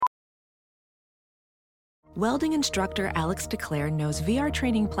Welding instructor Alex DeClaire knows VR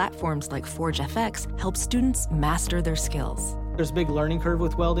training platforms like Forge FX help students master their skills. There's a big learning curve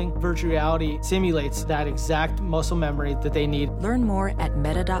with welding. Virtual reality simulates that exact muscle memory that they need. Learn more at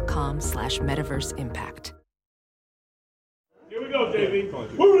meta.com/metaverseimpact. Here we go, JV.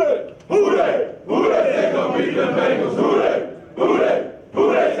 Who they? Who they? Who they say gonna beat the Bengals? Who they? Who they?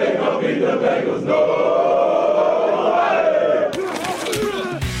 Who they say gonna beat the Bengals? Nobody!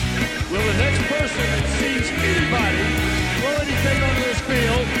 Will the next person that sees anybody throw anything onto this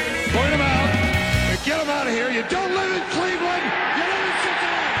field, point them out, and get them out of here? You don't live in Cleveland. You live in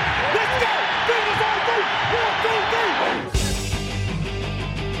Cincinnati. Let's go! Bengals on three! 1, 2, 3!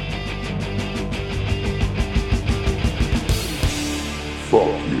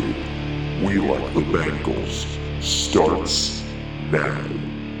 Fuck you. We like the Bengals. Starts now.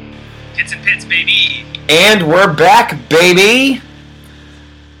 Hits and pits, baby. And we're back, baby.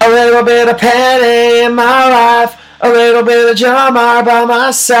 A little bit of Penny in my life. A little bit of Jamar by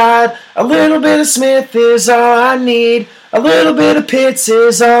my side. A little bit of Smith is all I need. A little bit of Pitts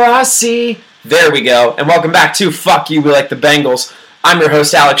is all I see. There we go. And welcome back to Fuck You, We Like the Bengals. I'm your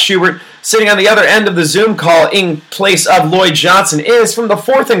host, Alex Schubert. Sitting on the other end of the Zoom call in place of Lloyd Johnson is from the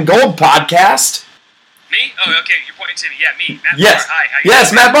Fourth and Gold podcast. Me? Oh, okay. You're pointing to me. Yeah, me. Matt Yes. Barr. Hi. How you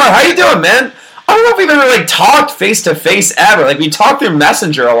yes, doing? Matt Barr. How you doing, man? I don't know if we've ever talked face to face ever. We talk through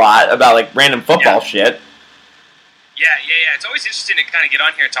Messenger a lot about random football shit. Yeah. It's always interesting to kind of get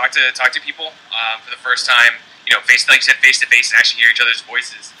on here and talk to people for the first time. Face to face, and actually hear each other's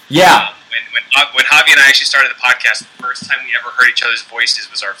voices. Yeah. When Javi and I actually started the podcast, the first time we ever heard each other's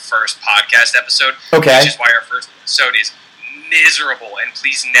voices was our first podcast episode. Okay. Which is why our first episode is miserable, and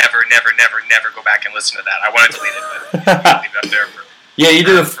please never go back and listen to that. I want to delete it, but leave it up there. You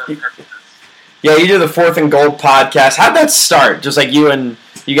do the Fourth and Gold podcast. How'd that start? Just you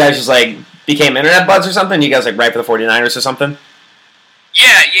guys just became internet buds or something? You guys write for the 49ers or something?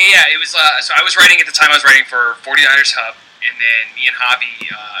 Yeah. It was so I was writing at the time. I was writing for 49ers Hub, and then me and Javi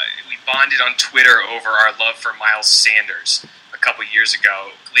we bonded on Twitter over our love for Miles Sanders a couple years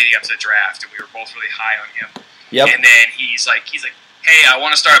ago, leading up to the draft, and we were both really high on him. Yep. And then he's like, hey, I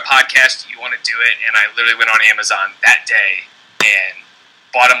want to start a podcast. Do you want to do it? And I literally went on Amazon that day and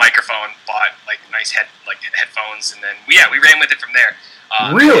bought a microphone, bought nice headphones, and then we ran with it from there.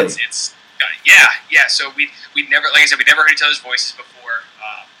 Really? Yeah. So we'd never, like I said, we never heard each other's voices before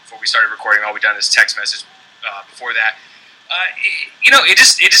we started recording. All we done is text message before that.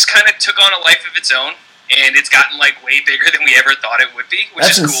 It just kind of took on a life of its own, and it's gotten way bigger than we ever thought it would be, which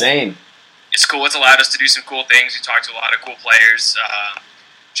is cool. That's insane. It's cool. It's allowed us to do some cool things. We talked to a lot of cool players.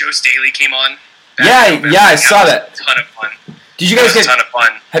 Joe Staley came on. I saw that. A ton of fun. Did you guys get a ton of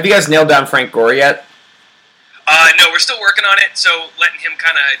fun? Have you guys nailed down Frank Gore yet? No, we're still working on it. So letting him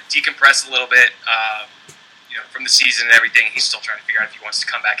kind of decompress a little bit, from the season and everything. He's still trying to figure out if he wants to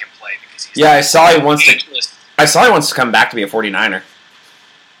come back and play because he's I saw he wants to come back to be a 49er.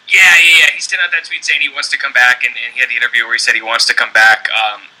 Yeah. He sent out that tweet saying he wants to come back, and he had the interview where he said he wants to come back.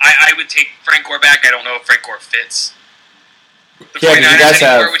 I would take Frank Gore back. I don't know if Frank Gore fits the 49ers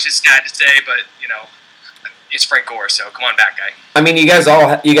anymore, which is sad to say, but it's Frank Gore, so come on back, guy. I mean, you guys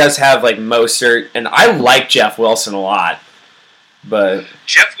have Mostert, and I like Jeff Wilson a lot, but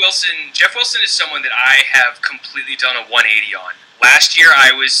Jeff Wilson is someone that I have completely done a 180 on. Last year,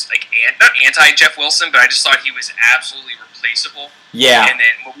 I was not anti Jeff Wilson, but I just thought he was absolutely replaceable. Yeah. And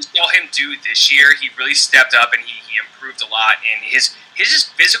then what we saw him do this year, he really stepped up and he improved a lot. And his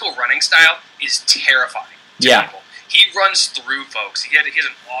just physical running style is terrifying to people. He runs through folks. He has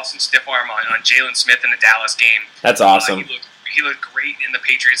an awesome stiff arm on Jalen Smith in the Dallas game. That's awesome. He looked great in the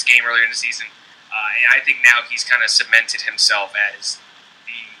Patriots game earlier in the season. And I think now he's kind of cemented himself as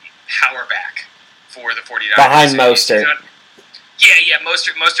the power back for the 49ers. Behind Mostert.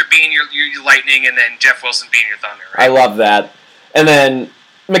 Mostert being your Lightning, and then Jeff Wilson being your Thunder, right? I love that. And then,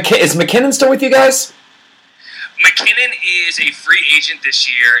 is McKinnon still with you guys? McKinnon is a free agent this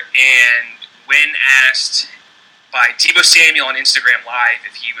year, and when asked by Deebo Samuel on Instagram Live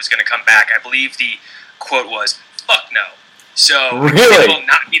if he was going to come back, I believe the quote was, "Fuck no." So, really? He will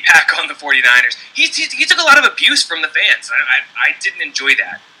not be back on the 49ers. He took a lot of abuse from the fans. I didn't enjoy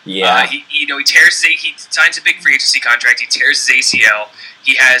that. Yeah. He signs a big free agency contract. He tears his ACL.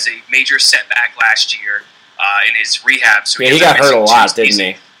 He has a major setback last year in his rehab. So he got hurt a lot, didn't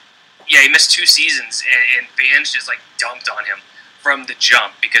he? Yeah, he missed 2 seasons, and fans just dumped on him from the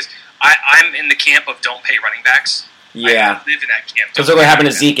jump because I'm in the camp of don't pay running backs. Yeah. I live in that camp. Because what happened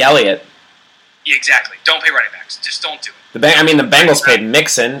to Zeke Elliott. Yeah, exactly. Don't pay running backs. Just don't do it. The Bengals paid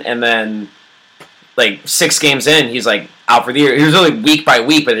Mixon, and then 6 games in, he's out for the year. He was really week by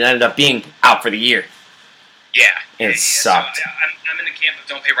week, but it ended up being out for the year. Yeah. It sucked. So, I'm in the camp of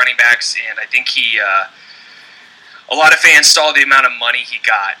don't pay running backs, and I think a lot of fans saw the amount of money he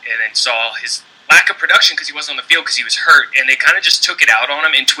got and then saw his lack of production because he wasn't on the field because he was hurt, and they kind of just took it out on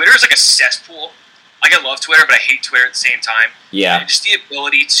him. And Twitter is like a cesspool. Like, I love Twitter, but I hate Twitter at the same time. Yeah. And just the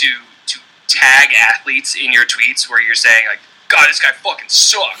ability to tag athletes in your tweets where you're saying, like, God, this guy fucking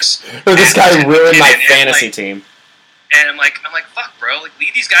sucks. Or this guy ruined my fantasy team. And I'm like, fuck, bro. Like,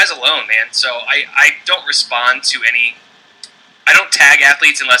 leave these guys alone, man. So I don't respond to any. I don't tag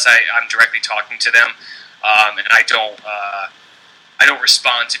athletes unless I'm directly talking to them, and I don't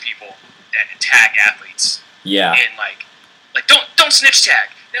respond to people that tag athletes. Yeah. And like don't snitch tag.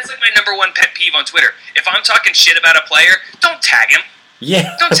 That's like my number one pet peeve on Twitter. If I'm talking shit about a player, don't tag him.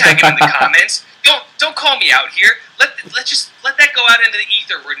 Yeah. Don't tag him in the comments. Don't call me out here. Let that go out into the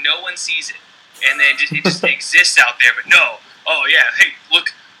ether where no one sees it, and then it just exists out there. But no, oh yeah, hey,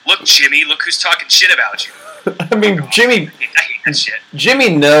 look, Jimmy, look who's talking shit about you. I mean, Jimmy. I hate that shit. Jimmy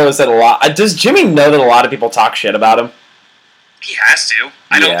knows that a lot. Does Jimmy know that a lot of people talk shit about him? He has to.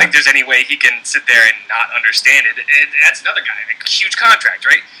 I don't think there's any way he can sit there and not understand it. And that's another guy, like, huge contract,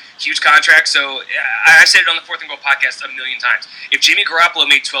 right? Huge contract. So I said it on the Fourth and Goal podcast a million times. If Jimmy Garoppolo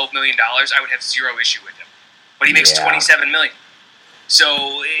made $12 million, I would have zero issue with him. But he makes $27 million.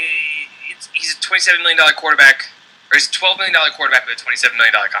 So he's a $27 million quarterback, or he's a $12 million quarterback with a $27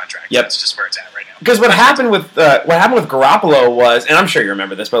 million contract. Yep. That's just where it's at right now. Because what happened with Garoppolo was, and I'm sure you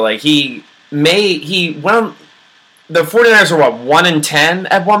remember this, but like he went on. The 49ers were, 1-10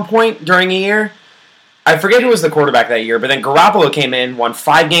 at one point during a year? I forget who was the quarterback that year, but then Garoppolo came in, won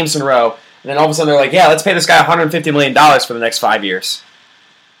 5 games in a row, and then all of a sudden they're like, yeah, let's pay this guy $150 million for the next 5 years.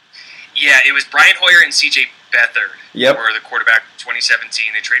 Yeah, it was Brian Hoyer and C.J. Beathard were the quarterback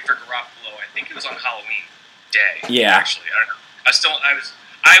 2017. They traded for Garoppolo. I think it was on Halloween Day. Yeah. Actually, I don't know.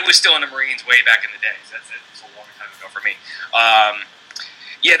 I was still in the Marines way back in the day. So that's a long time ago for me.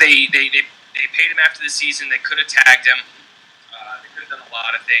 They paid him after the season. They could have tagged him. They could have done a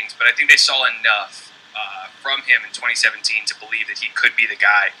lot of things, but I think they saw enough from him in 2017 to believe that he could be the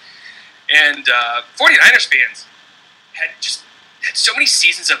guy. And 49ers fans had so many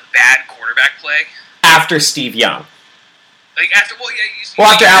seasons of bad quarterback play. After Steve Young. After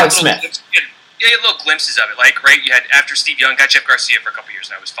Alex Smith. You had little glimpses of it. You had after Steve Young got Jeff Garcia for a couple years,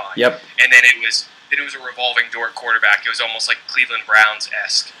 and that was fine. Yep. And then it was a revolving door quarterback. It was almost like Cleveland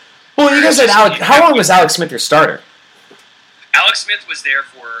Browns-esque. Well, you guys said how long was Alex Smith your starter? Alex Smith was there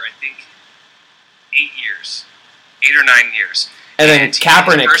for, I think, 8 or 9 years. And then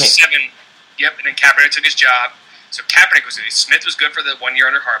Kaepernick and then Kaepernick took his job. So Smith was good for the 1 year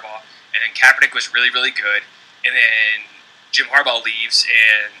under Harbaugh, and then Kaepernick was really, really good. And then Jim Harbaugh leaves,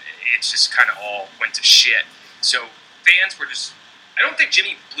 and it's just kind of all went to shit. So fans were just... I don't think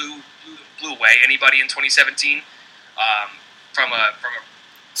Jimmy blew away anybody in 2017 from a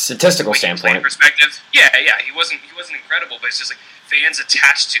statistical standpoint perspective. Yeah, he wasn't incredible, but it's just like fans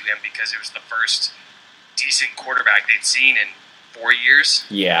attached to him because it was the first decent quarterback they'd seen in 4 years.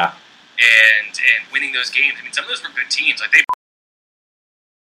 Yeah. And winning those games. I mean, some of those were good teams.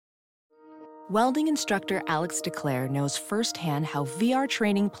 Welding instructor Alex DeClaire knows firsthand how VR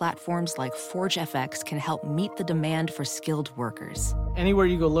training platforms like ForgeFX can help meet the demand for skilled workers. Anywhere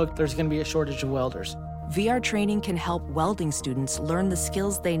you go look, there's going to be a shortage of welders. VR training can help welding students learn the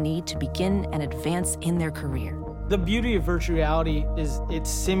skills they need to begin and advance in their career. The beauty of virtual reality is it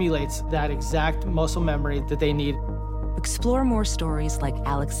simulates that exact muscle memory that they need. Explore more stories like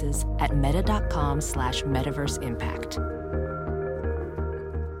Alex's at meta.com/metaverseimpact.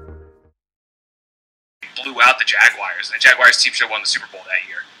 Blew out the Jaguars, and the Jaguars team should have won the Super Bowl that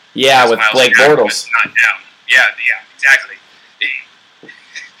year. Yeah, with Blake Bortles. Not down. Yeah, exactly.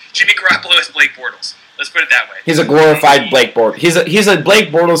 Jimmy Garoppolo is Blake Bortles. Let's put it that way. He's a glorified Blake Bortles. He's a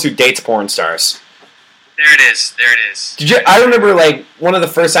Blake Bortles who dates porn stars. There it is. I remember one of the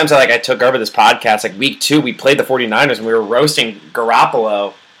first times I took over this podcast, week 2, we played the 49ers and we were roasting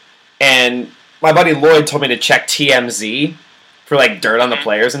Garoppolo, and my buddy Lloyd told me to check TMZ for dirt on the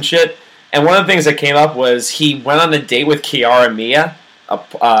players and shit. And one of the things that came up was he went on a date with Kiara Mia, a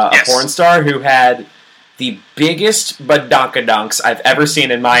porn star who had the biggest badonkadonks I've ever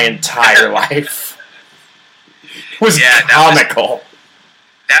seen in my entire life. It was comical.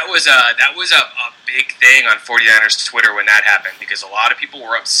 That was a big thing on 49ers Twitter when that happened, because a lot of people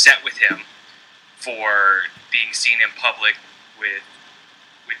were upset with him for being seen in public with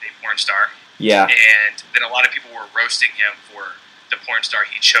a porn star. Yeah. And then a lot of people were roasting him for the porn star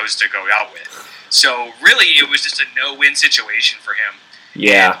he chose to go out with. So really, it was just a no-win situation for him.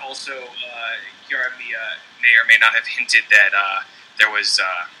 Yeah. And also, Kiara Mia may or may not have hinted that there was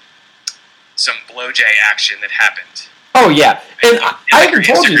some blowjay action that happened. Oh yeah, and I even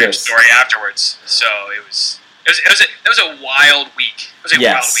told you this story afterwards. So it was a wild week. It was a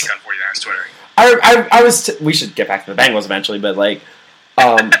wild week on 49ers Twitter. I was. We should get back to the Bengals eventually, but like,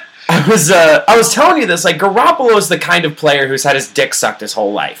 I was telling you this. Like, Garoppolo is the kind of player who's had his dick sucked his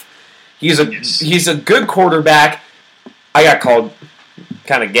whole life. He's a good quarterback. I got called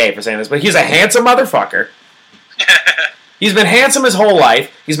kind of gay for saying this, but he's a handsome motherfucker. He's been handsome his whole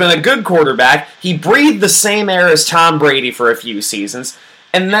life. He's been a good quarterback. He breathed the same air as Tom Brady for a few seasons.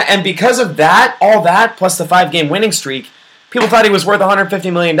 And because of that, all that, plus the 5-game winning streak, people thought he was worth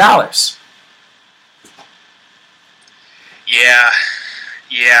 $150 million.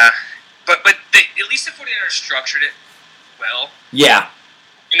 Yeah. But at least the 49ers structured it well. Yeah.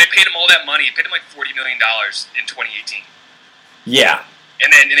 And they paid him all that money. They paid him like $40 million in 2018. Yeah.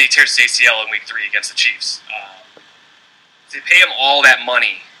 And then he tears his ACL in week 3 against the Chiefs. They pay him all that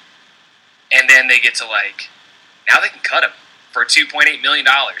money, and then they get to now they can cut him for $2.8 million,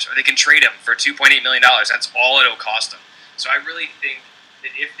 or they can trade him for $2.8 million. That's all it'll cost them. So I really think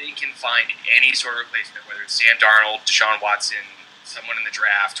that if they can find any sort of replacement, whether it's Sam Darnold, Deshaun Watson, someone in the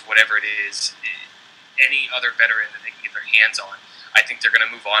draft, whatever it is, any other veteran that they can get their hands on, I think they're going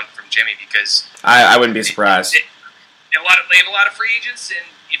to move on from Jimmy because I wouldn't be surprised. They have a lot of free agents, and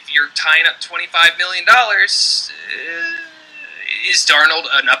if you're tying up $25 million. Is Darnold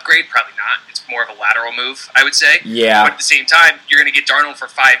an upgrade? Probably not. It's more of a lateral move, I would say. Yeah. But at the same time, you're going to get Darnold for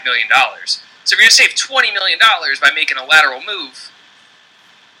 $5 million. So if you're going to save $20 million by making a lateral move,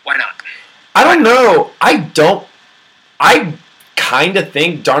 why not? I don't know. I kind of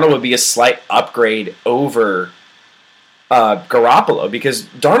think Darnold would be a slight upgrade over Garoppolo because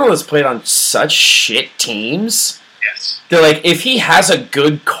Darnold has played on such shit teams. Yes. They're if he has a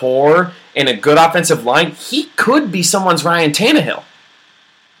good core and a good offensive line, he could be someone's Ryan Tannehill.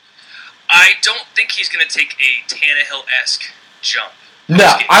 I don't think he's going to take a Tannehill-esque jump.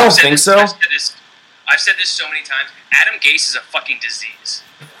 No, I don't think so. I've said this so many times. Adam Gase is a fucking disease.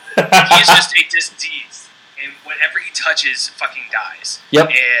 He is just a disease. And whatever he touches fucking dies. Yep.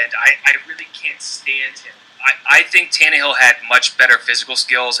 And I really can't stand him. I think Tannehill had much better physical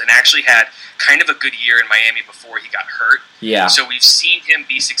skills and actually had kind of a good year in Miami before he got hurt. Yeah. So we've seen him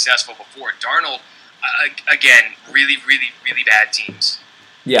be successful before. Darnold, again, really, really, really bad teams.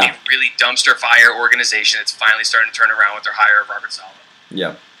 Yeah. A really dumpster fire organization that's finally starting to turn around with their hire of Robert Saleh.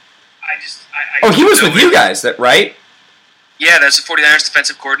 Yeah. He was with you guys, right? Yeah, that's the 49ers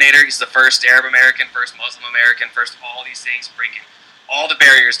defensive coordinator. He's the first Arab American, first Muslim American, first all these things, breaking all the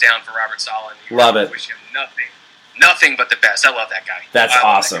barriers down for Robert Saleh. Love it. Wish him nothing but the best. I love that guy. That's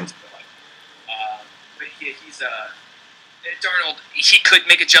awesome. But he's Darnold. He could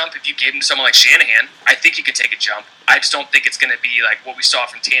make a jump if you gave him to someone like Shanahan. I think he could take a jump. I just don't think it's going to be like what we saw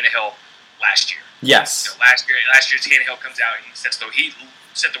from Tannehill last year. Yes. Last year Tannehill comes out and he set the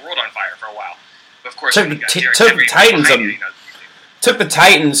world on fire for a while. But of course, took the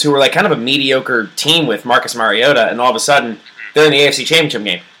Titans, who were kind of a mediocre team with Marcus Mariota, and all of a sudden they're in the AFC Championship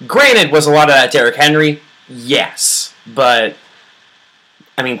game. Granted, was a lot of that Derrick Henry? Yes. But,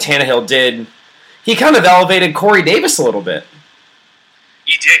 Tannehill did. He kind of elevated Corey Davis a little bit.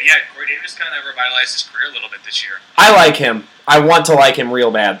 He did, yeah. Corey Davis kind of revitalized his career a little bit this year. I like him. I want to like him real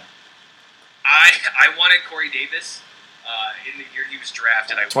bad. I wanted Corey Davis in the year he was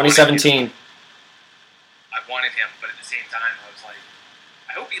drafted. 2017. I wanted him, but at the same time, I was like,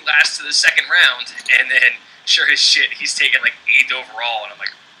 I hope he lasts to the second round. And then, sure as shit, he's taken 8th overall, and I'm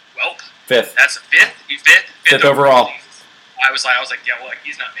like, well, 5th. That's a 5th. He's 5th overall. I was like, yeah, well,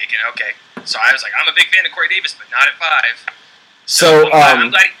 he's not making it. Okay, so I was like, I'm a big fan of Corey Davis, but not at 5. So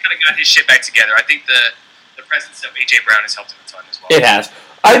I'm glad he kind of got his shit back together. I think the presence of AJ Brown has helped him a ton as well. It has.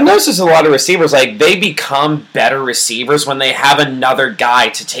 I've noticed a lot of receivers they become better receivers when they have another guy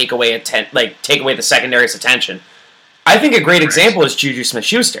to take away the secondary's attention. I think a great example is Juju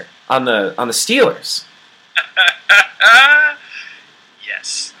Smith-Schuster on the Steelers.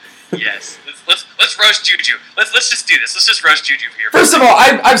 Yes. Let's roast Juju. Let's just do this. Let's just roast Juju here. First of all,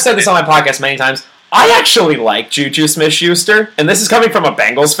 I've said this on my podcast many times. I actually like Juju Smith-Schuster, and this is coming from a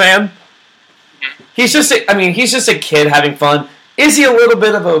Bengals fan. Mm-hmm. He's just a kid having fun. Is he a little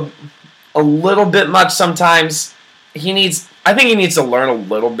bit much sometimes? I think he needs to learn a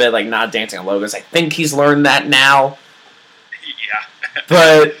little bit, not dancing on logos. I think he's learned that now. Yeah.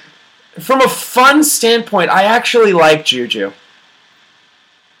 But from a fun standpoint, I actually like Juju.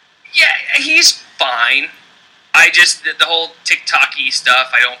 Yeah, he's fine. The whole TikTok-y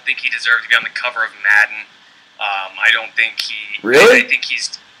stuff, I don't think he deserved to be on the cover of Madden. I don't think he... Really? I think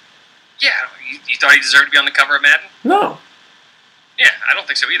he's... Yeah, you thought he deserved to be on the cover of Madden? No. Yeah, I don't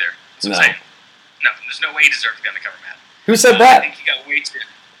think so either. That's what I'm saying. No, there's no way he deserved to be on the cover of Madden. Who said that? I think he got way too...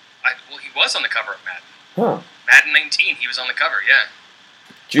 well, he was on the cover of Madden. Huh. Madden 19, he was on the cover, yeah.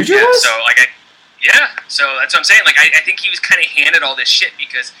 Juju was? So, so that's what I'm saying. Like, I think he was kind of handed all this shit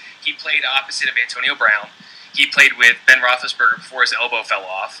because he played opposite of Antonio Brown. He played with Ben Roethlisberger before his elbow fell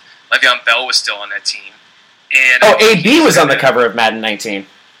off. Le'Veon Bell was still on that team. And AB was on the cover of Madden 19.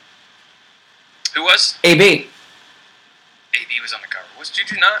 Who was? AB. AB was on the cover. Was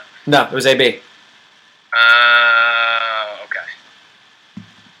Juju not? No, it was AB. Okay.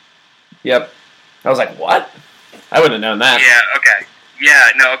 Yep. I was like, what? I wouldn't have known that. Yeah, okay.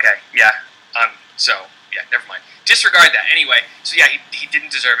 Yeah, no, okay. Yeah. So, yeah, never mind. Disregard that. Anyway, so yeah, he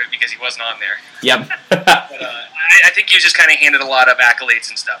didn't deserve it because he wasn't on there. Yep. But I think he was just kind of handed a lot of accolades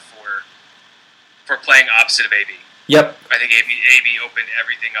and stuff for playing opposite of AB. Yep. I think AB opened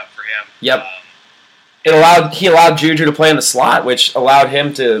everything up for him. Yep. He allowed Juju to play in the slot, which allowed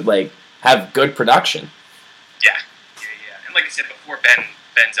him to like have good production. Yeah. And like I said before,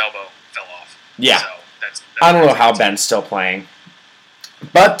 Ben's elbow fell off. Yeah. So that's I don't know how Ben's still playing,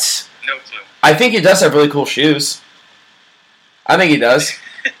 but no clue. I think he does have really cool shoes. I think he does.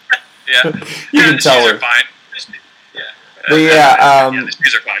 Yeah. You can tell. The shoes are fine. Yeah. But yeah, the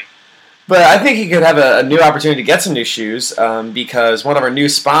shoes are fine. But I think he could have a new opportunity to get some new shoes because one of our new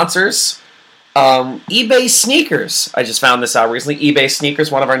sponsors, eBay Sneakers. I just found this out recently. eBay Sneakers,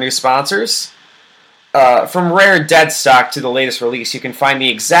 one of our new sponsors. From rare dead stock to the latest release, you can find the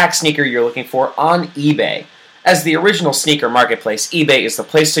exact sneaker you're looking for on eBay. As the original sneaker marketplace, eBay is the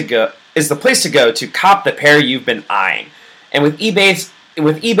place to go to cop the pair you've been eyeing. And with eBay's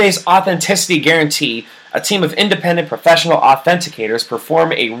authenticity guarantee, a team of independent professional authenticators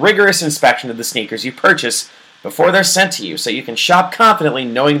perform a rigorous inspection of the sneakers you purchase before they're sent to you, so you can shop confidently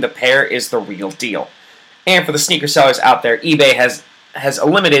knowing the pair is the real deal. And for the sneaker sellers out there, eBay has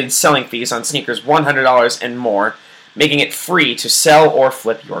eliminated selling fees on sneakers $100 and more, making it free to sell or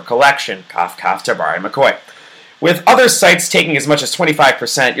flip your collection. Cough, cough, Tabari McCoy. With other sites taking as much as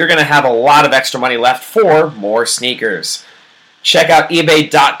 25%, you're going to have a lot of extra money left for more sneakers. Check out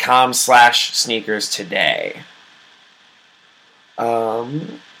ebay.com/sneakers today.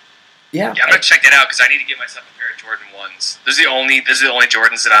 Yeah, I'm gonna check that out because I need to get myself a pair of Jordan 1s. This is the only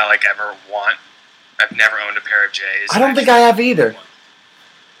Jordans that I like ever want. I've never owned a pair of J's. I don't think I have either.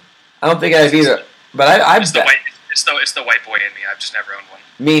 But it's the white boy in me. I've just never owned one.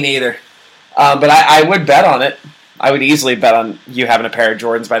 Me neither. But I would bet on it. I would easily bet on you having a pair of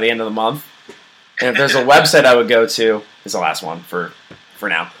Jordans by the end of the month. And if there's a website I would go to, is the last one for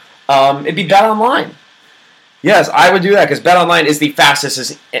now. It'd be Bet Online. Yes, I would do that because Bet Online is the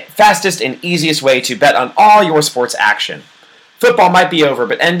fastest and easiest way to bet on all your sports action. Football might be over,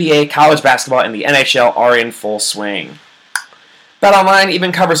 but NBA, college basketball, and the NHL are in full swing. Bet Online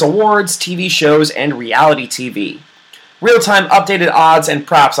even covers awards, TV shows, and reality TV. Real-time updated odds and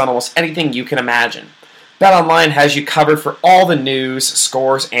props on almost anything you can imagine. Bet Online has you covered for all the news,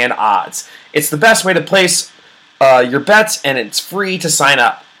 scores, and odds. It's the best way to place your bets, and it's free to sign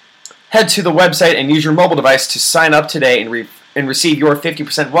up. Head to the website and use your mobile device to sign up today and receive your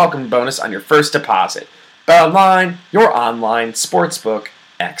 50% welcome bonus on your first deposit. Bet Online, your online sportsbook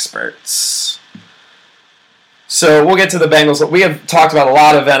experts. So we'll get to the Bengals. We have talked about a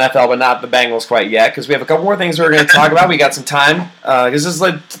lot of NFL, but not the Bengals quite yet, because we have a couple more things we're going to talk about. We got some time, because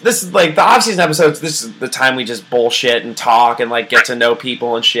this is like the off-season episodes. This is the time we just bullshit and talk and like get to know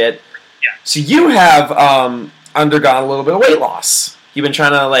people and shit. Yeah. So you have undergone a little bit of weight loss. You've been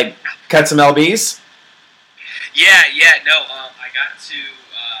trying to like cut some lbs. I got to.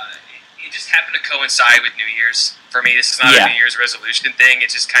 It just happened to coincide with New Year's for me. This is not a New Year's resolution thing.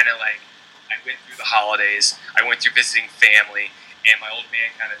 It's just kind of like. I went through the holidays, I went through visiting family, and my old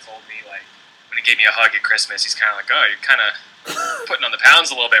man kind of told me, like, when he gave me a hug at Christmas, he's kind of like, oh, you're kind of putting on the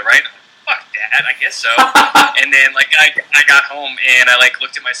pounds a little bit, right? I'm like, fuck, Dad, I guess so. And then, like, I got home, and I, like,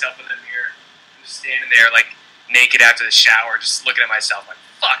 looked at myself in the mirror, and just standing there, like, naked after the shower, just looking at myself, like,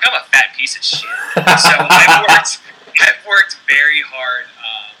 fuck, I'm a fat piece of shit. So I've worked very hard,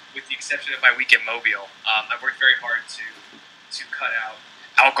 with the exception of my week at Mobile. I've worked very hard to cut out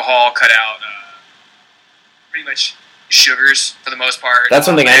alcohol, cut out pretty much sugars for the most part. That's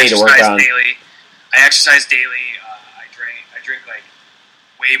something I need to work on. I exercise daily. I drink like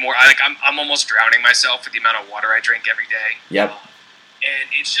way more. I'm almost drowning myself with the amount of water I drink every day. Yep. And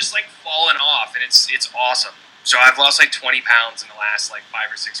it's just like fallen off, and it's awesome. So I've lost like 20 pounds in the last like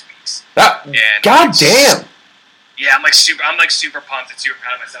 5 or 6 weeks. God damn. Yeah, I'm super pumped and super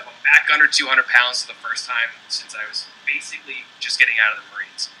proud of myself. I'm back under 200 pounds for the first time since I was basically just getting out of the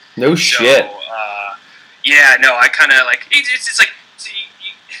Marines. No shit. I kind of like it's like see,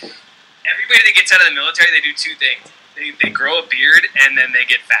 everybody that gets out of the military, they do two things. They grow a beard and then they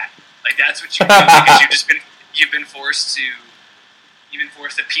get fat. Like that's what you do because you've been forced to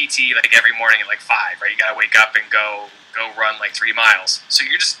PT like every morning at like 5, right? You gotta wake up and go run like 3 miles. So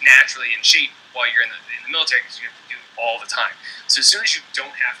you're just naturally in shape while you're in the military because you have to do it all the time. So as soon as you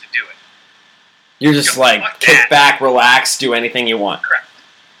don't have to do it, you're just like kick back, relax, do anything you want. Correct.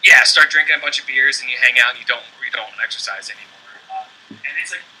 Yeah, start drinking a bunch of beers and you hang out and you don't exercise anymore. And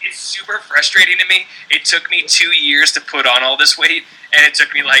it's super frustrating to me. It took me 2 years to put on all this weight, and it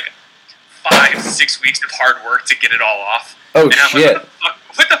took me like 5 to 6 weeks of hard work to get it all off. Oh, and I'm shit. Like,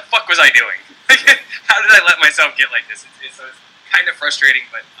 what the fuck was I doing? How did I let myself get like this? It's kind of frustrating,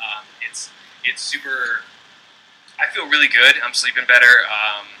 but it's super. I feel really good. I'm sleeping better.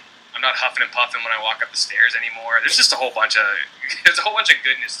 I'm not huffing and puffing when I walk up the stairs anymore. There's just a whole bunch of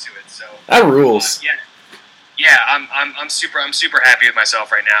goodness to it. So that rules. Yeah, I'm super happy with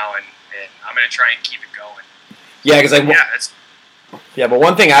myself right now, and I'm gonna try and keep it going. Yeah, because but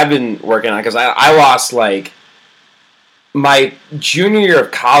one thing I've been working on because I lost like my junior year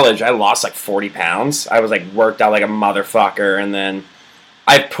of college, I lost like 40 pounds. I was like worked out like a motherfucker, and then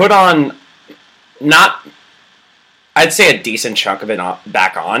I put on I'd say a decent chunk of it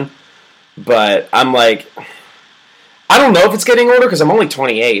back on, but I'm like, I don't know if it's getting older because I'm only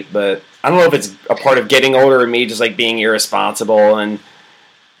 28, but I don't know if it's a part of getting older and me just like being irresponsible and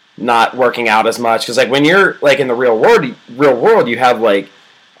not working out as much. Because like when you're like in the real world, you have like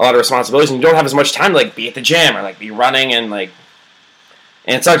a lot of responsibilities and you don't have as much time to like be at the gym or like be running and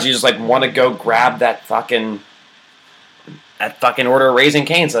it sucks. You just like want to go grab that fucking order of Raising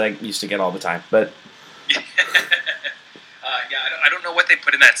Cane's that I used to get all the time, but. I don't know what they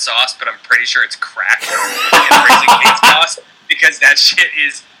put in that sauce, but I'm pretty sure it's crack Raising Cane's sauce because that shit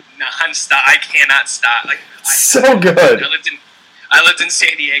is non-stop. I cannot stop. So good. I lived in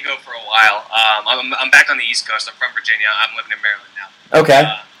San Diego for a while. I'm back on the East Coast. I'm from Virginia. I'm living in Maryland now. Okay.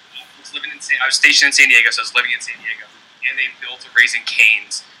 I was stationed in San Diego, so I was living in San Diego, and they built a Raising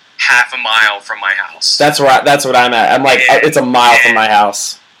Cane's half a mile from my house. That's what I'm at. I'm like, it's a mile from my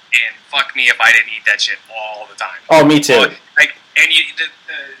house. And fuck me if I didn't eat that shit all the time. Oh, me too.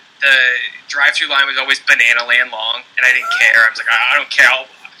 The drive-through line was always Banana Land long, and I didn't care. I was like, I don't care.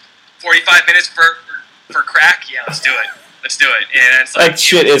 45 minutes for crack? Yeah, let's do it. And it's like, that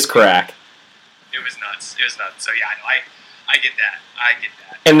shit is crack. It was nuts. So yeah, I get that.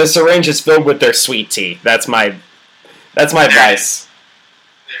 And the syringe is filled with their sweet tea. That's my vice.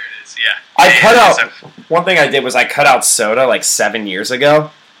 There it is. Yeah. One thing I did was I cut out soda like 7 years ago.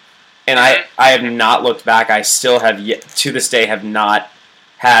 And I have not looked back. I still have yet, to this day, have not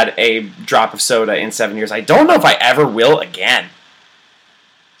had a drop of soda in 7 years. I don't know if I ever will again.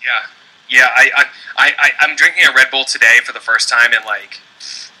 Yeah. I'm drinking a Red Bull today for the first time in like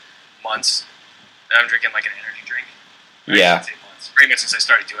months. I'm drinking like an energy drink. Yeah. I say months. Pretty much since I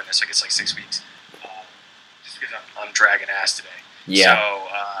started doing this, I guess like 6 weeks. Just because I'm dragging ass today. Yeah. So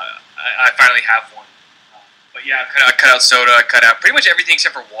I finally have one. But yeah, I cut out soda. I cut out pretty much everything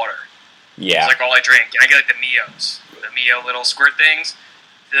except for water. Yeah. It's like all I drink. And I get like the Mios. The Mio little squirt things.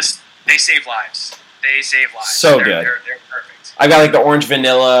 They save lives. So good. They're perfect. I got like the orange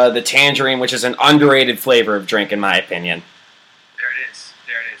vanilla, the tangerine, which is an underrated flavor of drink in my opinion. There it is.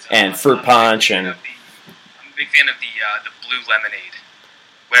 And fruit punch and. I'm a big fan of the blue lemonade.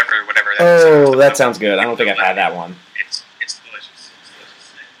 Whatever that is. Oh, that sounds good. I don't think I've had that one. It's delicious.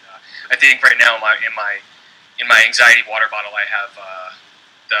 And, I think right now in my anxiety water bottle I have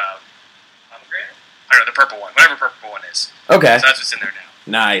the pomegranate. I don't know, the purple one. Whatever purple one is. Okay. So that's what's in there now.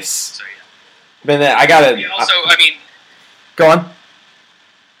 Nice. So yeah. But then I gotta. Also, go on.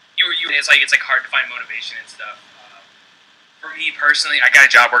 It's like hard to find motivation and stuff. For me personally, I got a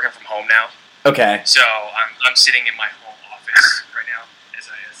job working from home now. Okay. So I'm sitting in my home office right now as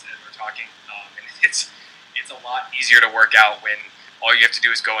we're talking, and it's a lot easier to work out when all you have to do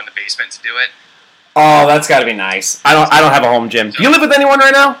is go in the basement to do it. Oh, that's got to be nice. I don't have a home gym. Do you live with anyone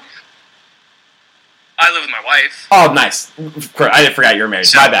right now? I live with my wife. Oh, nice. I forgot you were married.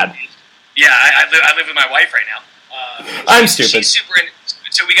 My bad. Yeah, I live with my wife right now. I'm stupid. She's super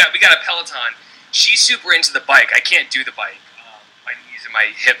so we got a Peloton. She's super into the bike. I can't do the bike. My knees and my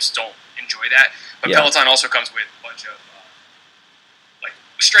hips don't enjoy that. But Peloton also comes with a bunch of like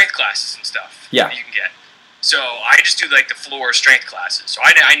strength classes and stuff that you can get. So I just do like the floor strength classes. So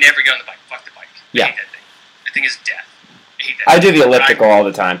I never get on the bike. Fuck the bike. I hate that thing. The thing is death. I hate that. I do the elliptical all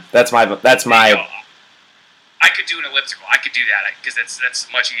the time. That's my. I could do an elliptical. I could do that because that's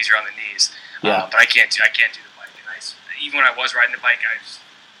much easier on the knees. Yeah. But I can't do the bike. And even when I was riding the bike, I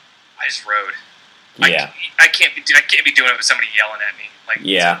just rode. Yeah. I can't be doing it with somebody yelling at me. Like,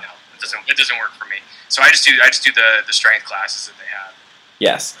 no, doesn't work for me. So I just do the strength classes that they have.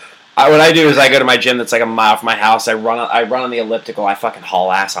 Yes. What I do is I go to my gym that's like a mile from my house. I run on the elliptical. I fucking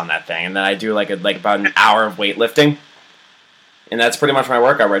haul ass on that thing, and then I do like about an hour of weightlifting, and that's pretty much my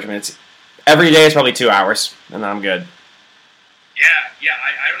workout regimen. It's every day is probably 2 hours, and then I'm good. Yeah.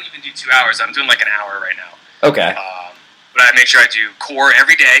 I don't even do 2 hours. I'm doing like an hour right now. Okay. But I make sure I do core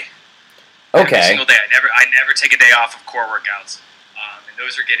every day. Okay. Every single day. I never take a day off of core workouts. And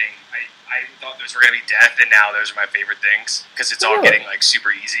those are getting. I thought those were gonna be death, and now those are my favorite things because it's all getting like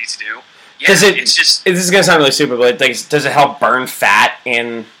super easy to do. Yeah, it's just. This is gonna sound really stupid, but like, does it help burn fat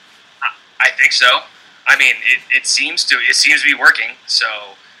in? I think so. I mean, it seems to be working. So,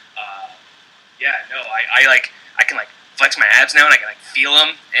 I can like flex my abs now, and I can like feel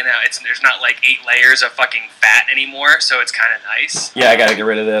them, and there's not like 8 layers of fucking fat anymore, so it's kind of nice. Yeah, I gotta get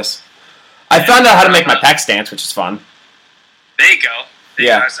rid of this. I found out how to make my pecs dance, which is fun. There you go.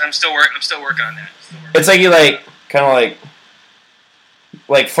 Yeah, I'm still working on that. It's like you like kind of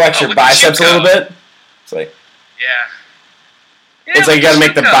like flex your biceps a little bit. It's like it's like you gotta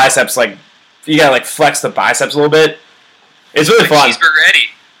make the biceps like you gotta like flex the biceps a little bit. It's really fun. Cheeseburger Eddie,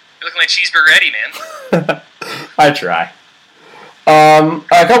 you're looking like Cheeseburger Eddie, man. I try. A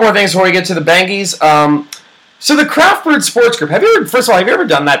couple more things before we get to the Bangies. So the Craft Brewed Sports Group. Have you ever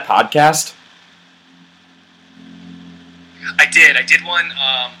done that podcast? I did one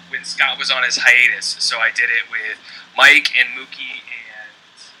when Scott was on his hiatus. So I did it with Mike and Mookie and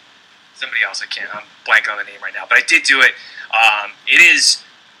somebody else. I'm blanking on the name right now. But I did do it. It is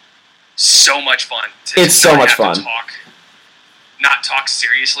so much fun. It's so much fun. Not talk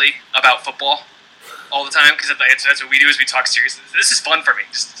seriously about football all the time, because that's what we do is we talk seriously. This is fun for me,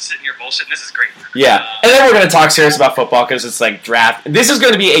 just sitting here bullshitting. This is great. Yeah, and then we're going to talk serious about football because it's like draft. This is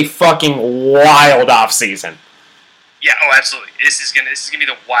going to be a fucking wild off season. Yeah, absolutely. This is gonna be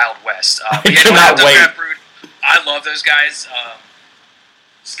the Wild West. I cannot wait. I love those guys.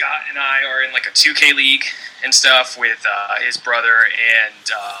 Scott and I are in like a 2K league and stuff with his brother and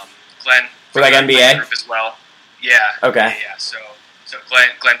Glenn. For like NBA group as well. Yeah. Okay. Yeah. So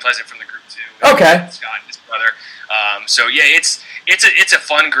Glenn Pleasant from the group too. Okay. Scott and his brother. So yeah, it's a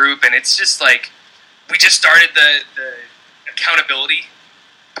fun group, and it's just like we just started the accountability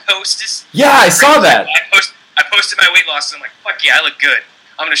post. Yeah, I saw that. I posted my weight loss, and I'm like, fuck yeah, I look good.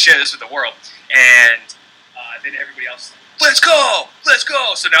 I'm going to share this with the world. And then everybody else is like, let's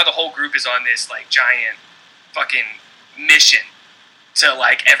go. So now the whole group is on this like giant fucking mission to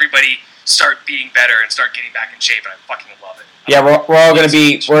like everybody start being better and start getting back in shape, and I fucking love it. Yeah, we're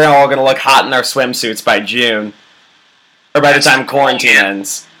all gonna look hot in our swimsuits by June, or by the time quarantine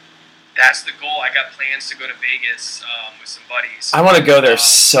ends. That's the goal. I got plans to go to Vegas with some buddies. I want to go there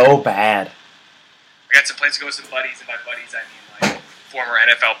so bad. I got some plans to go with some buddies, and by buddies I mean like former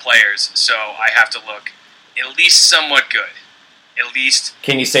NFL players. So I have to look at least somewhat good. At least.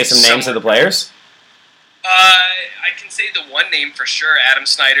 Can you say some names of the players? I can say the one name for sure. Adam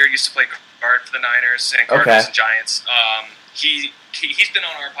Snyder used to play guard for the Niners and Cardinals and Giants. He's been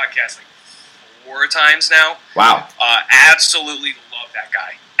on our podcast like 4 times now. Wow. Absolutely love that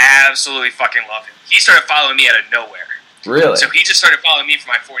guy. Absolutely fucking love him. He started following me out of nowhere. Really? So he just started following me for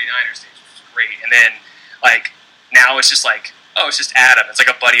my 49ers days, which was great. And then like now it's just like, oh, it's just Adam. It's like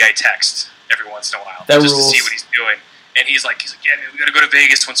a buddy I text every once in a while that just rules. To see what he's doing. And he's like, yeah, man, we got to go to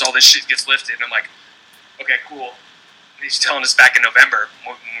Vegas once all this shit gets lifted. And I'm like, okay, cool. And he's telling us back in November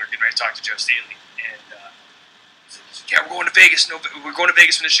when we were getting ready to talk to Joe Staley. And he's like, yeah, we're going to Vegas. No, we're going to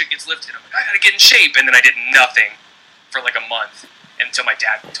Vegas when this shit gets lifted. I'm like, I got to get in shape. And then I did nothing for like a month until my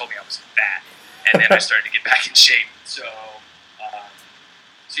dad told me I was fat. And then I started to get back in shape. So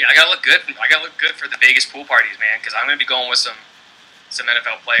yeah, I got to look good. I got to look good for the Vegas pool parties, man, because I'm going to be going with some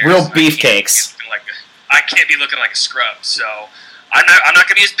NFL players. Real beefcakes. I can't be looking like a scrub. So I'm not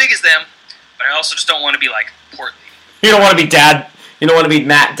going to be as big as them. But I also just don't want to be like portly. You don't want to be dad. You don't want to be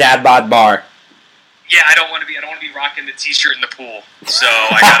Matt Dad Bod Bar. Yeah, I don't want to be rocking the T-shirt in the pool. So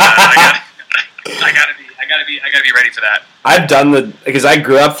I gotta be ready for that. I've done because I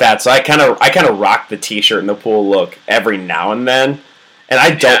grew up fat, so I kind of rock the T-shirt in the pool look every now and then. And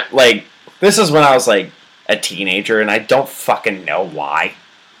I don't like. This is when I was like a teenager, and I don't fucking know why.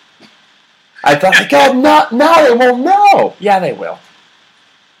 I thought, God, now they won't know. Yeah, they will.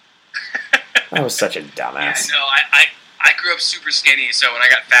 I was such a dumbass. Yeah, no, I grew up super skinny, so when I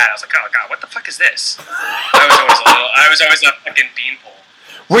got fat, I was like, oh god, what the fuck is this? I was always a fucking beanpole.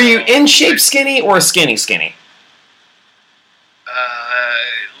 Were you in shape skinny or skinny?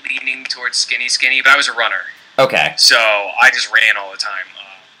 Leaning towards skinny, but I was a runner. Okay. So I just ran all the time.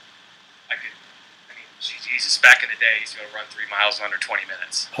 Jesus, back in the day, I used to be able to run 3 miles in under 20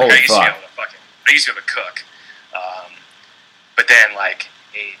 minutes. Holy I used fuck. to be able to I used to be able to cook. But then,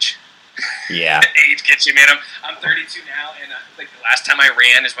 age. Yeah. Age gets you, man. I'm 32 now, and the last time I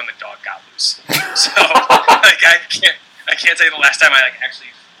ran is when the dog got loose. So, I can't tell you the last time I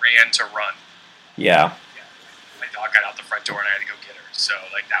actually ran to run. Yeah. My dog got out the front door, and I had to go get her. So,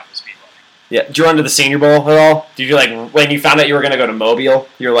 that was me running. Yeah. Did you run to the Senior Bowl at all? Did you, when you found out you were going to go to Mobile,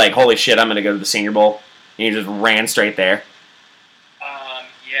 you're like, holy shit, I'm going to go to the Senior Bowl? And you just ran straight there?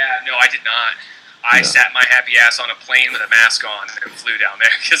 Yeah, no, I did not. I sat my happy ass on a plane with a mask on and flew down there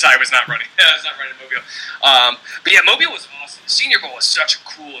because I was not running. I was not running Mobile. But yeah, Mobile was awesome. The Senior Bowl was such a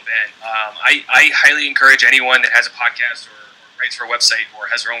cool event. I highly encourage anyone that has a podcast or writes for a website or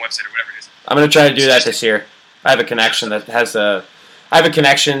has their own website or whatever it is. I'm going to try to do that this year. I have a connection that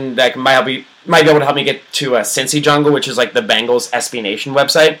might be able to help me get to Cincy Jungle, which is the Bengals SB Nation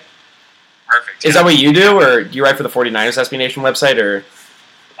website. Perfect. Is that what you do, or do you write for the 49ers SB Nation website, or?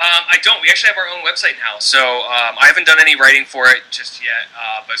 I don't. We actually have our own website now, so I haven't done any writing for it just yet,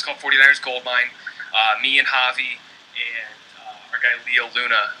 but it's called 49ers Goldmine. Me and Javi and our guy Leo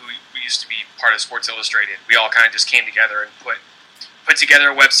Luna, who used to be part of Sports Illustrated, we all kind of just came together and put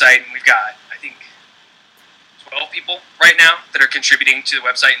together a website, and we've got, I think, 12 people right now that are contributing to the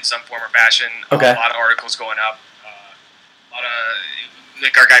website in some form or fashion. Okay. A lot of articles going up. A lot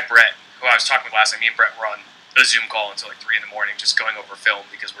of, our guy Brett, who I was talking with last time, me and Brett were on a Zoom call until 3 in the morning, just going over film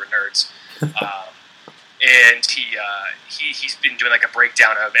because we're nerds. And he's been doing a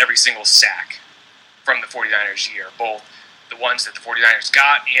breakdown of every single sack from the 49ers year, both the ones that the 49ers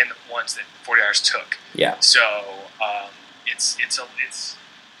got and the ones that the 49ers took. Yeah. So it's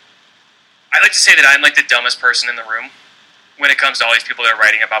I like to say that I'm the dumbest person in the room when it comes to all these people that are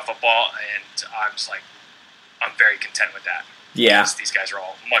writing about football, and I'm just I'm very content with that. Yeah. Because these guys are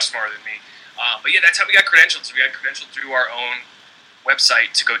all much smarter than me. But yeah, that's how we got credentialed. So we got credentialed through our own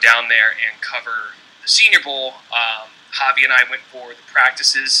website to go down there and cover the Senior Bowl. Javi and I went for the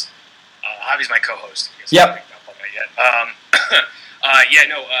practices. Javi's my co-host. Yep.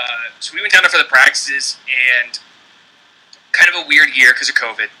 So we went down there for the practices, and kind of a weird year because of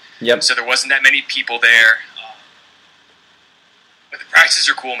COVID. Yep. So there wasn't that many people there. But the practices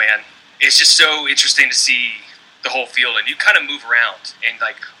are cool, man. It's just so interesting to see the whole field, and you kind of move around. And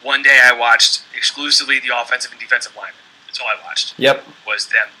one day I watched exclusively the offensive and defensive linemen. That's all I watched. Yep. Was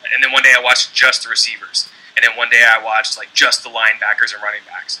them. And then one day I watched just the receivers. And then one day I watched just the linebackers and running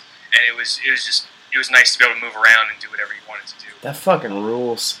backs. And it was nice to be able to move around and do whatever you wanted to do. That fucking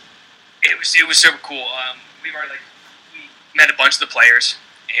rules. It was super cool. We met a bunch of the players,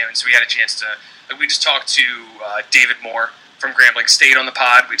 and so we had a chance to. We just talked to David Moore from Grambling State on the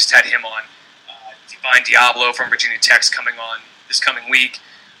pod. We just had him on. Divine Diablo from Virginia Tech's coming on this coming week.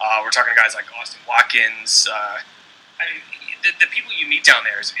 We're talking to guys like Austin Watkins. The people you meet down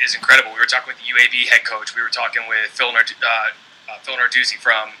there is incredible. We were talking with the UAB head coach. We were talking with Phil Narduzzi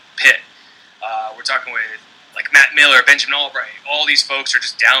from Pitt. We're talking with Matt Miller, Benjamin Albright. All these folks are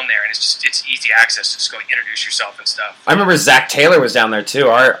just down there, and it's easy access to just go introduce yourself and stuff. I remember Zach Taylor was down there too,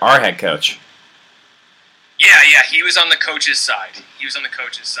 our head coach. Yeah, he was on the coach's side.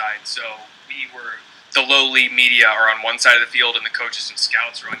 So we were, the lowly media are on one side of the field, and the coaches and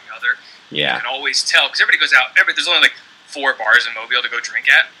scouts are on the other. Yeah. You can always tell, because everybody goes out. There's only 4 bars in Mobile to go drink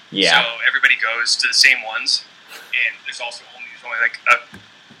at. Yeah. So everybody goes to the same ones, and there's only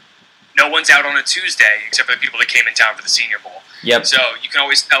no one's out on a Tuesday except for the people that came in town for the Senior Bowl. Yep. So you can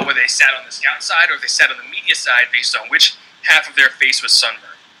always tell whether they sat on the scout side or if they sat on the media side based on which half of their face was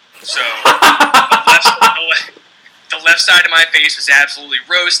sunburned. So the left side of my face was absolutely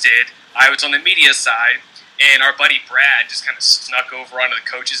roasted. I was on the media side, and our buddy Brad just kind of snuck over onto the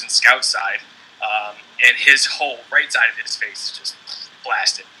coaches and scout side, and his whole right side of his face is just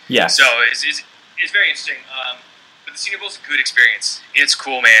blasted. Yeah. So it's very interesting. But the Senior Bowl is a good experience. It's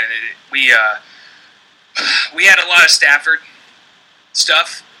cool, man. We had a lot of Stafford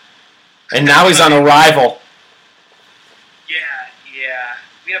stuff. And now he's on arrival. Yeah.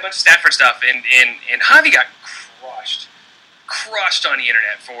 We had a bunch of Stafford stuff, and Javi got crushed on the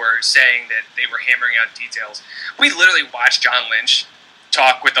internet for saying that they were hammering out details. We literally watched John Lynch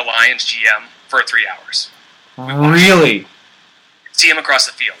talk with the Lions GM for 3 hours. Really? See him across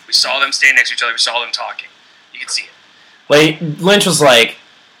the field. We saw them standing next to each other. We saw them talking. You could see it. Lynch was like,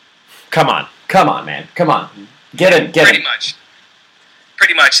 come on, man, come on. Get it. Pretty much.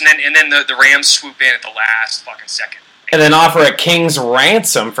 And then the Rams swoop in at the last fucking second. And then offer a king's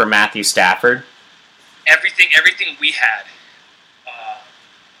ransom for Matthew Stafford. Everything we had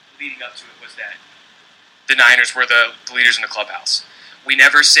leading up to it was that the Niners were the leaders in the clubhouse. We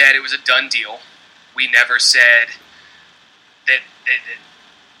never said it was a done deal. We never said that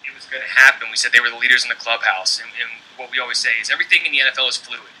it was going to happen. We said they were the leaders in the clubhouse. And what we always say is everything in the NFL is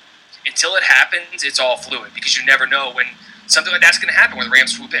fluid. Until it happens, it's all fluid because you never know when something like that's going to happen when the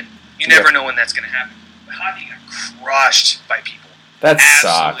Rams swoop in. You never know when that's going to happen. But Javi got crushed by people. That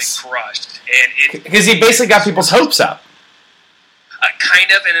Absolutely sucks. crushed. Because he basically got people's hopes up.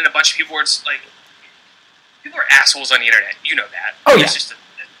 Kind of, and then a bunch of people were just like, people are assholes on the internet. You know that. Oh, yeah.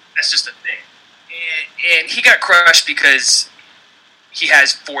 That's just a thing. And he got crushed because he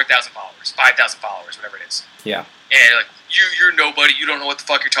has 4,000 followers, 5,000 followers, whatever it is. Yeah. And like, you're nobody. You don't know what the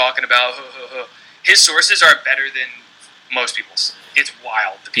fuck you're talking about. His sources are better than most people's. It's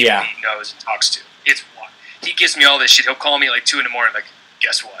wild. The people he knows and talks to. It's wild. He gives me all this shit. He'll call me at like 2 a.m. like,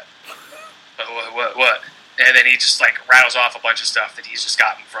 guess what? What? And then he just like rattles off a bunch of stuff that he's just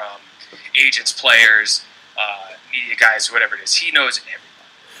gotten from agents, players, media guys, whatever it is. He knows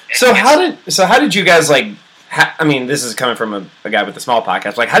everybody. So how did you guys like? I mean, this is coming from a guy with a small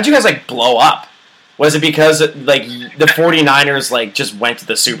podcast. Like, how did you guys like blow up? Was it because like the 49ers like just went to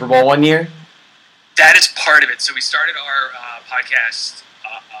the Super Bowl one year? That is part of it. So we started our podcast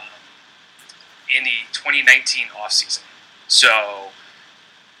in the 2019 offseason. So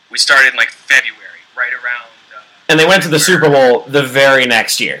we started in like February, right around. And they went to the Super Bowl the very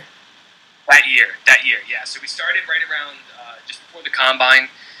next year. That year, yeah. So we started right around just before the Combine.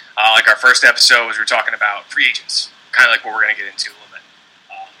 Like our first episode was we were talking about free agents, kind of like what we're going to get into a little bit.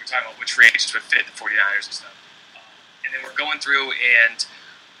 We're talking about which free agents would fit the 49ers and stuff. And then we're going through, and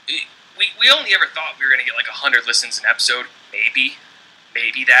we only ever thought we were going to get like 100 listens an episode, maybe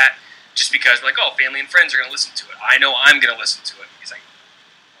that, just because like, oh, family and friends are going to listen to it. I know I'm going to listen to it. He's like,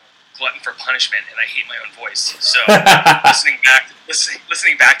 glutton for punishment, and I hate my own voice. So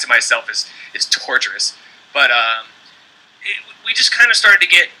listening back to myself is torturous. But we just kind of started to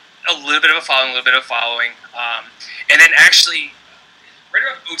get a little bit of a following, and then actually right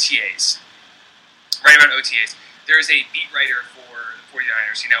around OTAs, there is a beat writer for the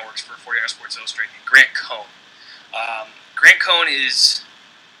 49ers. He now works for 49ers Sports Illustrated, Grant Cohn. Grant Cohn is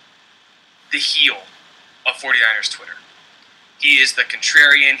the heel of 49ers Twitter. He is the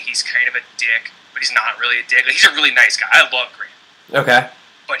contrarian. He's kind of a dick, but he's not really a dick. Like, he's a really nice guy. I love Grant. Okay.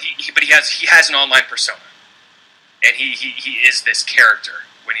 But he has an online persona, and he is this character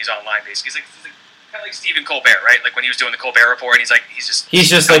when he's online. Basically, he's kind of like Stephen Colbert, right? Like when he was doing the Colbert Report, and he's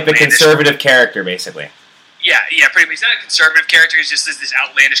just like the conservative character, basically. Yeah, pretty much. He's not a conservative character. He's just this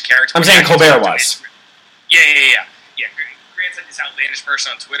outlandish character. I'm saying Colbert was. Yeah. Grant's like this outlandish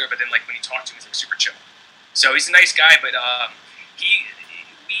person on Twitter, but then like when you talk to him, he's like super chill. So he's a nice guy, but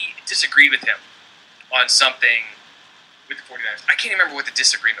we disagreed with him on something with the 49ers. I can't even remember what the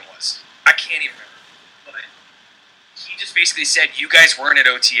disagreement was. I can't even remember. But he just basically said, you guys weren't at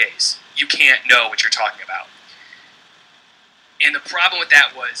OTAs. You can't know what you're talking about. And the problem with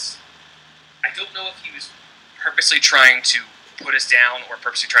that was, I don't know if he was purposely trying to put us down or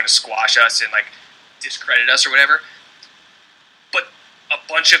purposely trying to squash us and like discredit us or whatever. But a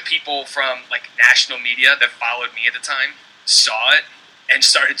bunch of people from like national media that followed me at the time saw it and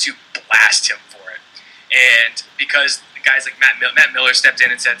started to blast him for it. And because the guys like Matt Miller stepped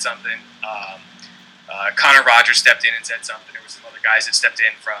in and said something, Connor Rogers stepped in and said something. There were some other guys that stepped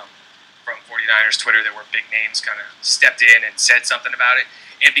in from 49ers Twitter that were big names, kind of stepped in and said something about it.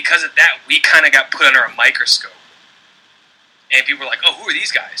 And because of that, we kind of got put under a microscope. And people were like, oh, who are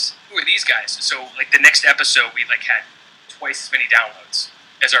these guys? So like the next episode, we like had twice as many downloads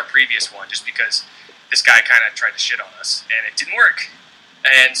as our previous one, just because this guy kind of tried to shit on us, and it didn't work.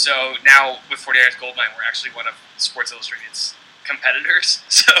 And so now with 49ers Goldmine, we're actually one of Sports Illustrated's competitors.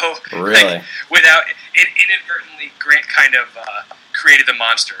 So really, like, without inadvertently, Grant kind of created the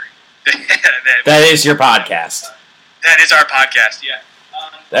monster. That is your podcast. That is our podcast. Yeah.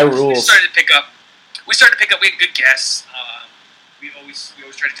 That rules. We started to pick up. We had good guests. We always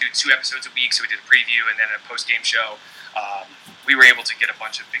try to do 2 episodes a week. So we did a preview and then a post game show. We were able to get a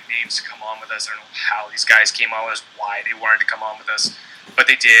bunch of big names to come on with us. I don't know how these guys came on with us, why they wanted to come on with us, but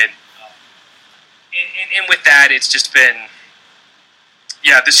they did. And with that, it's just been,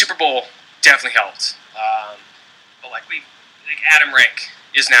 the Super Bowl definitely helped. But like Adam Rank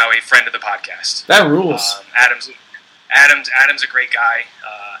is now a friend of the podcast. That rules. Adam's a great guy.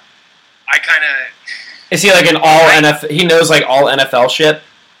 I kind of... Is he like an all NFL... He knows like all NFL shit?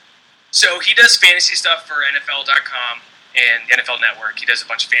 So he does fantasy stuff for NFL.com and the NFL Network. He does a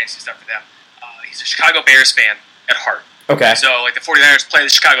bunch of fantasy stuff for them. He's a Chicago Bears fan at heart. Okay. So like the 49ers play the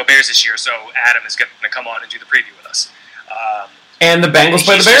Chicago Bears this year, so Adam is going to come on and do the preview with us. And the Bengals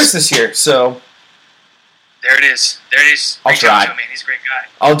play the Bears this year, so... There it is. I'll try. Man. He's a great guy.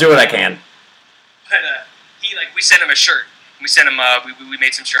 I'll do what I can. we sent him a shirt. We sent him. We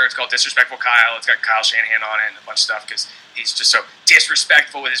made some shirts called "Disrespectful Kyle." It's got Kyle Shanahan on it and a bunch of stuff because he's just so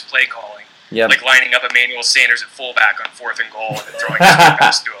disrespectful with his play calling. Yep. Like lining up Emmanuel Sanders at fullback on 4th and goal and then throwing a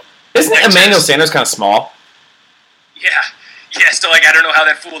pass to him. Isn't Emmanuel Sanders kind of small? Yeah. So I don't know how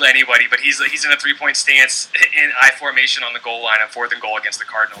that fooled anybody, but he's in a 3-point stance in I formation on the goal line on 4th and goal against the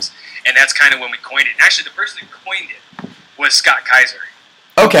Cardinals, and that's kind of when we coined it. And actually, the person that coined it was Scott Kaiser.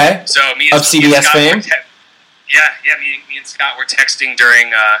 Okay. So me and CBS fame. Me and Scott were texting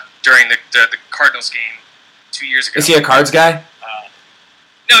during the Cardinals game 2 years ago. Is he a Cards guy?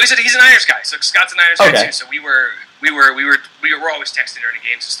 No, he's a Niners guy. So Scott's a Niners guy too. So we were always texting during the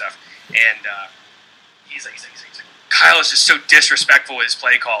games and stuff. And he's like, Kyle is just so disrespectful with his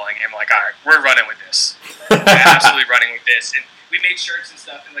play calling. And I'm like, all right, we're running with this. We're absolutely running with this. And we made shirts and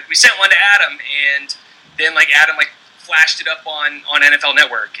stuff. And we sent one to Adam, and then Adam flashed it up on NFL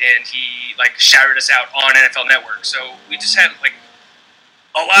Network, and he shouted us out on NFL Network. So we just had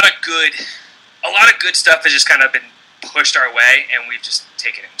a lot of good stuff has just kind of been pushed our way, and we've just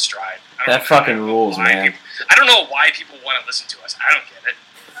taken it in stride. That fucking rules, man. I don't know why people want to listen to us. I don't get it.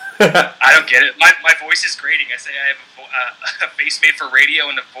 I don't get it. My voice is grating. I say I have a face made for radio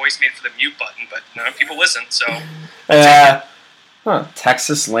and a voice made for the mute button, but none people listen. So,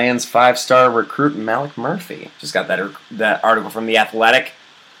 Texas lands 5-star recruit Malik Murphy. Just got that article from The Athletic.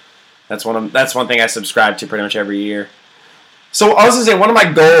 That's one thing I subscribe to pretty much every year. So I was gonna say one of my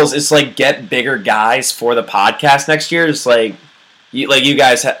goals is to get bigger guys for the podcast next year. Just you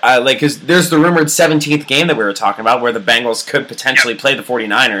guys, because there's the rumored 17th game that we were talking about where the Bengals could potentially play the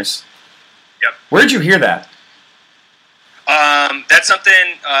 49ers. Yep. Where did you hear that? That's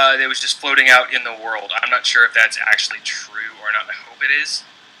something that was just floating out in the world. I'm not sure if that's actually true or not. I hope it is.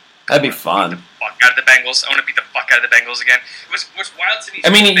 That'd be fun. Beat the fuck out of the Bengals. I want to beat the fuck out of the Bengals again. What's wild to me? I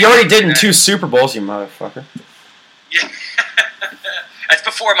mean, you already did in 2 Super Bowls, you motherfucker. Yeah. That's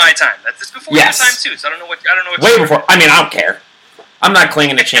before my time. That's before your time too. So I don't know what. Way before. I mean, I don't care. I'm not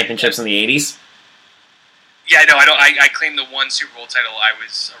clinging to championships in the 80s. Yeah, no, I don't. I claimed the one Super Bowl title I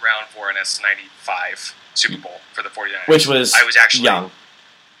was around for, and that's '95 Super Bowl for the 49ers. Which was I was actually young.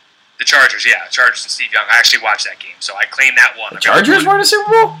 The Chargers, yeah, Chargers and Steve Young. I actually watched that game, so I claimed that one. The Chargers won a Super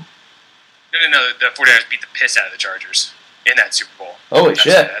Bowl? No. The 49ers beat the piss out of the Chargers in that Super Bowl. Holy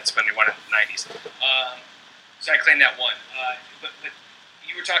shit! That's when they won in the '90s. So I claimed that one. But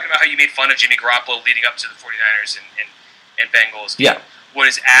you were talking about how you made fun of Jimmy Garoppolo leading up to the 49ers and Bengals. Yeah. What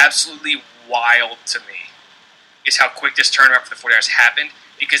is absolutely wild to me is how quick this turnaround for the 49ers happened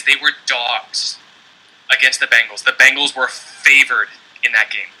because they were dogs against the Bengals. The Bengals were favored in that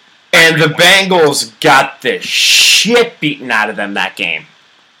game. And the Bengals got the shit beaten out of them that game.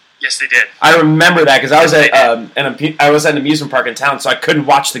 Yes, they did. I remember that because I was at an amusement park in town, so I couldn't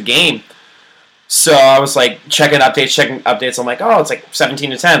watch the game. So I was checking updates. I'm like, oh, it's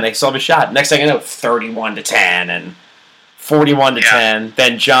 17-10. They still have a shot. Next thing I know, 31-10 and 41-10.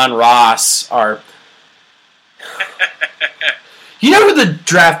 Then John Ross You know who the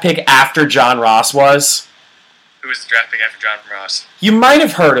draft pick after John Ross was? Who was the draft pick after John Ross? You might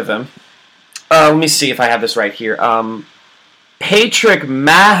have heard of him. Let me see if I have this right here. Patrick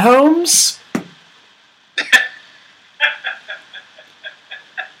Mahomes?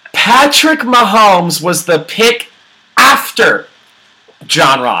 Patrick Mahomes was the pick after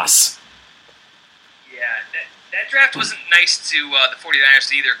John Ross. Yeah, that draft wasn't nice to the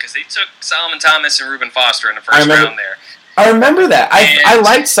 49ers either because they took Solomon Thomas and Reuben Foster in the first round there. I remember that. I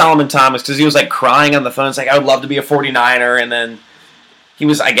liked Solomon Thomas because he was crying on the phone. It's I would love to be a 49er, and then he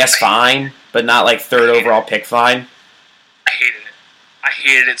was, I guess, fine, but not third overall pick fine. I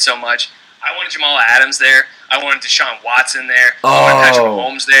hated it so much. I wanted Jamal Adams there. I wanted Deshaun Watson there. I wanted Patrick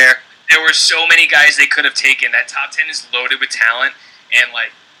Mahomes there. There were so many guys they could have taken. That top 10 is loaded with talent, and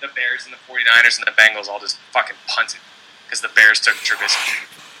the Bears and the 49ers and the Bengals all just fucking punted because the Bears took Trubisky.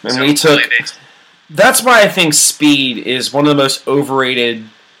 And so we took. That's why I think speed is one of the most overrated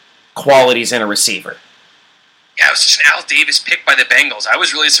qualities in a receiver. Yeah, it was such an Al Davis pick by the Bengals. I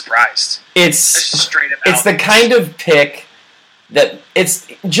was really surprised. It's straight up. It's the kind of pick that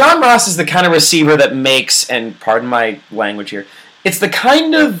John Ross is the kind of receiver that makes, and pardon my language here, it's the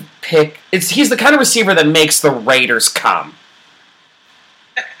kind of pick. He's the kind of receiver that makes the Raiders come.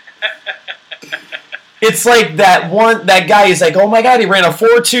 It's that guy is oh my god, he ran a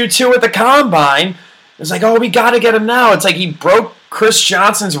 4.22 at the combine. It's oh, we gotta get him now. It's he broke Chris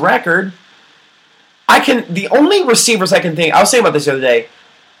Johnson's record. The only receivers I can think, I was saying about this the other day,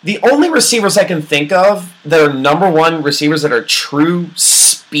 the only receivers I can think of that are number one receivers that are true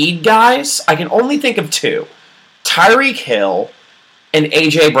speed guys, I can only think of 2. Tyreek Hill and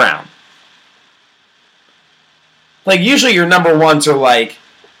A.J. Brown. Like, usually your number ones are like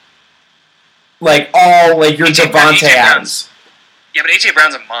all, like, your Devontae Adams. Yeah, but A.J.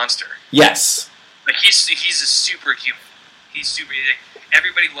 Brown's a monster. Yes. Like, he's a superhuman. He's super...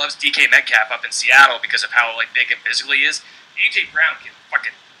 Everybody loves DK Metcalf up in Seattle because of how, like, big and physical he is. A.J. Brown can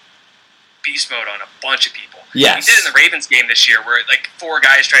fucking beast mode on a bunch of people. Yes. He did it in the Ravens game this year where, like, 4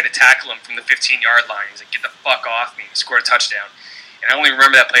 guys tried to tackle him from the 15-yard line. He's like, get the fuck off me. He scored a touchdown. And I only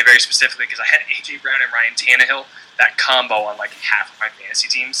remember that play very specifically because I had A.J. Brown and Ryan Tannehill, that combo on, like, half of my fantasy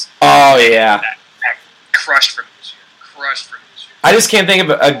teams. Oh, yeah. That crushed for me this year. I just can't think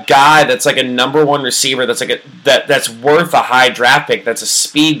of a guy that's like a number one receiver that's like that's worth a high draft pick. That's a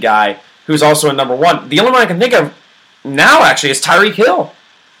speed guy who's also a number one. The only one I can think of now actually is Tyreek Hill.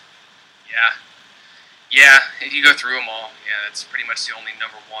 Yeah. If you go through them all, that's pretty much the only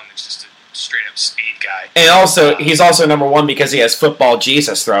number one that's just a straight up speed guy. And also, he's also number one because he has football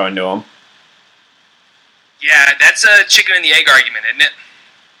Jesus thrown to him. Yeah, that's a chicken and the egg argument, isn't it?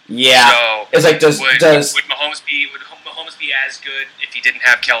 Yeah. So it's like would Mahomes be as good if he didn't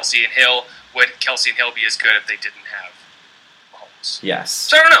have Kelsey and Hill? Would Kelsey and Hill be as good if they didn't have Mahomes? Yes.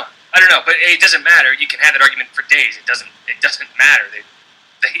 So I don't know, but it doesn't matter. You can have that argument for days. It doesn't matter.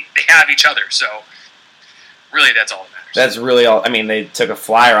 They have each other. So really, that's all that matters. That's really all. I mean, they took a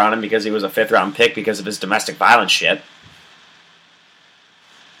flyer on him because he was a 5th-round pick because of his domestic violence shit.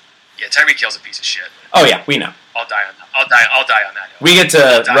 Yeah, Tyreek Hill's a piece of shit. Oh yeah, we know. I'll die on that. We get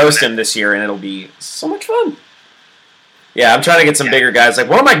to roast him this year, and it'll be so much fun. Yeah, I'm trying to get some bigger guys. Like,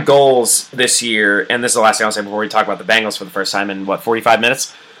 one of my goals this year, and this is the last thing I'll say before we talk about the Bengals for the first time in, 45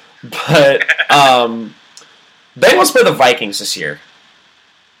 minutes? But, Bengals play the Vikings this year.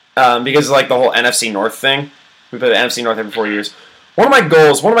 Because of, like, the whole NFC North thing. We play the NFC North every 4 years. One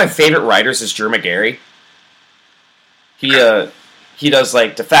of my favorite writers is Drew McGarry. He does,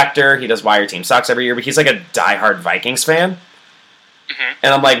 like, Defector, he does Why Your Team Sucks every year, but he's, like, a diehard Vikings fan. Mm-hmm.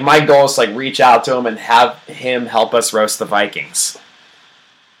 And I'm like, my goal is to, like, reach out to him and have him help us roast the Vikings.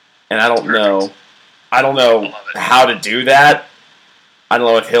 And I don't know how to do that. I don't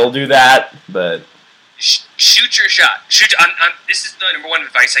know if he'll do that, but... Shoot your shot. This is the number one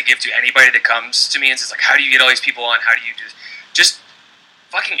advice I give to anybody that comes to me and says, like, how do you get all these people on? How do you do this? Just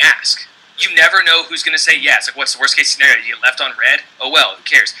fucking ask. You never know who's going to say yes. Like, what's the worst case scenario? You get left on red? Oh, well, who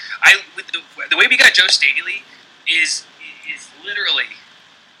cares? The way we got Joe Staley is literally,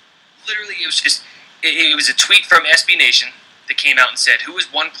 it was a tweet from SB Nation that came out and said, who was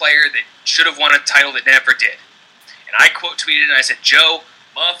one player that should have won a title that never did? And I quote tweeted and I said, Joe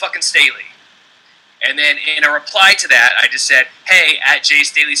motherfucking Staley. And then in a reply to that, I just said, hey, at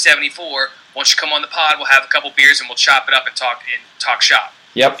JStaley74, why don't you come on the pod, we'll have a couple beers and we'll chop it up and talk shop.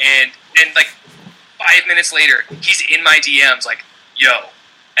 Yep. And like 5 minutes later, he's in my DMs like, yo.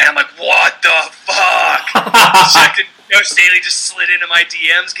 And I'm like, what the fuck? Joe Staley just slid into my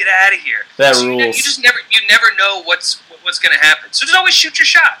DMs. Get out of here. That rules. You never know what's going to happen. So just always shoot your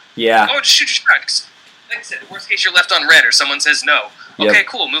shot. Yeah. Oh, just shoot your shot. 'Cause, like I said, worst case you're left on red or someone says no. Okay,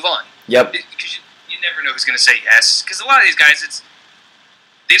 cool, move on. Yep. Because you never know who's going to say yes. Because a lot of these guys,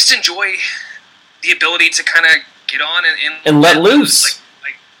 they just enjoy the ability to kind of get on and let loose.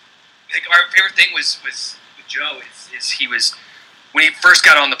 Like our favorite thing was with Joe is he was, when he first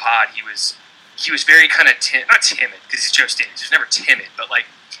got on the pod, he was very kind of not timid because he's Joe Staley. He was never timid, but like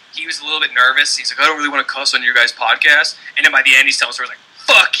he was a little bit nervous. He's like, I don't really want to cuss on your guys' podcast. And then by the end, he's telling stories like,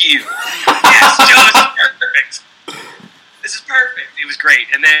 "Fuck you." Yes, Joe, this is perfect. This is perfect. It was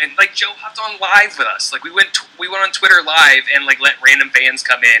great. And then like Joe hopped on live with us. Like we went on Twitter live and like let random fans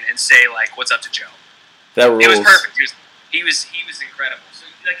come in and say like, "What's up to Joe?" That rules. It was perfect. He was incredible. So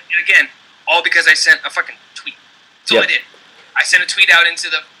like, and again, all because I sent a fucking tweet. That's all I did. I sent a tweet out into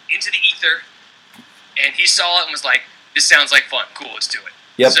the ether, and he saw it and was like, "This sounds like fun. Cool, let's do it."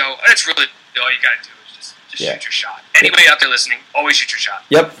 Yep. So that's really all you got to do is just shoot your shot. Anybody out there listening, always shoot your shot.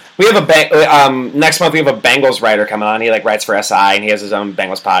 Yep. We have next month we have a Bengals writer coming on. He like writes for SI and he has his own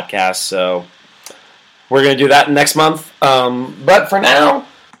Bengals podcast. So we're gonna do that next month. But for now,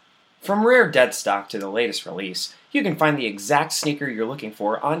 from rare dead stock to the latest release, you can find the exact sneaker you're looking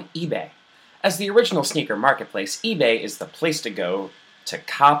for on eBay. As the original sneaker marketplace, eBay is the place to go to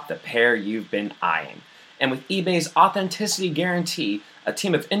cop the pair you've been eyeing. And with eBay's authenticity guarantee, a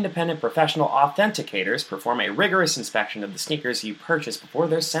team of independent professional authenticators perform a rigorous inspection of the sneakers you purchase before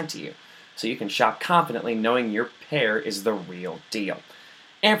they're sent to you, so you can shop confidently knowing your pair is the real deal.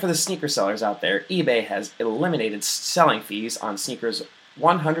 And for the sneaker sellers out there, eBay has eliminated selling fees on sneakers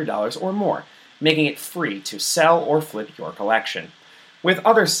 $100 or more, making it free to sell or flip your collection. With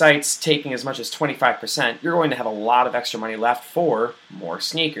other sites taking as much as 25%, you're going to have a lot of extra money left for more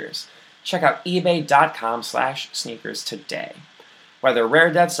sneakers. Check out ebay.com/sneakers today. Whether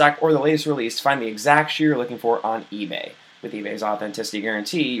rare dead stock or the latest release, find the exact shoe you're looking for on eBay. With eBay's authenticity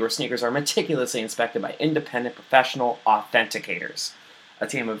guarantee, your sneakers are meticulously inspected by independent professional authenticators. A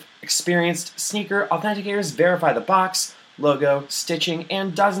team of experienced sneaker authenticators verify the box, logo, stitching,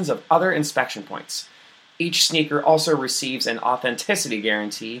 and dozens of other inspection points. Each sneaker also receives an authenticity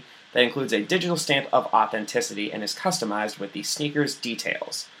guarantee that includes a digital stamp of authenticity and is customized with the sneaker's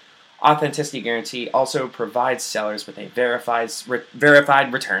details. Authenticity guarantee also provides sellers with a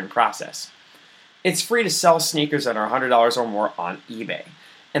verified return process. It's free to sell sneakers that are $100 or more on eBay.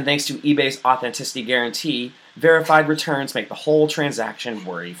 And thanks to eBay's authenticity guarantee, verified returns make the whole transaction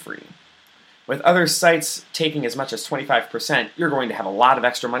worry-free. With other sites taking as much as 25%, you're going to have a lot of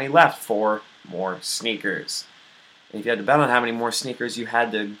extra money left for more sneakers. And if you had to bet on how many more sneakers you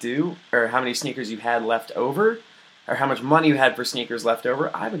had to do, or how many sneakers you had left over, or how much money you had for sneakers left over,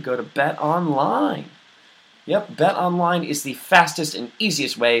 I would go to BetOnline. Yep, BetOnline is the fastest and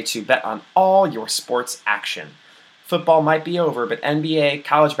easiest way to bet on all your sports action. Football might be over, but NBA,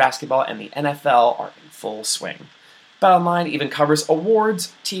 college basketball, and the NFL are in full swing. BetOnline even covers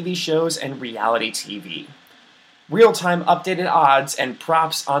awards, TV shows, and reality TV. Real-time updated odds and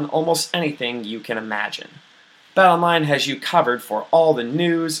props on almost anything you can imagine. BetOnline has you covered for all the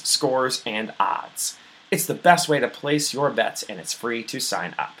news, scores, and odds. It's the best way to place your bets, and it's free to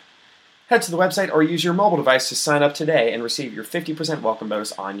sign up. Head to the website or use your mobile device to sign up today and receive your 50% welcome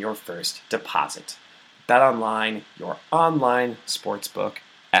bonus on your first deposit. BetOnline, your online sportsbook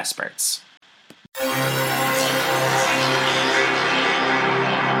experts.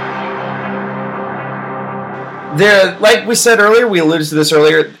 Like we said earlier, we alluded to this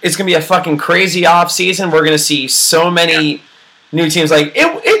earlier, it's going to be a fucking crazy offseason. We're going to see so many new teams. Like,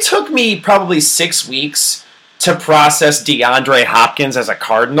 it took me probably 6 weeks to process DeAndre Hopkins as a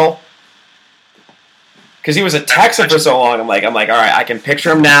Cardinal. Because he was a Texan for so long. I'm like, all right, I can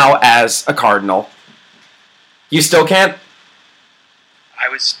picture him now as a Cardinal. You still can't? I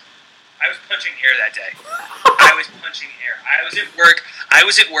was punching air that day. I was punching air. I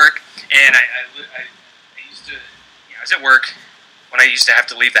was at work, and I was at work when I used to have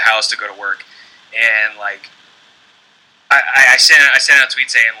to leave the house to go to work, and like I sent out a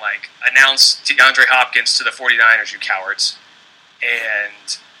tweet saying like, announce DeAndre Hopkins to the 49ers, you cowards,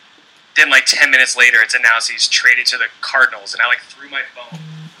 and then like 10 minutes later it's announced he's traded to the Cardinals, and I like threw my phone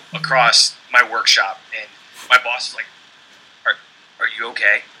across my workshop, and my boss was like, are you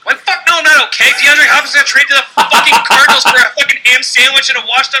okay? I'm like, fuck no, I'm not okay. DeAndre Hopkins got traded to the fucking Cardinals for a fucking ham sandwich and a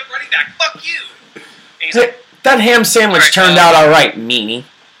washed up running back. Fuck you. And he's like, that ham sandwich turned out all right, meanie.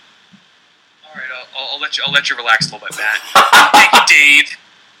 All right, I'll let you relax a little bit, Matt. Thank you,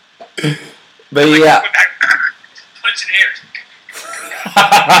 Dave. But like, yeah, punching air.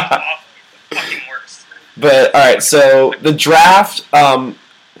 Fucking worse. But all right, so the draft.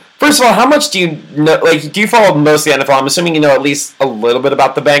 First of all, how much do you know? Like, do you follow most of the NFL? I'm assuming you know at least a little bit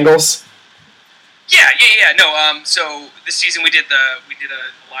about the Bengals. Yeah. No. So this season we did a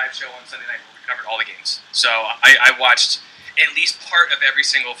live show on Sunday night where we covered all the games. So I watched at least part of every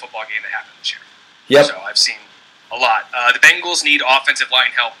single football game that happened this year. Yep. So I've seen a lot. The Bengals need offensive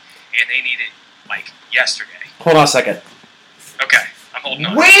line help, and they need it like yesterday. Hold on a second. Okay, I'm holding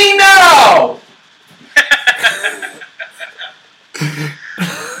on. We know.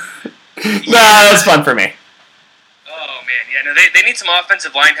 Nah, that's fun for me. Oh man, yeah, no, they need some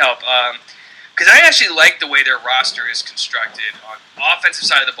offensive line help. Because I actually like the way their roster is constructed on offensive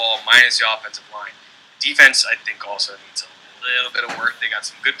side of the ball, minus the offensive line. Defense, I think, also needs a little bit of work. They got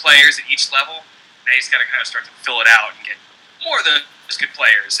some good players at each level. Now you just got to kind of start to fill it out and get more of those good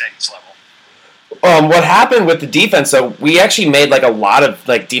players at each level. What happened with the defense, though, we actually made like a lot of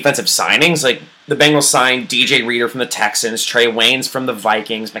like defensive signings. Like the Bengals signed DJ Reader from the Texans, Trey Waynes from the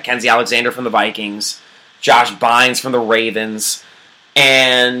Vikings, Mackenzie Alexander from the Vikings, Josh Bynes from the Ravens,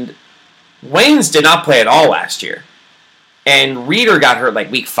 and Waynes did not play at all last year. And Reader got hurt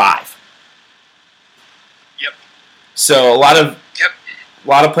like week 5. Yep. So a lot of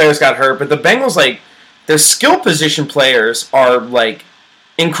players got hurt, but the Bengals, like, their skill position players are like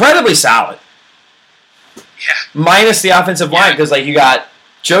incredibly solid. Yeah. Minus the offensive line, because like you got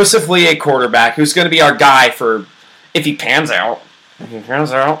Joseph Lee at quarterback, who's going to be our guy for if he pans out.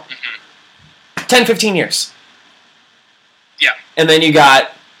 10, 15 years. Yeah. And then you got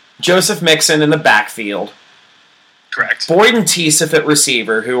Joseph Mixon in the backfield. Correct. Boyd and Teasif at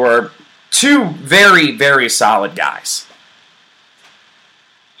receiver, who are two very, very solid guys.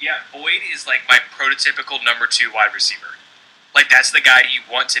 Yeah, Boyd is like my prototypical number 2 wide receiver. Like, that's the guy you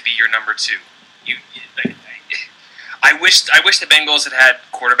want to be your number 2. I wish the Bengals had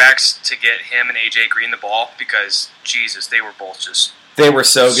quarterbacks to get him and AJ Green the ball because Jesus, they were both just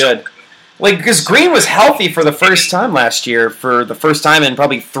so good. Like because Green was healthy for the first time last year, for the first time in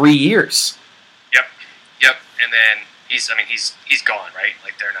probably 3 years. Yep. And then he's gone, right?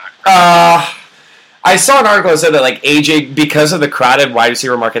 Like they're not. I saw an article that said that like AJ, because of the crowded wide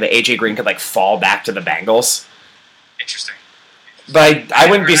receiver market, that AJ Green could like fall back to the Bengals. Interesting. But I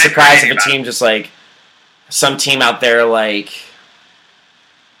wouldn't be surprised if a team just like some team out there like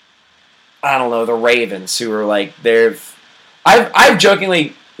I don't know, the Ravens, who are like I've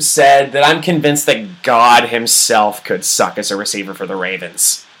jokingly said that I'm convinced that God himself could suck as a receiver for the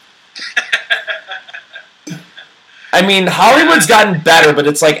Ravens. I mean, Hollywood's gotten better, but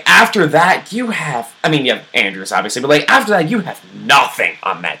it's like after that you have Andrews obviously, but like after that you have nothing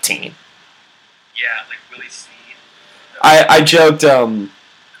on that team. Yeah, like Willie Snead. I joked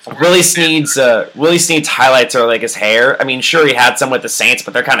Willie Snead's highlights are like his hair. I mean, sure he had some with the Saints,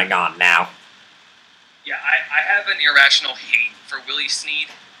 but they're kind of gone now. Yeah, I have an irrational hate for Willie Snead.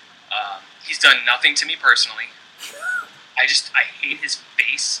 He's done nothing to me personally. I hate his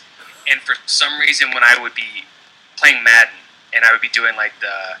face, and for some reason when I would be playing Madden and I would be doing I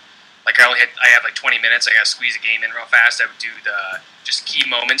have like 20 minutes, I gotta squeeze a game in real fast, I would do the just key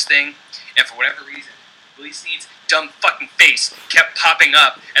moments thing, and for whatever reason, Willie Snead's dumb fucking face kept popping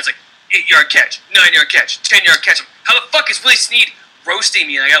up as like 8-yard catch, 9-yard catch, 10-yard catch. How the fuck is Willie Snead roasting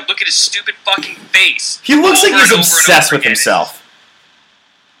me and I gotta look at his stupid fucking face? He looks like he's obsessed with himself.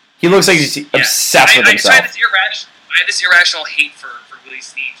 He looks like he's obsessed with himself. I had this irrational hate for Willie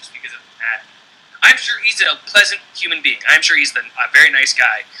Snead just because of that. I'm sure he's a pleasant human being. I'm sure he's a very nice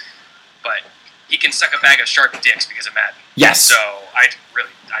guy, but he can suck a bag of sharp dicks because of Madden. Yes. So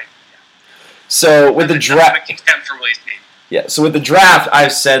So with the draft, contempt for Willie Snead. Yeah. So with the draft,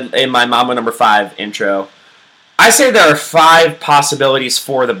 I've said in my Mama Number 5 intro, I say there are 5 possibilities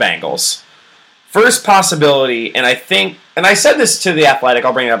for the Bengals. First possibility, and I said this to The Athletic,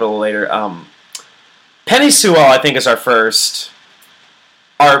 I'll bring it up a little later, Penny Sewell, I think, is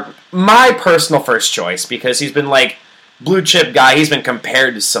my personal first choice, because he's been like blue chip guy. He's been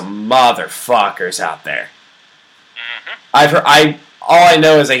compared to some motherfuckers out there. Mm-hmm. All I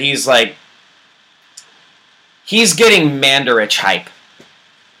know is that he's getting Mandarich hype.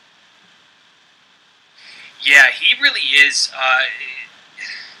 Yeah, he really is.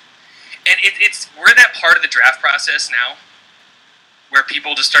 And we're in that part of the draft process now where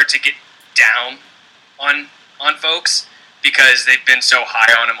people just start to get down on folks because they've been so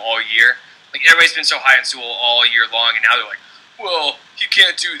high on him all year. Like, everybody's been so high on Sewell all year long, and now they're like, well, he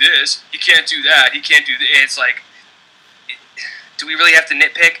can't do this, he can't do that, he can't do this. And it's like, do we really have to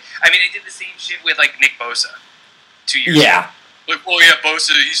nitpick? I mean, they did the same shit with, like, Nick Bosa 2 years ago. Like, well, yeah,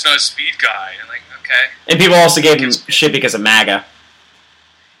 Bosa, he's not a speed guy. And like, okay. And people also gave him shit because of MAGA.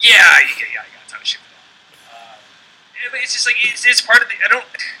 Yeah, I got a ton of shit for that. But it's just like, it's part of the,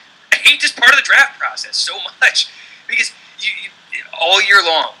 I hate this part of the draft process so much. Because you all year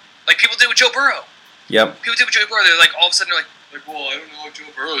long, like people did with Joe Burrow. Yep. People did with Joe Burrow, they're like, all of a sudden they're like, well, I don't know if Joe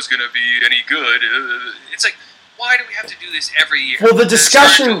Burrow's going to be any good. It's like, why do we have to do this every year? Well, the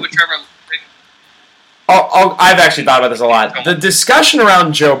discussion... I've actually thought about this a lot. The discussion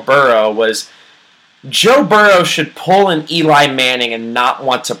around Joe Burrow was Joe Burrow should pull an Eli Manning and not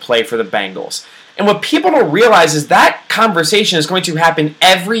want to play for the Bengals. And what people don't realize is that conversation is going to happen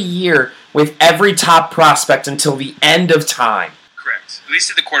every year with every top prospect until the end of time. Correct. At least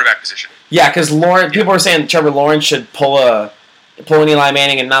at the quarterback position. Yeah, because people are saying Trevor Lawrence should pull an Eli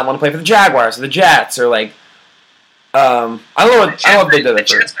Manning and not want to play for the Jaguars or the Jets or like I don't know what they did it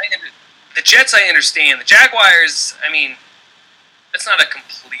for. The Jets, I understand. The Jaguars, I mean, that's not a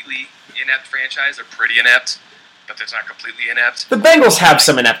completely inept franchise. They're pretty inept, but they're not completely inept. The Bengals have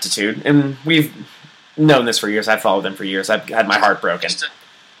some ineptitude, and we've known this for years. I've followed them for years. I've had my heart broken. Just a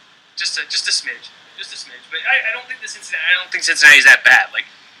smidge. But I don't think Cincinnati is that bad. Like,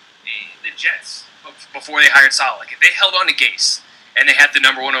 the Jets, before they hired Saleh, like, if they held on to Gase and they had the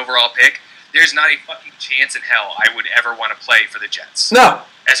number 1 overall pick, there's not a fucking chance in hell I would ever want to play for the Jets. No.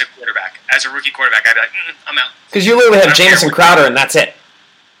 As a quarterback. As a rookie quarterback, I'd be like, I'm out. Because you literally have Jamison Crowder, and that's it.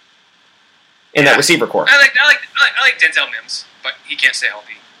 In that receiver core. I like Denzel Mims, but he can't stay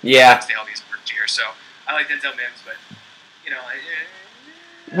healthy. Yeah. He can't stay healthy his first year, so I like Denzel Mims, but, you know...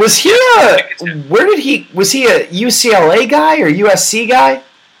 was he a UCLA guy or USC guy?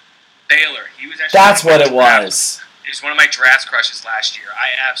 Baylor. He was actually... That's what it was. He was one of my draft crushes last year. I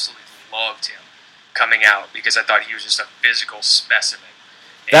absolutely loved him coming out because I thought he was just a physical specimen.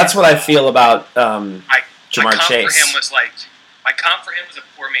 That's what I feel about Jamar Chase. My comp for him was a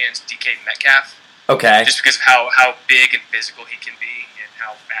poor man's DK Metcalf. Okay. Just because of how big and physical he can be and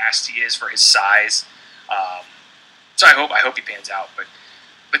how fast he is for his size. So I hope he pans out. But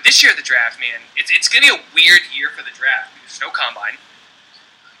this year, the draft, man, it's going to be a weird year for the draft because there's no combine.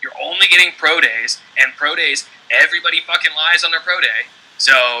 You're only getting pro days, and pro days, everybody fucking lies on their pro day.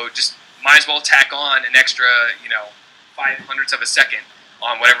 So just might as well tack on an extra, 0.05 of a second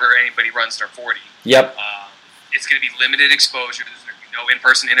on whatever anybody runs their 40. Yep. It's going to be limited exposure. There's going to be no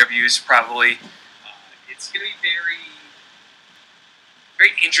in-person interviews, probably. It's going to be very,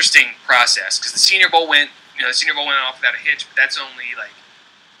 very interesting process because the Senior Bowl went off without a hitch, but that's only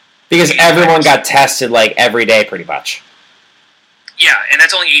because everyone got tested every day, pretty much. Yeah, and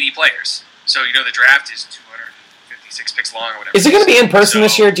that's only 80 players. So the draft is 256 picks long or whatever. Is it going to be in person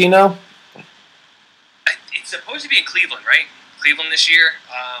this year? Do you know? It's supposed to be in Cleveland, right? Cleveland this year.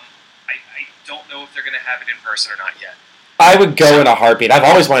 I don't know if they're going to have it in person or not yet. I would go in a heartbeat. I've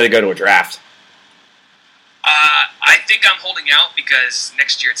always wanted to go to a draft. I think I'm holding out because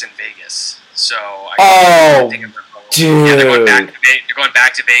next year it's in Vegas. So dude. Yeah, they're going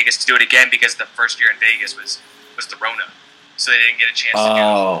back to Vegas to do it again because the first year in Vegas was the Rona. So they didn't get a chance to do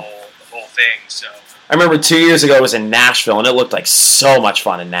the whole thing. So I remember 2 years ago it was in Nashville, and it looked like so much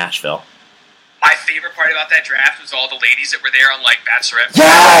fun in Nashville. My favorite part about that draft was all the ladies that were there on Bachelorette.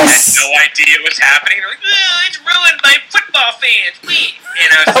 Yes! Had no idea what was happening. They're like, oh, it's ruined by football fans.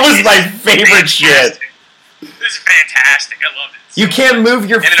 That was my favorite shit. This is fantastic. I loved it. You can't move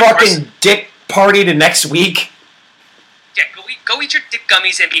your fucking dick party to next week. Yeah, go eat your dick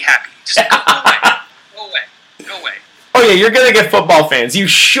gummies and be happy. Just go away. Go away. Oh yeah, you're gonna get football fans. You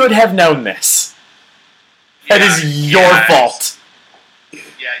should have known this. That is your fault.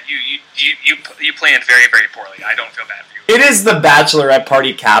 Yeah, you planned very, very poorly. I don't feel bad for you. It is the bachelorette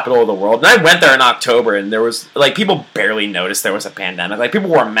party capital of the world. And I went there in October, and there was, people barely noticed there was a pandemic. People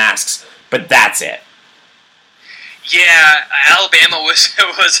wore masks, but that's it. Yeah, Alabama was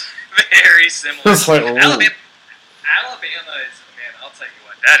very similar. It's like, Alabama is, man, I'll tell you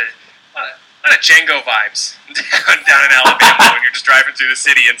what, that is a lot of Django vibes down in Alabama when you're just driving through the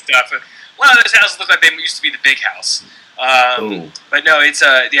city and stuff. A lot of those houses look like they used to be the big house. But no, it's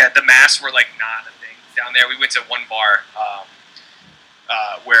the masks were not a thing down there. We went to one bar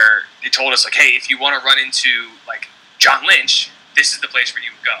where they told us hey, if you want to run into John Lynch, this is the place where you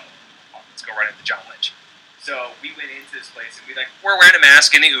would go. Let's go run into John Lynch. So we went into this place and we're wearing a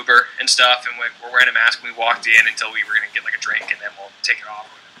mask in the Uber and stuff, and we're wearing a mask when we walked in until we were gonna get a drink, and then we'll take it off.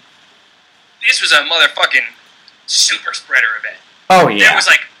 This was a motherfucking super spreader event. Oh yeah. There was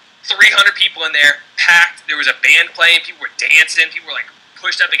 300 people in there, packed. There was a band playing. People were dancing. People were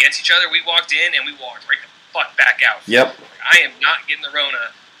pushed up against each other. We walked in and we walked right the fuck back out. Yep. I am not getting the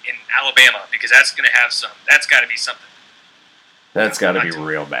Rona in Alabama because that's going to have some. That's got to be something. That's got to be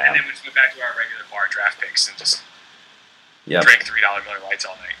real bad. And then we just went back to our regular bar draft picks and just $3 drink Miller Lights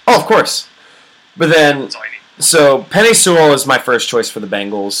all night. Oh, of course. But then, that's all you need. So Penei Sewell is my first choice for the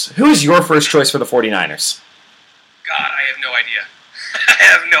Bengals. Who is your first choice for the 49ers? God, I have no idea. I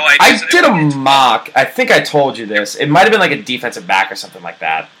have no idea. I did a mock. I think I told you this. It might have been a defensive back or something like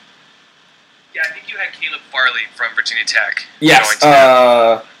that. Yeah, I think you had Caleb Farley from Virginia Tech. Yes.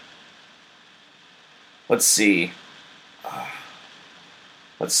 Let's see.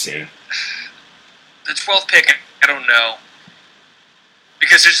 The 12th pick, I don't know.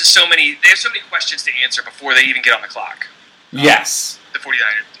 Because there's just they have so many questions to answer before they even get on the clock. Yes. The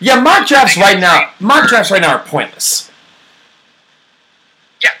 49ers. Yeah, mock drafts right now are pointless.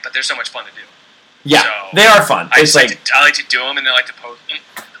 Yeah, but they're so much fun to do. Yeah, so they are fun. I like to do them, and I like to post them.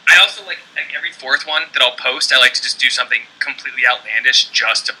 I also like every fourth one that I'll post, I like to just do something completely outlandish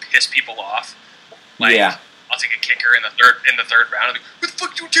just to piss people off. Yeah. I'll take a kicker in the third round. What the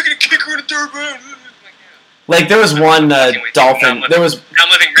fuck are you taking a kicker in the third round? There was one Dolphin. I'm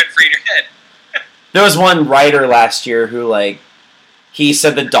living rent free in your head. There was one writer last year who he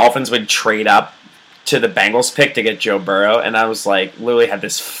said the Dolphins would trade up to the Bengals pick to get Joe Burrow, and I was literally had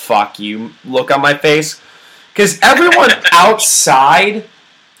this fuck you look on my face because everyone outside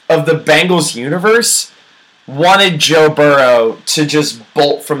of the Bengals universe wanted Joe Burrow to just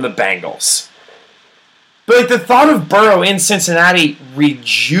bolt from the Bengals. But the thought of Burrow in Cincinnati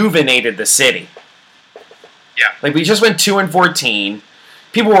rejuvenated the city. Yeah. We just went 2-14.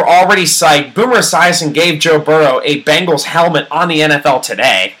 People were already psyched. Boomer Esiason gave Joe Burrow a Bengals helmet on the NFL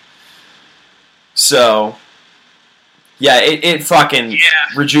Today. So, yeah, it fucking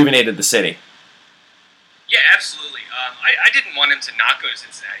rejuvenated the city. Yeah, absolutely. I didn't want him to not go to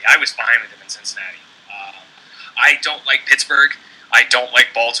Cincinnati. I was fine with him in Cincinnati. I don't like Pittsburgh. I don't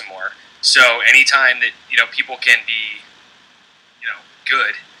like Baltimore. So anytime that people can be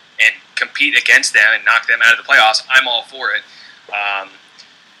good and compete against them and knock them out of the playoffs, I'm all for it.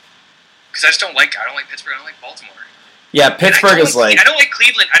 Because I don't like Pittsburgh. I don't like Baltimore. Yeah, Pittsburgh is like... I don't like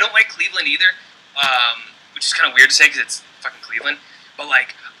Cleveland. I don't like Cleveland either, which is kind of weird to say because it's fucking Cleveland. But,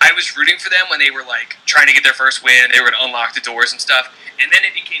 like, I was rooting for them when they were, like, trying to get their first win and they were going to unlock the doors and stuff. And then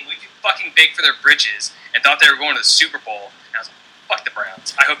it became way too fucking big for their britches and thought they were going to the Super Bowl. And I was like, fuck the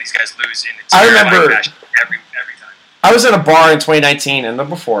Browns. I hope these guys lose in the every time. I was in a bar in 2019 and the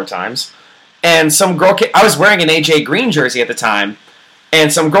before times, and some girl I was wearing an AJ Green jersey at the time,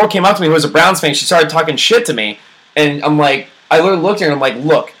 and some girl came up to me who was a Browns fan. She started talking shit to me, and I'm like, I literally looked at her and I'm like,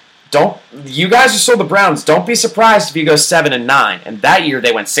 look, you guys are still the Browns. Don't be surprised if you go 7-9. And that year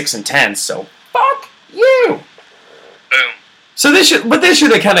they went 6-10. So fuck you. Boom. So this year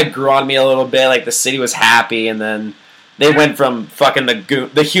they kind of grew on me a little bit. Like the city was happy, and then they went from fucking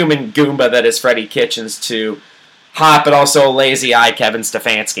the human Goomba that is Freddie Kitchens to hot but also lazy eye Kevin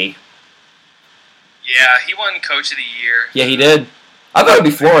Stefanski. Yeah, he won Coach of the Year. Yeah, he did. I thought it would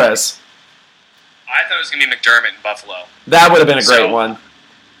be Flores. I thought it was going to be McDermott in Buffalo. That would have been a great one.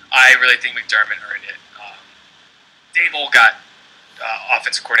 I really think McDermott earned it. Dave Ohl got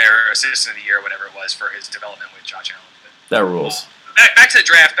offensive coordinator or assistant of the year, or whatever it was, for his development with Josh Allen. But, that rules. Back to the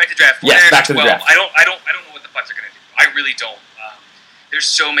draft. Yes, back to the draft. I don't know what the fuck they're going to do. I really don't. There's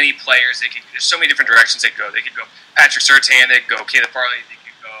so many players. There's so many different directions they could go. They could go Patrick Surtain. They could go Caleb Farley. They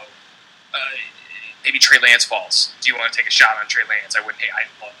could go maybe Trey Lance falls. Do you want to take a shot on Trey Lance? I wouldn't. Hey, I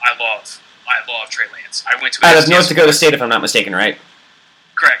love Trey Lance. I went to out of North Dakota State, if I'm not mistaken, right?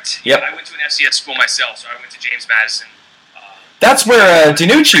 Correct. Yep. Yeah, I went to an FCS school myself, so I went to James Madison. That's where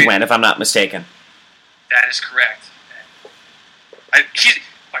DiNucci went, if I'm not mistaken. That is correct.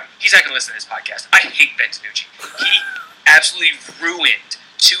 He's not going to listen to this podcast. I hate Ben DiNucci. He absolutely ruined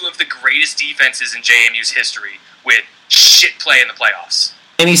two of the greatest defenses in JMU's history with shit play in the playoffs.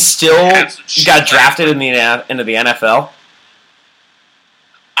 And he still got drafted into the NFL?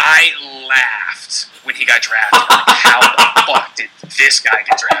 I laughed when he got drafted. Like, how the fuck did this guy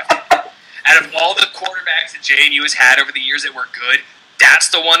get drafted? Out of all the quarterbacks that JMU has had over the years that were good, that's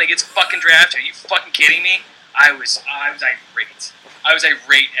the one that gets fucking drafted. Are you fucking kidding me? I was irate. I was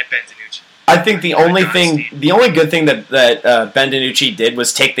irate at Ben DiNucci. I think the only good thing that Ben DiNucci did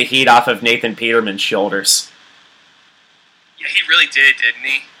was take the heat off of Nathan Peterman's shoulders. Yeah, he really did, didn't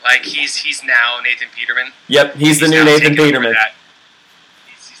he? Like, he's now Nathan Peterman. Yep, he's the new Nathan Peterman.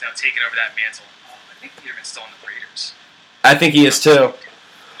 He's now taken over that mantle. I think Peterman's still in the Raiders. I think he is too. I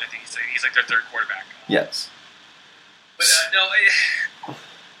think he's like their third quarterback. Yes. But no,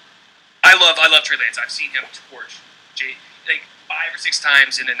 I love Trey Lance. I've seen him torch like 5 or 6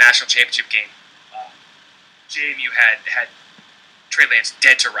 times in the national championship game. JMU had Trey Lance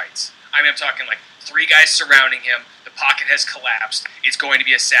dead to rights. I mean, I'm talking like 3 guys surrounding him. The pocket has collapsed. It's going to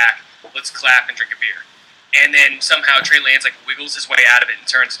be a sack. Let's clap and drink a beer. And then somehow Trey Lance like wiggles his way out of it and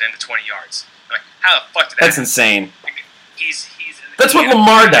turns it into 20 yards. I'm like, how the fuck did that happen? Insane. That's what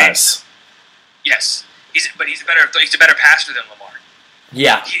Lamar does. Yes, he's a better passer than Lamar.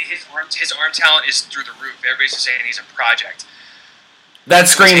 Yeah. His arm talent is through the roof. Everybody's just saying he's a project. That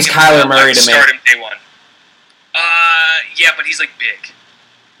screams Kyler Murray to me. Start him day one. Yeah, but he's like big.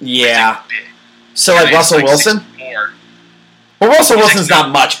 Yeah. Like big. So like Russell Wilson? Well, Russell Wilson's not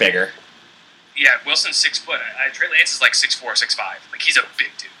much bigger. Yeah, Wilson's 6 foot. Trey Lance is like 6'4", 6'5". Like, he's a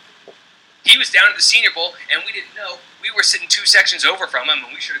big dude. He was down at the Senior Bowl, and we didn't know. We were sitting 2 sections over from him,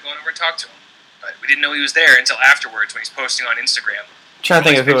 and we should have gone over and talked to him. But we didn't know he was there until afterwards when he's posting on Instagram. Trying to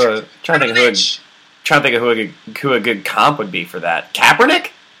think of who a good comp would be for that.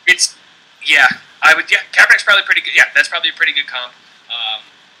 Kaepernick? Kaepernick's probably pretty good. Yeah, that's probably a pretty good comp.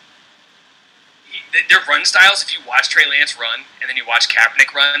 Their run styles, if you watch Trey Lance run and then you watch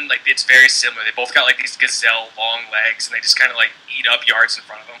Kaepernick run, like, it's very similar. They both got like these gazelle long legs, and they just kind of like eat up yards in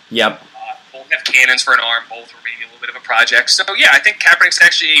front of them. Yep. Both have cannons for an arm. Both were maybe a little bit of a project. So yeah, I think Kaepernick's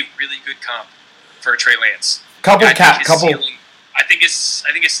actually a really good comp for Trey Lance. I think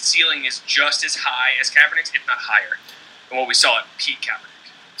his ceiling is just as high as Kaepernick's, if not higher, than what we saw at peak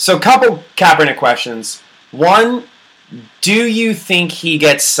Kaepernick. So, couple Kaepernick questions. One, do you think he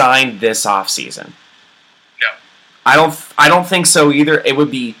gets signed this offseason? No. I don't think so either.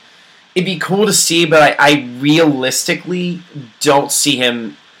 It'd be cool to see, but I realistically don't see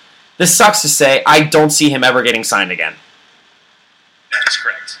him. This sucks to say. I don't see him ever getting signed again. That is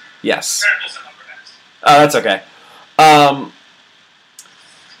correct. Yes. That's okay.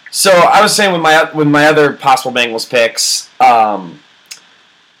 So I was saying with my other possible Bengals picks,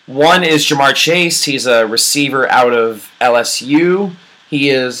 one is Jamar Chase. He's a receiver out of LSU. He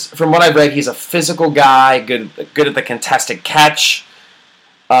is, from what I've read, he's a physical guy, good at the contested catch.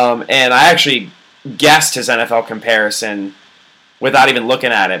 And I actually guessed his NFL comparison without even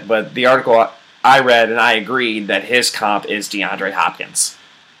looking at it, but the article I read and I agreed that his comp is DeAndre Hopkins.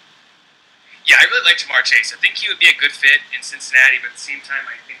 Yeah, I really like Jamar Chase. I think he would be a good fit in Cincinnati, but at the same time,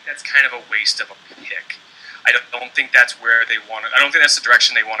 I think that's kind of a waste of a pick. I don't think that's where they want to. I don't think that's the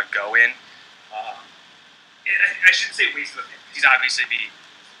direction they want to go in. I shouldn't say waste of a pick. He's obviously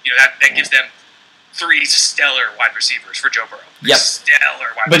that gives them 3 stellar wide receivers for Joe Burrow. Yep.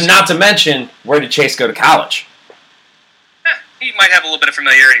 Stellar wide receivers. But not to mention, where did Chase go to college? He might have a little bit of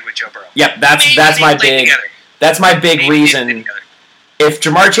familiarity with Joe Burrow. Yep, that's my big reason. If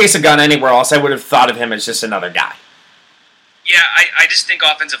Jamar Chase had gone anywhere else, I would have thought of him as just another guy. Yeah, I just think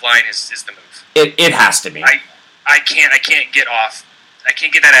offensive line is the move. It has to be. I can't get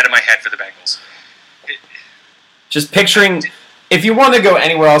that out of my head for the Bengals. Just picturing, if you want to go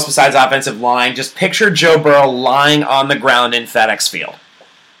anywhere else besides offensive line, just picture Joe Burrow lying on the ground in FedEx Field.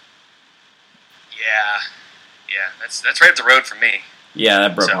 Yeah, that's right up the road from me. Yeah,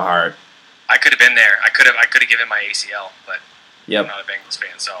 that broke my heart. I could have been there. I could have given my ACL, but yep. I'm not a Bengals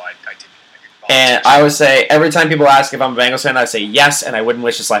fan, so I didn't. And I would say, every time people ask if I'm a Bengals fan, I say yes, and I wouldn't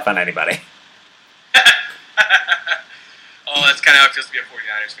wish this life on anybody. Oh, that's kind of how it feels to be a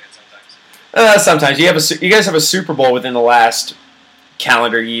 49ers fan sometimes. Sometimes. You guys have a Super Bowl within the last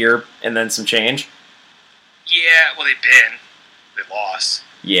calendar year, and then some change? Yeah, well, they lost.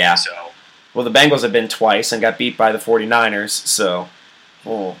 Yeah. So. Well, the Bengals have been twice and got beat by the 49ers, so.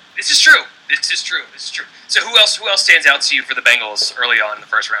 Oh. This is true. So who else stands out to you for the Bengals early on in the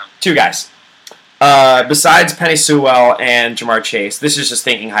first round? 2 guys. Besides Penny Sewell and Jamar Chase, this is just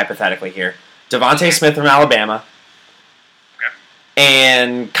thinking hypothetically here. Devontae Smith from Alabama. Okay.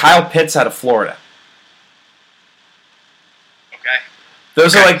 And Kyle Pitts out of Florida. Okay.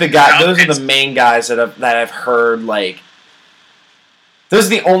 Those are like the guys. Those are the main guys that I've heard. Like, those are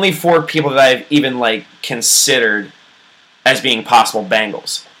the only 4 people that I've even considered as being possible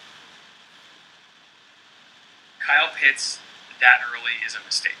Bengals. Kyle Pitts that early is a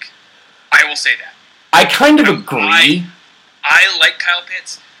mistake. I will say that. I kind of agree. I like Kyle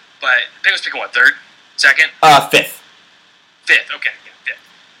Pitts, but Bengals picking what, 3rd? 2nd? 5th. 5th, okay, yeah, 5th.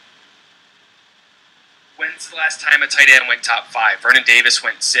 When's the last time a tight end went top 5? Vernon Davis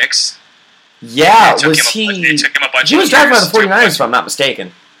went 6. Yeah, it took him a bunch he was drafted by the 49ers, if I'm not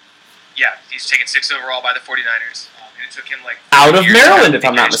mistaken. Yeah, he's taken 6th overall by the 49ers. And it took him out of Maryland, if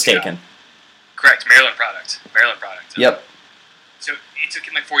I'm not mistaken. Correct, Maryland product. Yep. So it took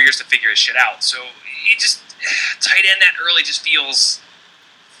him 4 years to figure his shit out. So it just tight end that early just feels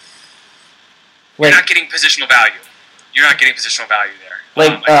you're not getting positional value.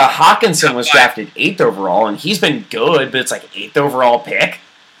 There. Hawkinson was drafted 8th overall, and he's been good, but it's 8th overall pick.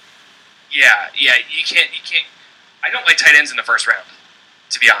 Yeah. You can't. I don't like tight ends in the first round,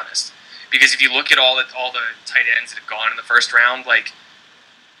 to be honest, because if you look at all the tight ends that have gone in the first round,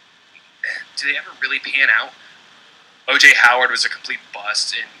 do they ever really pan out? O.J. Howard was a complete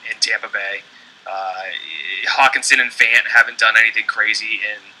bust in Tampa Bay. Hawkinson and Fant haven't done anything crazy.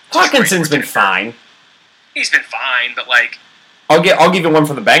 Hawkinson's been fine. He's been fine, but I'll give you one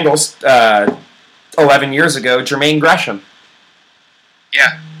from the Bengals. 11 years ago, Jermaine Gresham.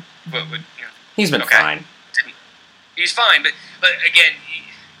 Yeah, but he's been fine. He's fine, but again,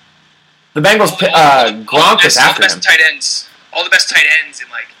 the Bengals Gronk was after him. All the best tight ends in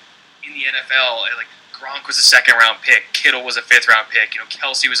the NFL, Gronk was a 2nd round pick. Kittle was a 5th round pick.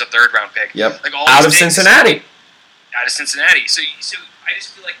 Kelsey was a 3rd round pick. Yep. Out of Cincinnati. So I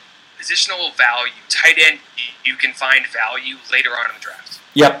just feel positional value, tight end, you can find value later on in the draft.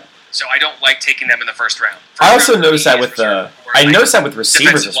 Yep. So I don't like taking them in the first round. I also noticed that with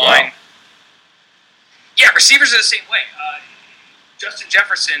receivers as well. Yeah, receivers are the same way. Justin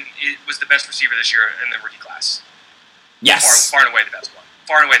Jefferson was the best receiver this year in the rookie class. Yes. Far and away the best one.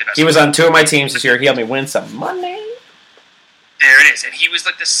 He was on 2 of my teams this year. He helped me win some money. There it is. And he was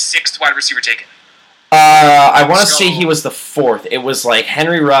the 6th wide receiver taken. I want to say he was the 4th. It was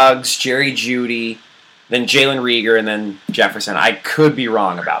Henry Ruggs, Jerry Jeudy, then Jalen Reagor, and then Jefferson. I could be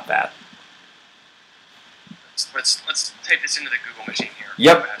wrong about that. Let's type this into the Google machine here.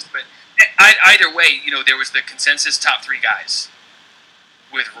 Yep. But either way, there was the consensus top 3 guys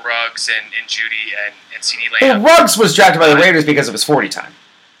with Ruggs and Jeudy and CeeDee Lamb. Well, Ruggs was drafted by the Raiders because of his 40 time.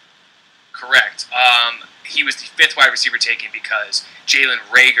 Correct. He was the 5th wide receiver taken because Jalen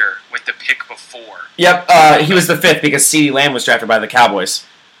Reagor went the pick before. Yep, he was the 5th because CeeDee Lamb was drafted by the Cowboys.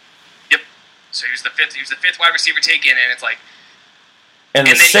 Yep. So he was the 5th. He was the 5th wide receiver taken, and it's And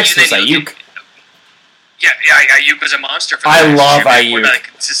the 6th was Ayuk. Yeah, Ayuk was a monster for the I love Ayuk.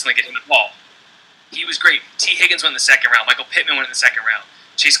 Consistently getting the ball. He was great. T. Higgins went in the 2nd round. Michael Pittman went in the 2nd round.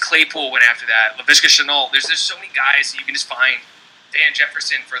 Chase Claypool went after that. Laviska Shenault. There's so many guys that you can just find. Van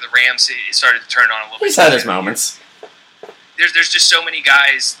Jefferson for the Rams, it started to turn on a little bit. He's had his moments. There's just so many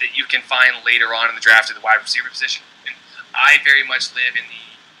guys that you can find later on in the draft at the wide receiver position. And I very much live in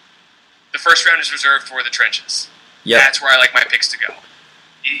the first round is reserved for the trenches. Yep. That's where I like my picks to go.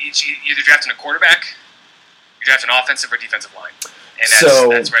 It's either drafting a quarterback, you're drafting offensive or defensive line. And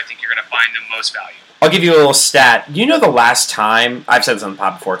that's where I think you're going to find the most value. I'll give you a little stat. Do you know the last time, I've said this on the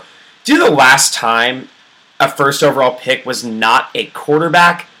pod before, do you know the last time a first overall pick was not a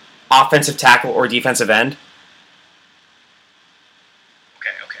quarterback, offensive tackle, or defensive end?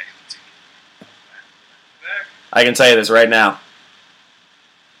 Okay. I can tell you this right now.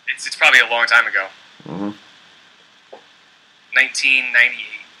 It's probably a long time ago. Mm-hmm. 1998.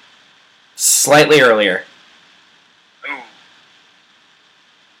 Slightly earlier. Ooh.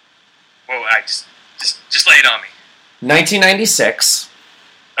 Whoa, just lay it on me. 1996.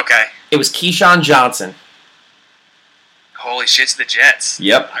 Okay. It was Keyshawn Johnson. Holy shit, it's the Jets.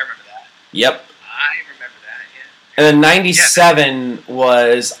 Yep. I remember that. Yep. I remember that, yeah. And then 97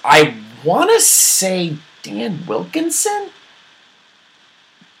 was, I want to say, Dan Wilkinson?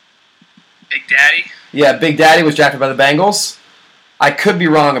 Big Daddy? Yeah, Big Daddy was drafted by the Bengals. I could be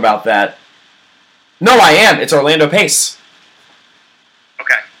wrong about that. No, I am. It's Orlando Pace.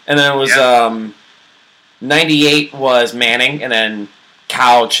 Okay. And then it was 98 was Manning, and then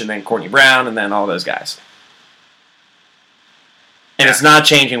Couch, and then Courtney Brown, and then all those guys. And it's not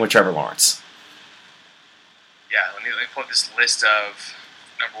changing with Trevor Lawrence. Yeah, let me pull up this list of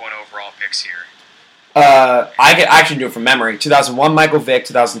number one overall picks here. I could actually do it from memory. 2001, Michael Vick.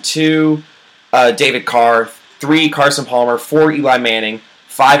 2002, David Carr. 3, Carson Palmer. 4, Eli Manning.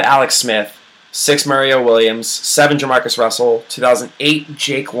 5, Alex Smith. 6, Mario Williams. 7, Jamarcus Russell. 2008,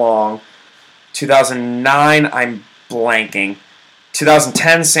 Jake Long. 2009, I'm blanking.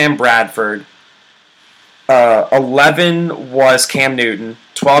 2010, Sam Bradford. 11 was Cam Newton.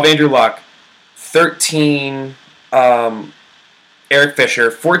 12, Andrew Luck. 13, Eric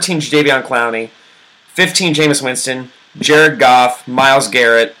Fisher. 14, Jadeveon Clowney. 15, Jameis Winston. Jared Goff. Myles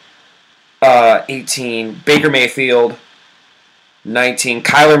Garrett. 18, Baker Mayfield. 19,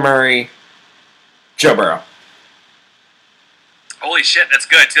 Kyler Murray. Joe Burrow. Holy shit, that's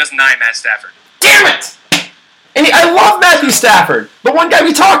good. 2009, Matt Stafford. Damn it! And I love Matthew Stafford, the one guy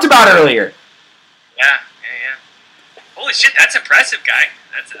we talked about earlier. Yeah. Holy shit, that's impressive, guy.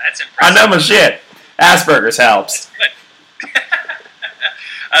 That's impressive. I know my shit. Asperger's helps.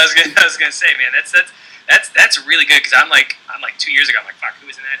 That's good. I was gonna say, man, that's really good because I'm like 2 years ago. I'm like, fuck, who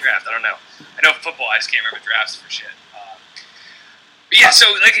was in that draft? I don't know. I know football. I just can't remember drafts for shit. But yeah,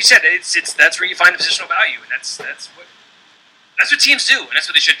 so like you said, it's that's where you find the positional value, and that's what teams do, and that's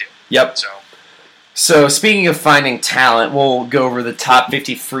what they should do. Yep. So speaking of finding talent, we'll go over the top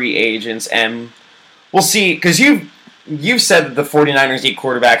 50 free agents, and we'll see, because you've said that the 49ers need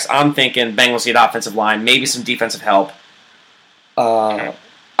quarterbacks. I'm thinking Bengals need offensive line, maybe some defensive help. I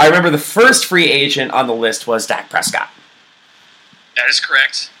remember the first free agent on the list was Dak Prescott. That is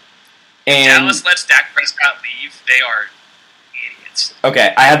correct. And Dallas lets Dak Prescott leave. They are idiots.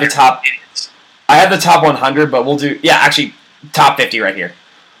 Okay, I have the top. Idiots. I have the top 100, but we'll do top 50 right here.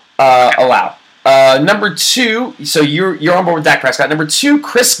 Allow. Number 2. So you're on board with Dak Prescott. Number 2,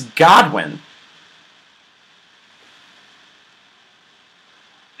 Chris Godwin.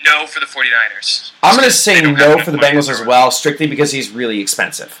 No for the 49ers. I'm going to say no for the Bengals as well, strictly because he's really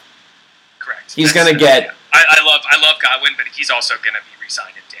expensive. Correct. He's going to get... I love Godwin, but he's also going to be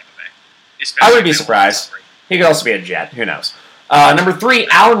re-signed in Tampa Bay. I wouldn't be surprised. He could also be a Jet. Who knows? Number 3,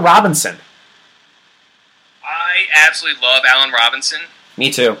 Allen Robinson. I absolutely love Allen Robinson.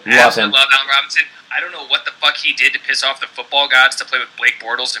 Me too. Love Allen Robinson. I don't know what the fuck he did to piss off the football gods to play with Blake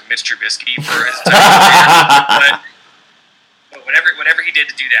Bortles and Mitch Trubisky for his entire career, but whatever he did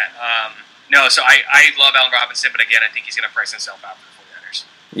to do that. No, so I love Allen Robinson, but again, I think he's going to price himself out for the 49ers.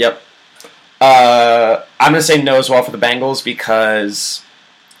 Yep. I'm going to say no as well for the Bengals because,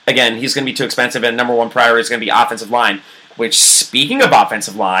 again, he's going to be too expensive, and number 1 priority is going to be offensive line, which, speaking of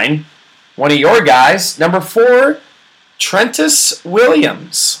offensive line, one of your guys, number 4, Trentus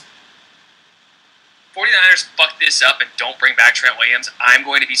Williams. 49ers fuck this up and don't bring back Trent Williams. I'm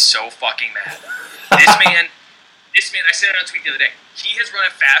going to be so fucking mad. This man, I said it on a tweet the other day. He has run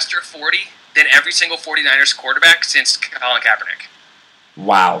a faster 40 than every single 49ers quarterback since Colin Kaepernick.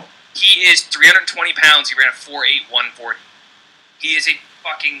 Wow. He is 320 pounds. He ran a 4.8 140. He is a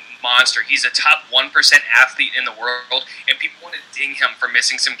fucking monster. He's a top 1% athlete in the world, and people want to ding him for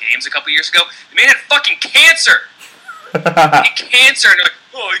missing some games a couple years ago. The man had fucking cancer. He had cancer, and they're like,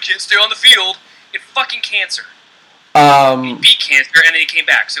 oh, he can't stay on the field. He had fucking cancer. He beat cancer, and then he came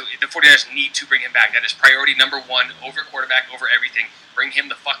back. So the 49ers need to bring him back. That is priority number one over quarterback, over everything. Bring him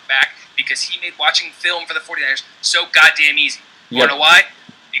the fuck back because he made watching film for the 49ers so goddamn easy. You want to know why?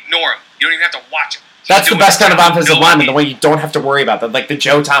 Ignore him. You don't even have to watch him. That's the best kind of offensive lineman, the one you don't have to worry about. Like the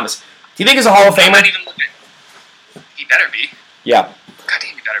Joe Thomas. Do you think he's a Hall of Famer? I'm not even looking. He better be. Yeah.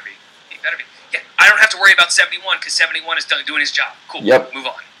 Goddamn, he better be. He better be. Yeah, I don't have to worry about 71 because 71 is doing his job. Cool. Yep. Move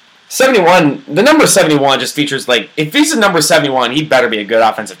on. 71, the number 71 just features, like, if he's a number 71, he better be a good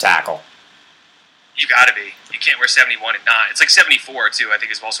offensive tackle. You gotta be. You can't wear 71 and not. It's like 74, too, I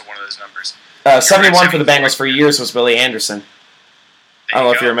think is also one of those numbers. 71 for the Bengals for years was Willie Anderson. I don't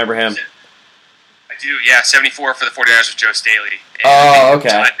know if you remember him. I do, yeah. 74 for the 49ers was Joe Staley. Okay.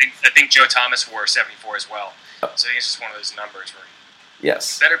 So I think Joe Thomas wore 74 as well. So I think it's just one of those numbers where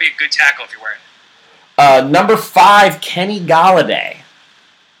yes. You better be a good tackle if you're wearing it. Number 5, Kenny Galladay.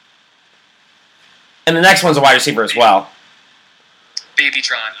 And the next one's a wide receiver as well.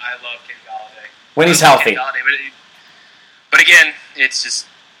 Babytron. I love Kenny Galladay. When he's healthy. But again, it's just,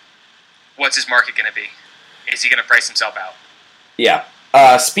 what's his market going to be? Is he going to price himself out? Yeah.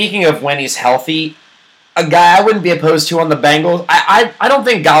 Speaking of when he's healthy, a guy I wouldn't be opposed to on the Bengals, I don't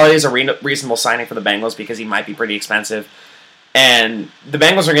think Galladay is a reasonable signing for the Bengals because he might be pretty expensive. And the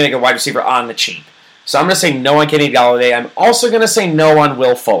Bengals are going to get a wide receiver on the cheap. So I'm going to say no on Kenny Galladay. I'm also going to say no on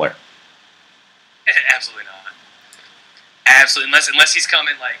Will Fuller. Absolutely not. Absolutely, unless he's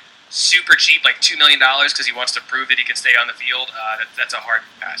coming like super cheap, like $2 million, because he wants to prove that he can stay on the field. That's a hard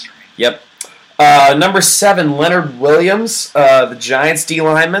pass for me. Yep. Number 7, Leonard Williams, the Giants D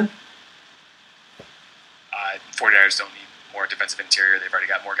lineman. 49ers don't need more defensive interior. They've already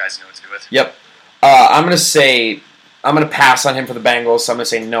got more guys to know what to do with. Yep. I'm going to pass on him for the Bengals, so I'm going to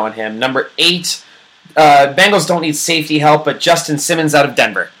say no on him. Number 8, Bengals don't need safety help, but Justin Simmons out of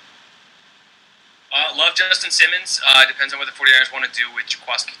Denver. Love Justin Simmons. Depends on what the 49ers want to do with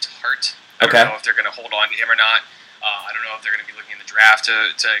Jaquiski Tartt. I don't know if they're going to hold on to him or not. I don't know if they're going to be looking in the draft to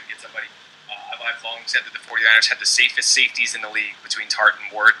get somebody. I've long said that the 49ers had the safest safeties in the league between Tartt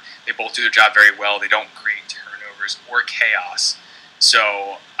and Ward. They both do their job very well. They don't create turnovers or chaos.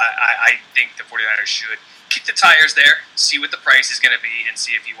 So I think the 49ers should kick the tires there, see what the price is going to be, and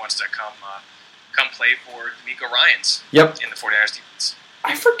see if he wants to come play for D'Amico Ryans in the 49ers defense.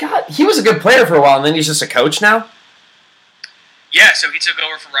 I forgot. He was a good player for a while, and then he's just a coach now? Yeah, so he took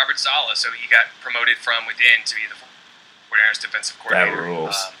over from Robert Saleh, so he got promoted from within to be the 49ers defensive coordinator. That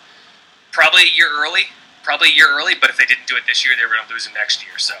rules. Probably a year early, but if they didn't do it this year, they were going to lose him next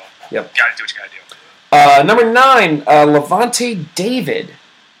year, so got to do what you got to do. Number 9, Levante David,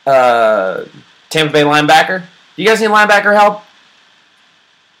 Tampa Bay linebacker. You guys need linebacker help?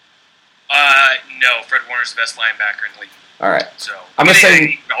 No, Fred Warner's the best linebacker in the league. All right. So I'm gonna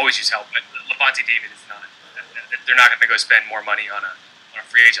say they always use help, but Levante David is not. They're not going to go spend more money on a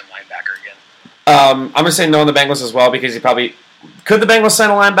free agent linebacker again. I'm gonna say no on the Bengals as well because he probably could. The Bengals sign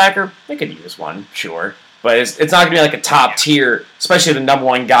a linebacker? They could use one, sure, but it's not gonna be like a top tier, especially the number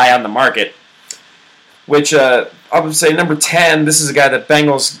 1 guy on the market. Which I would say number 10. This is a guy that the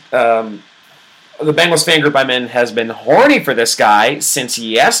Bengals fan group I'm in has been horny for this guy since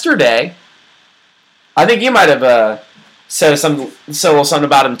yesterday. I think you might have said something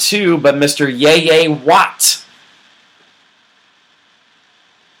about him too, but Mr. Yay Watt.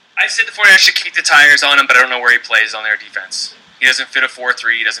 I said the 49ers should kick the tires on him, but I don't know where he plays on their defense. He doesn't fit a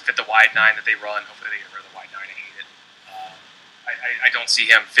 4-3. He doesn't fit the wide 9 that they run. Hopefully they get rid of the wide 9. I hate it. I don't see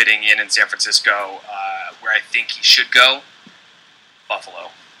him fitting in San Francisco. Where I think he should go,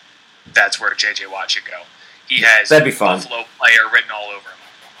 Buffalo. That's where J.J. Watt should go. He has That'd be fun. Buffalo player written all over him.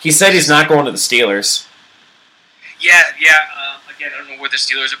 He said he's not going to the Steelers. Yeah. Again, I don't know where the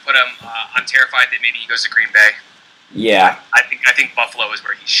Steelers have put him. I'm terrified that maybe he goes to Green Bay. Yeah. I think Buffalo is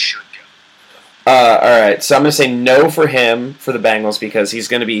where he should go. All right, so I'm going to say no for him for the Bengals because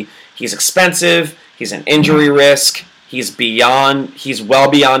he's expensive, he's an injury risk, he's well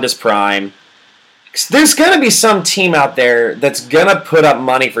beyond his prime. There's going to be some team out there that's going to put up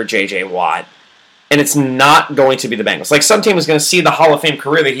money for J.J. Watt, and it's not going to be the Bengals. Like, some team is going to see the Hall of Fame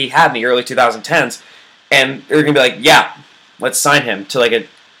career that he had in the early 2010s, and they're going to be like, yeah, let's sign him to like a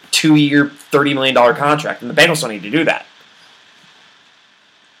 2-year, $30 million contract, and the Bengals don't need to do that.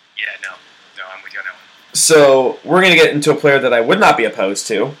 Yeah, no, I'm with you on that one. So we're going to get into a player that I would not be opposed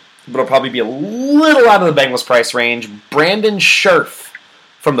to, but will probably be a little out of the Bengals price range. Brandon Scherf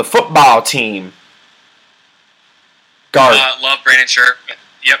from the football team. Guard. Love Brandon Scherf.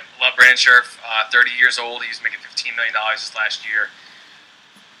 Yep, love Brandon Scherf. 30 years old. He was making $15 million this last year.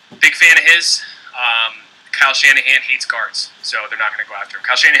 Big fan of his. Kyle Shanahan hates guards, so they're not going to go after him.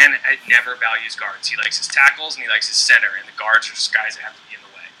 Kyle Shanahan never values guards. He likes his tackles and he likes his center, and the guards are just guys that have to be in the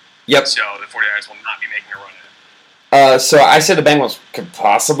way. Yep. So the 49ers will not be making a run at him. So I said the Bengals could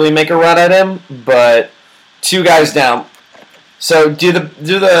possibly make a run at him, but 2 guys down. So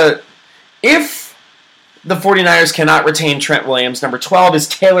if the 49ers cannot retain Trent Williams, number 12 is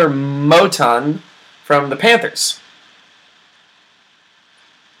Taylor Moton from the Panthers.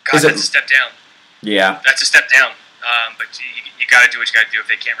 God, that's a step down. Yeah. That's a step down. But you got to do what you got to do. If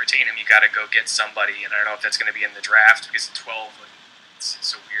they can't retain him, you got to go get somebody. And I don't know if that's going to be in the draft because 12, it's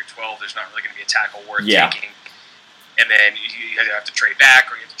so weird. 12, there's not really going to be a tackle worth taking. And then you either have to trade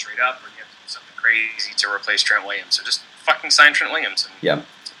back or you have to trade up or you have to do something crazy to replace Trent Williams. So just fucking sign Trent Williams. And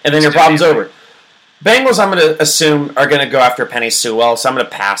then your problem's over. Bengals, I'm going to assume, are going to go after Penny Sewell, so I'm going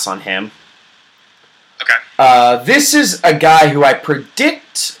to pass on him. Okay. This is a guy who I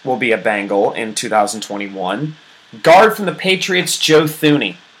predict will be a Bengal in 2021. Guard from the Patriots, Joe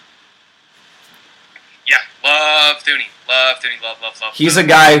Thuney. Yeah, love Thuney. Love. He's a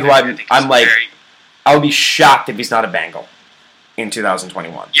guy who I'm like, I would be shocked if he's not a Bengal in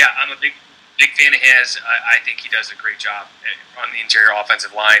 2021. Yeah, I'm a big fan of his. I think he does a great job on the interior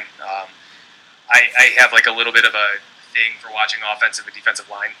offensive line. I have like a little bit of a thing for watching offensive and defensive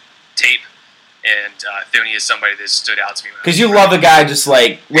line tape, and Thuney is somebody that stood out to me. Because you love a guy just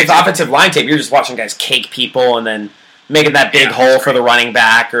like, with offensive line tape, you're just watching guys cake people and then making that big hole for the running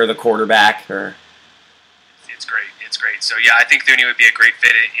back or the quarterback. It's great. So yeah, I think Thuney would be a great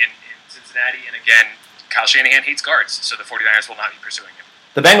fit in Cincinnati, and again, Kyle Shanahan hates guards, so the 49ers will not be pursuing him.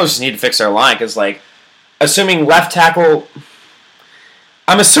 The Bengals just need to fix their line, because, like, assuming left tackle...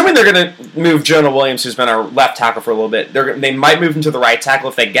 I'm assuming they're going to move Jonah Williams, who's been our left tackle for a little bit. They might move him to the right tackle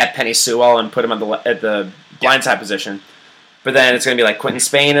if they get Penny Sewell and put him at the blindside position. But then it's going to be like Quentin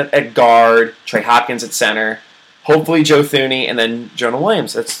Spain at guard, Trey Hopkins at center, hopefully Joe Thuney, and then Jonah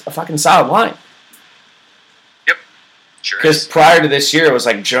Williams. That's a fucking solid line. Yep. Sure. Because prior to this year, it was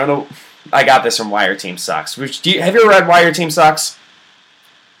like Jonah... I got this from Wire Team Sucks. Have you ever read Wire Team Sucks?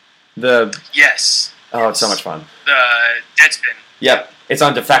 Yes. Oh, it's so much fun. The Deadspin. Yep. It's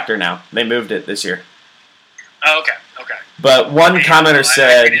on Defector now. They moved it this year. Oh, okay. But one commenter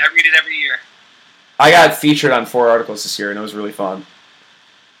said... I read it every year. I got featured on 4 articles this year, and it was really fun.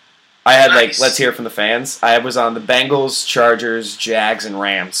 I had, let's hear from the fans. I was on the Bengals, Chargers, Jags, and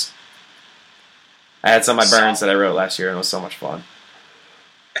Rams. I had some of my burns that I wrote last year, and it was so much fun.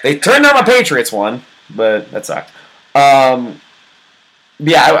 They turned down my Patriots one, but that sucked. I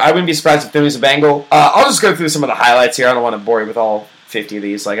wouldn't be surprised if Thuney's a Bengal. I'll just go through some of the highlights here. I don't want to bore you with all 50 of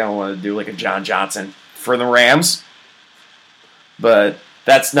these. I don't want to do a John Johnson for the Rams. But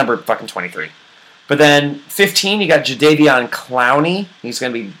that's number fucking 23. But then 15, you got Jadeveon Clowney. He's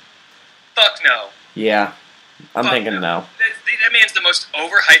going to be... Fuck no. Yeah. I'm thinking no. That man's the most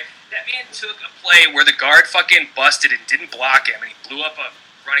overhyped. That man took a play where the guard fucking busted and didn't block him, and he blew up a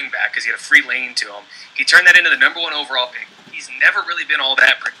running back because he had a free lane to him. He turned that into the number 1 overall pick. He's never really been all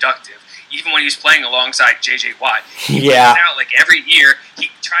that productive, even when he was playing alongside J.J. Watt. Yeah. Now, every year, he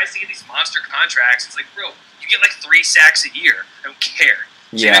tries to get these monster contracts. It's like, bro, you get 3 sacks a year. I don't care.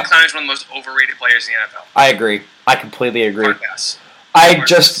 Yeah. Jadeveon Clowney is one of the most overrated players in the NFL. I agree. I completely agree. Pass. I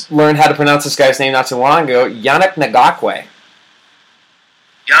just learned how to pronounce this guy's name not too long ago. Yannick Ngakoue.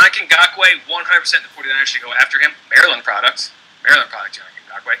 Yannick Ngakoue, 100% the 49ers should go after him. Maryland product, Yannick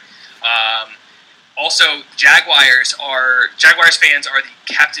Ngakoue. Also, Jaguars fans are the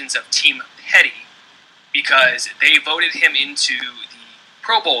captains of Team Petty because they voted him into the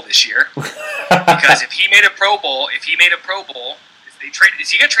Pro Bowl this year. Because if he made a Pro Bowl, he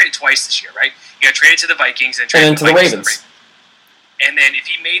got traded twice this year, right? He got traded to the Vikings and traded to the Ravens. And then if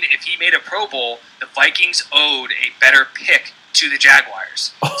he made a Pro Bowl, the Vikings owed a better pick to the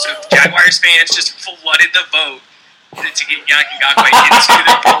Jaguars. So Jaguars fans just flooded the vote to get Yannick Ngakoue into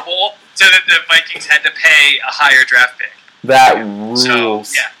the Pro Bowl, so that the Vikings had to pay a higher draft pick. That rules. So,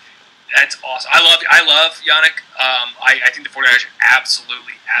 yeah, that's awesome. I love Yannick. I think the 49ers should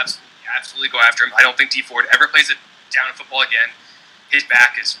absolutely go after him. I don't think T. Ford ever plays it down in football again. His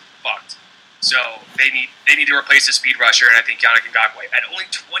back is fucked. So they need to replace the speed rusher, and I think Yannick Ngakoue, at only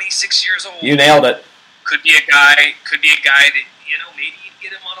 26 years old, you nailed it. Could be a guy that maybe you'd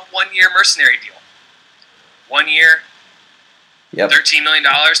get him on a 1-year mercenary deal. 1 year, yep. $13 million,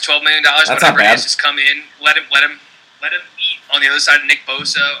 $12 million, that's whatever not bad. it is. Just come in, let him eat on the other side of Nick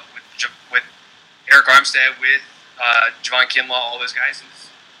Bosa with Eric Armstead, with Javon Kinlaw, all those guys, and just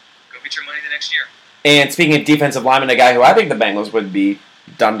go get your money the next year. And speaking of defensive lineman, a guy who I think the Bengals would be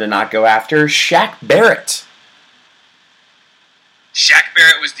dumb to not go after, Shaq Barrett. Shaq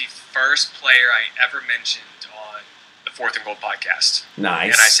Barrett was the first player I ever mentioned on the Fourth and Gold podcast.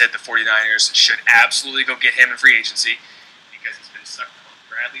 Nice. And I said the 49ers should absolutely go get him in free agency because he's been sucking on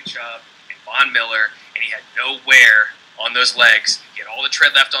Bradley Chubb and Von Miller, and he had no wear on those legs. He had all the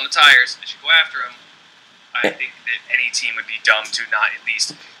tread left on the tires. They should go after him. I think that any team would be dumb to not at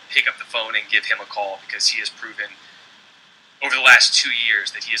least pick up the phone and give him a call because he has proven over the last 2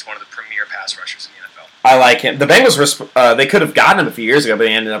 years that he is one of the premier pass rushers in the NFL. I like him. The Bengals they could have gotten him a few years ago, but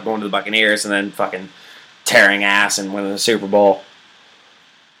they ended up going to the Buccaneers and then fucking tearing ass and winning the Super Bowl.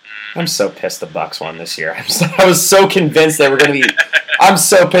 I'm so pissed the Bucs won this year. I was so convinced they were going to be. I'm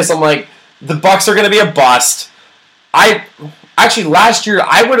so pissed. I'm like, the Bucs are going to be a bust. Actually, last year,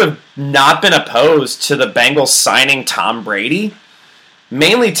 I would have not been opposed to the Bengals signing Tom Brady,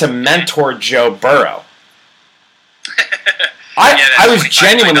 mainly to mentor Joe Burrow. I was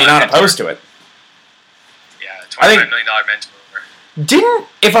genuinely not opposed to it. Yeah, $25 million mentor.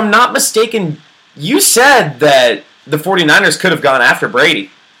 If I'm not mistaken, you said that the 49ers could have gone after Brady.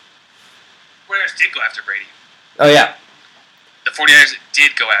 49ers did go after Brady. Oh, yeah. The 49ers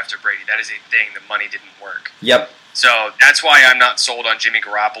did go after Brady. That is a thing. The money didn't work. Yep. So that's why I'm not sold on Jimmy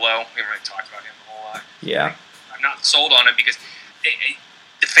Garoppolo. We haven't really talked about him a whole lot. Yeah. I'm not sold on him because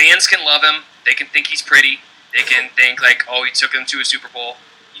the fans can love him. They can think he's pretty. They can think like, oh, he took them to a Super Bowl.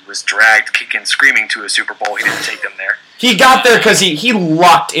 He was dragged kicking and screaming to a Super Bowl. He didn't take them there. He got there because he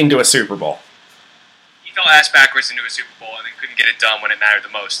lucked into a Super Bowl. He fell ass backwards into a Super Bowl and then couldn't get it done when it mattered the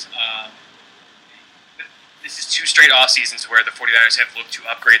most. This is 2 straight off seasons where the 49ers have looked to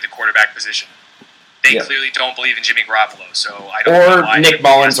upgrade the quarterback position. They clearly don't believe in Jimmy Garoppolo, so I don't know why. Or Nick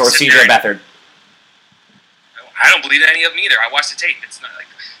Mullins or CJ Beathard. I don't believe in any of them either. I watched the tape. It's not like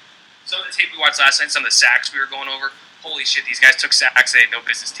some of the tape we watched last night, some of the sacks we were going over. Holy shit, these guys took sacks they had no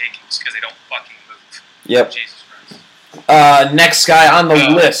business taking just because they don't fucking move. Yep. Jesus Christ. Next guy on the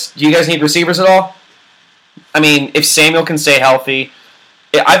list. Do you guys need receivers at all? I mean, if Samuel can stay healthy,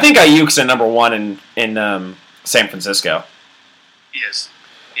 I think Ayuk's a number 1 in San Francisco. He is,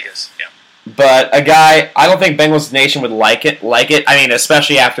 yeah. But a guy, I don't think Bengals Nation would like it. I mean,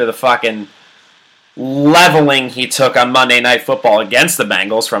 especially after the fucking leveling he took on Monday Night Football against the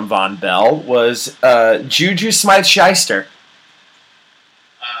Bengals from Von Bell was Juju Smith-Schuster.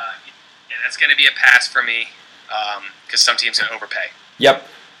 Yeah, that's going to be a pass for me because some teams going to overpay. Yep.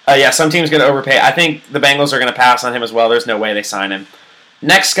 Some teams going to overpay. I think the Bengals are going to pass on him as well. There's no way they sign him.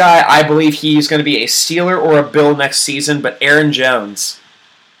 Next guy, I believe he's going to be a Steeler or a Bill next season, but Aaron Jones.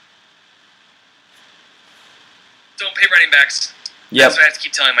 Don't pay running backs. Yep. That's what I have to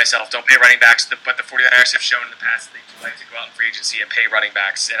keep telling myself. Don't pay running backs. But the 49ers have shown in the past that they do like to go out in free agency and pay running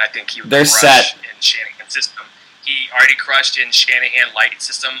backs, and I think he would crush in Shanahan's system. He already crushed in Shanahan light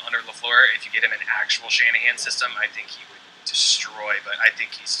system under LaFleur. If you get him an actual Shanahan system, I think he would destroy. But I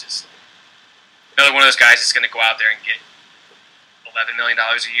think he's just another one of those guys that's going to go out there and get $11 million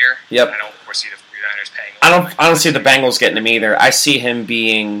a year. Yep. I don't foresee the 49ers paying. I don't see the Bengals getting him either. I see him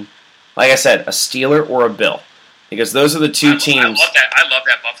being, like I said, a Steeler or a Bill. Because those are the two teams. I love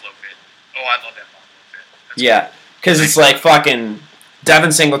that Buffalo fit. Oh, I love that Buffalo fit. That's because it's like fucking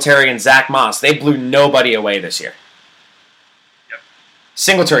Devin Singletary and Zach Moss. They blew nobody away this year. Yep.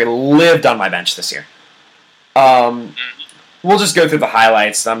 Singletary lived on my bench this year. We'll just go through the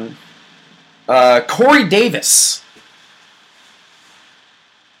highlights. Corey Davis.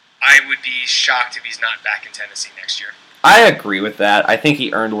 I would be shocked if he's not back in Tennessee next year. I agree with that. I think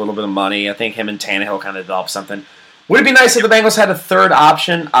he earned a little bit of money. I think him and Tannehill kind of developed something. Would it be nice if the Bengals had a third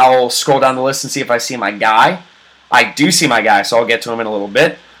option? I'll scroll down the list and see if I see my guy. I do see my guy, so I'll get to him in a little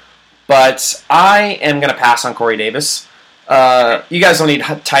bit. But I am going to pass on Corey Davis. You guys don't need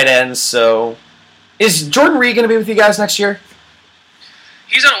tight ends, so... Is Jordan Reed going to be with you guys next year?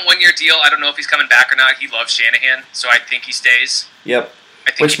 He's on a 1-year deal. I don't know if he's coming back or not. He loves Shanahan, so I think he stays. Yep.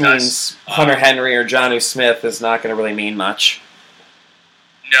 Which means Hunter Henry or Jonnu Smith is not going to really mean much.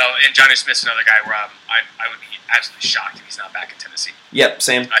 No, and Jonnu Smith's another guy where I would be absolutely shocked if he's not back in Tennessee. Yep,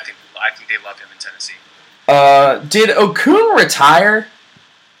 same. I think they love him in Tennessee. Did Okung retire?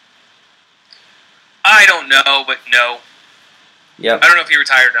 I don't know, but no. Yep. I don't know if he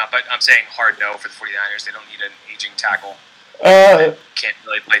retired or not, but I'm saying hard no for the 49ers. They don't need an aging tackle. Can't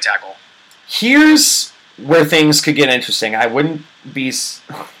really play tackle. Here's where things could get interesting. I wouldn't be...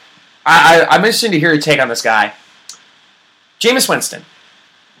 I'm interested to hear your take on this guy. Jameis Winston.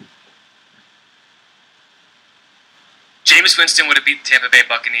 Jameis Winston would have beat the Tampa Bay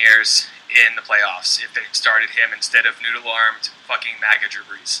Buccaneers in the playoffs if they started him instead of noodle-armed fucking MAGA Drew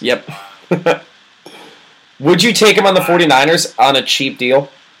Brees. Yep. Would you take him on the 49ers on a cheap deal?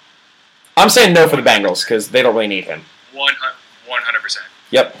 I'm saying no for the Bengals because they don't really need him. 100%.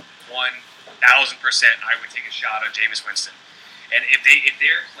 Yep. 100%. I would take a shot on Jameis Winston. And if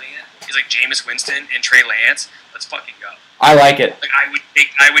their plan is like Jameis Winston and Trey Lance, let's fucking go. I like it. Like I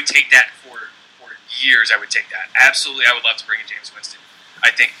would take that for years. I would take that. Absolutely, I would love to bring in Jameis Winston.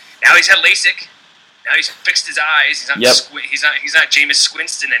 I think now he's had LASIK. Now he's fixed his eyes. He's not he's not Jameis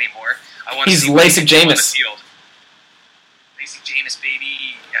Squinston anymore. He's LASIK Jameis. LASIK Jameis,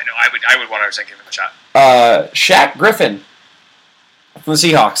 baby. Yeah, no, I would 100% give him a shot. Shaq Griffin from the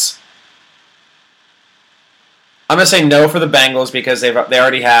Seahawks. I'm gonna say no for the Bengals because they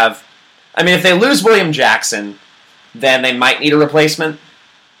already have. I mean, if they lose William Jackson, then they might need a replacement.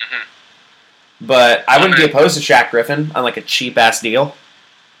 Mm-hmm. But I wouldn't be opposed to Shaq Griffin on like a cheap ass deal.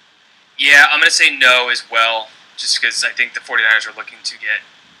 Yeah, I'm going to say no as well, just because I think the 49ers are looking to get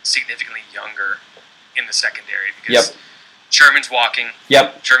significantly younger in the secondary because Sherman's walking.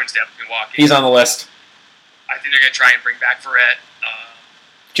 Yep. Sherman's definitely walking. He's on the list. I think they're going to try and bring back Verrett.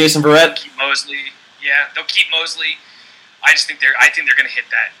 Jason Verrett? Keep Mosley. Yeah, they'll keep Mosley. I think they're going to hit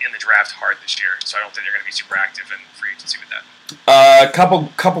that in the draft hard this year, so I don't think they're going to be super active in free agency with that. A couple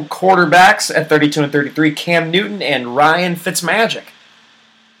quarterbacks at 32 and 33, Cam Newton and Ryan Fitzmagic.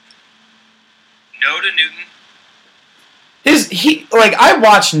 No to Newton. I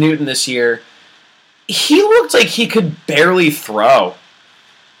watched Newton this year. He looked like he could barely throw.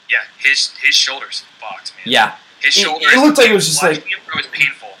 Yeah, his shoulders fucked, man. Yeah. His shoulders. It looked like it was just watching him throw was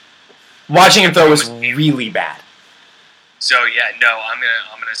painful. Watching him throw was really bad. So yeah, no, I'm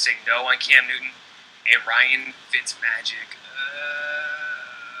gonna say no on Cam Newton and Ryan Fitzmagic.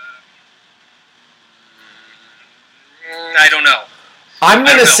 I don't know. I'm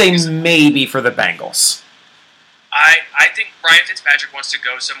gonna say maybe for the Bengals. I think Ryan Fitzpatrick wants to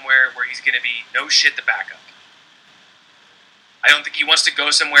go somewhere where he's gonna be no shit the backup. I don't think he wants to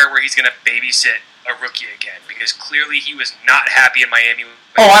go somewhere where he's gonna babysit a rookie again because clearly he was not happy in Miami.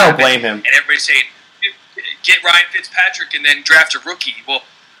 I don't blame him. And everybody's saying, get Ryan Fitzpatrick and then draft a rookie. Well,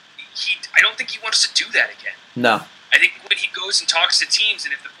 I don't think he wants to do that again. No. I think when he goes and talks to teams,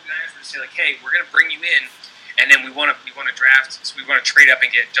 and if the 49ers were to say, like, hey, we're going to bring you in, and then we want to draft, so we want to trade up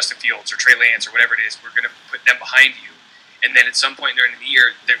and get Justin Fields or Trey Lance or whatever it is, we're going to put them behind you. And then at some point during the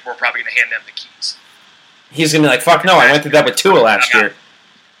year, we're probably going to hand them the keys. He's going to be like, fuck no, I went through that with Tua last year.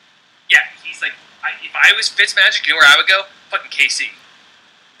 Yeah, he's like, if I was Fitzmagic, you know where I would go? Fucking KC.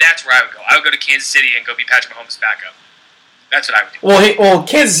 That's where I would go. I would go to Kansas City and go be Patrick Mahomes' backup. That's what I would do. Well,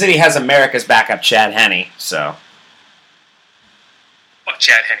 Kansas City has America's backup, Chad Henne, so. Fuck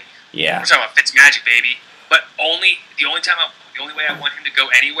Chad Henne. Yeah. We're talking about Fitzmagic, baby. But the only way I want him to go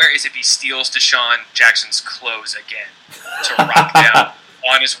anywhere is if he steals Deshaun Jackson's clothes again to rock down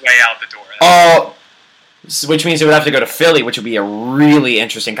on his way out the door. Which means he would have to go to Philly, which would be a really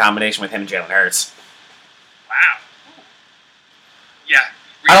interesting combination with him and Jalen Hurts. Wow. Yeah.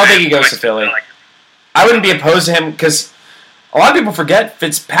 I don't think he goes to Philly. I wouldn't be opposed to him because a lot of people forget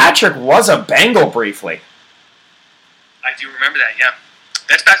Fitzpatrick was a Bengal briefly. I do remember that, yeah.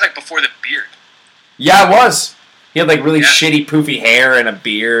 That's back before the beard. Yeah, it was. He had really shitty poofy hair and a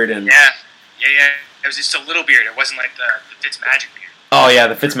beard. And Yeah. It was just a little beard. It wasn't like the Fitzmagic beard. Oh, yeah,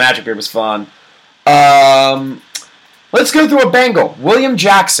 the Fitzmagic beard was fun. Let's go through a Bengal. William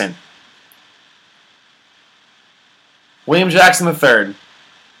Jackson. William Jackson III.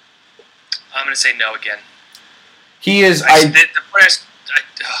 I'm going to say no again. He is... the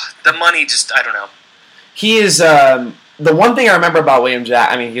money just... I don't know. He is... the one thing I remember about William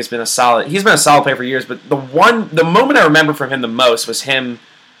Jackson... I mean, he's been a solid player for years, but the moment I remember from him the most was him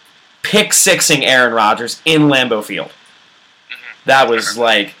pick-sixing Aaron Rodgers in Lambeau Field. Mm-hmm. That was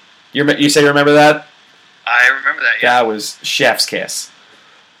like... You say you remember that? I remember that, yeah. That was chef's kiss.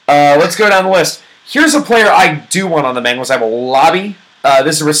 Let's go down the list. Here's a player I do want on the Bengals. I will lobby.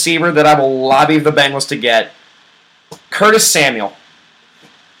 This is a receiver that I will lobby the Bengals to get. Curtis Samuel.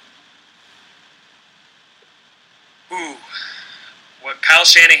 Ooh. What Kyle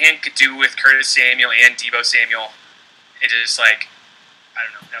Shanahan could do with Curtis Samuel and Deebo Samuel, it is I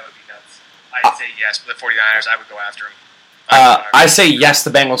don't know, that would be nuts. I'd say yes, but the 49ers, I would go after him. I say yes, the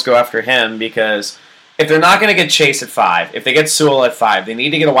Bengals go after him because if they're not going to get Chase at 5, if they get Sewell at 5, they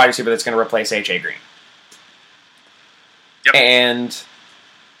need to get a wide receiver that's going to replace A.J. Green. Yep. And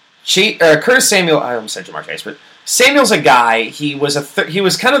Curtis Samuel, I almost said Jamar Chase, but Samuel's a guy. He was he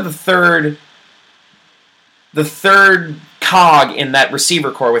was kind of the third cog in that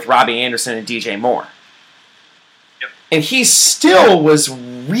receiver core with Robbie Anderson and DJ Moore. Yep. And he still was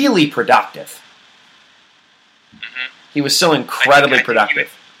really productive. He was still incredibly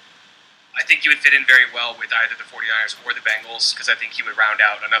productive. I think he would fit in very well with either the 49ers or the Bengals because I think he would round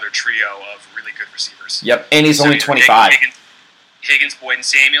out another trio of really good receivers. Yep, and he's only 25. Higgins, Boyd, and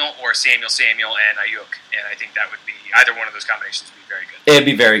Samuel, or Samuel, and Ayuk. And I think that would be either one of those combinations would be very good. It'd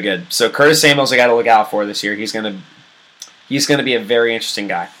be very good. So Curtis Samuel's a guy to look out for this year. He's gonna be a very interesting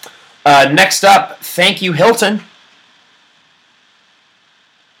guy. Next up, thank you, Hilton.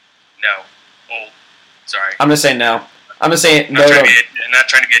 No. Old. Sorry. I'm gonna say no. I'm gonna say no. Not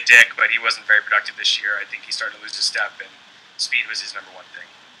trying to be a dick, but he wasn't very productive this year. I think he started to lose his step, and speed was his number one thing.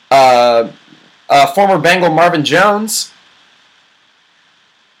 Former Bengal Marvin Jones.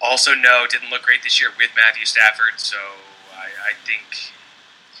 Also, no, didn't look great this year with Matthew Stafford, so I think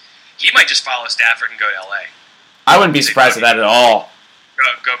he might just follow Stafford and go to LA. I wouldn't be surprised at that at all.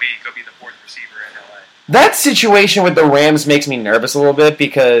 Go be the fourth receiver in LA. That situation with the Rams makes me nervous a little bit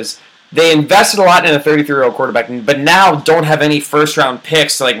because they invested a lot in a 33-year-old quarterback, but now don't have any first-round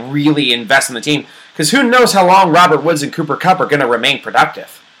picks to really invest in the team. Because who knows how long Robert Woods and Cooper Kupp are going to remain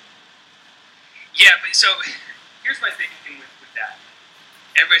productive. Yeah, but so here's my thinking with that.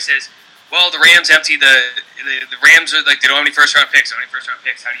 Everybody says, well, the Rams empty the Rams are they don't have any first-round picks. How do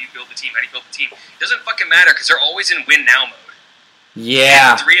you build the team? It doesn't fucking matter because they're always in win-now mode.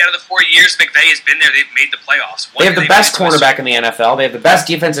 Yeah. And 3 out of the 4 years McVay has been there, they've made the playoffs. They have the best cornerback in the NFL. They have the best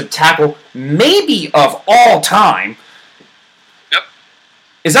defensive tackle, maybe of all time. Yep.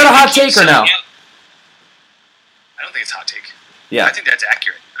 Is that a hot take or no? I don't think it's a hot take. Yeah. I think that's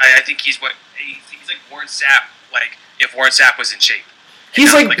accurate. I think he's like Warren Sapp, if Warren Sapp was in shape.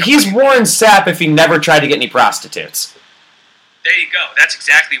 He's Warren Sapp if he never tried to get any prostitutes. There you go. That's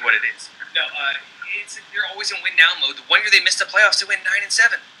exactly what it is. No, they're always in win-now mode. The 1 year they missed the playoffs, they went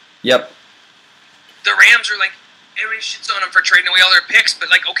 9-7. Yep. The Rams are everybody shits on them for trading away all their picks, but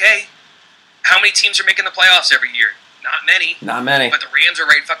okay, how many teams are making the playoffs every year? Not many. But the Rams are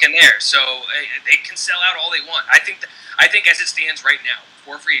right fucking there, so they can sell out all they want. I think as it stands right now,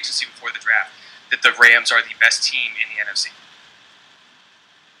 before free agency, before the draft, that the Rams are the best team in the NFC.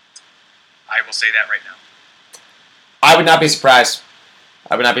 I will say that right now. I would not be surprised.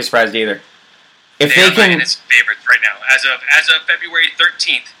 Either. If they can, my favorites right now, as of February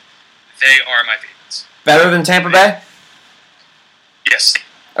 13th, they are my favorites. Better than Tampa Bay? Yes.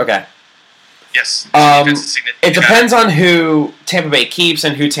 Okay. Yes. It depends on who Tampa Bay keeps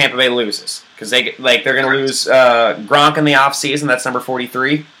and who Tampa Bay loses, because they're going to lose Gronk in the offseason. That's number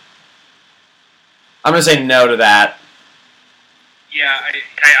 43. I'm going to say no to that. Yeah,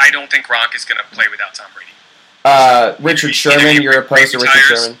 I don't think Gronk is going to play without Tom Brady. Richard Sherman, you're opposed to Richard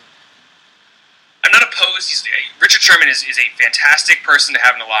Sherman? I'm not opposed. Richard Sherman is a fantastic person to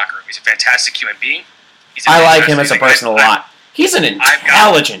have in the locker room. He's a fantastic human being. I like him as a person a lot. He's an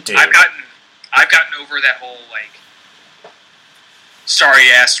intelligent dude. I've gotten over that whole sorry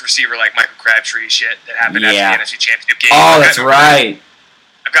ass receiver like Michael Crabtree shit that happened after the NFC Championship game. Oh, that's right.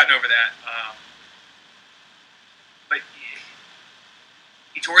 I've gotten over that. But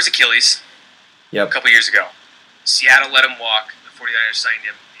he tore his Achilles a couple years ago. Seattle let him walk. The 49ers signed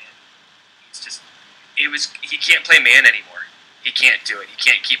him. He can't play man anymore. He can't do it. He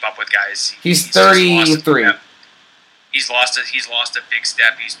can't keep up with guys. He's 33. He's lost a big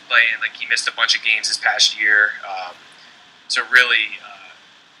step. He's playing he missed a bunch of games this past year. So really,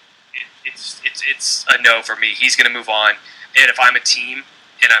 it's a no for me. He's going to move on. And if I'm a team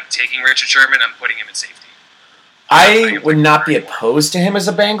and I'm taking Richard Sherman, I'm putting him in safety. I would not be opposed to him as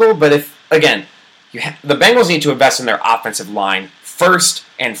a Bengal, but if again, the Bengals need to invest in their offensive line first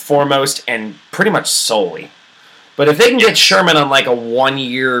and foremost, and pretty much solely. But if they can get Sherman on a 1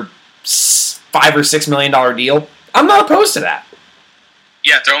 year, $5 or $6 million deal, I'm not opposed to that.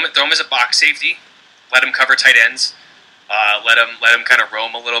 Yeah, throw him as a box safety. Let him cover tight ends. Let him kind of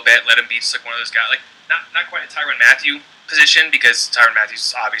roam a little bit. Let him be just one of those guys, not quite a Tyrann Mathieu position, because Tyrann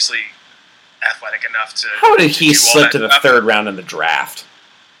Mathieu's obviously athletic enough to. How did he slip to the third round in the draft?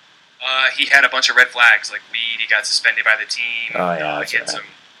 He had a bunch of red flags, like weed. He got suspended by the team. Oh yeah, he had some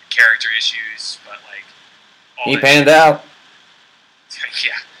character issues, but he panned out.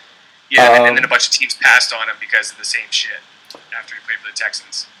 Yeah, and then a bunch of teams passed on him because of the same shit after he played for the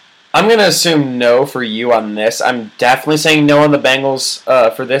Texans. I'm going to assume no for you on this. I'm definitely saying no on the Bengals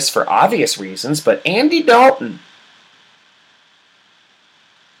for this for obvious reasons, but Andy Dalton.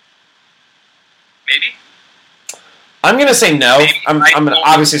 Maybe? I'm going to say no. I'm going to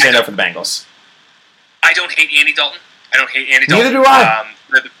obviously say no for the Bengals. I don't hate Andy Dalton. Neither do I.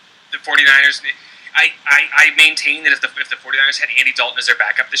 The 49ers, I maintain that if the 49ers had Andy Dalton as their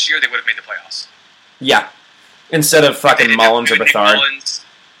backup this year, they would have made the playoffs. Yeah. Instead of fucking Mullins or Bethard.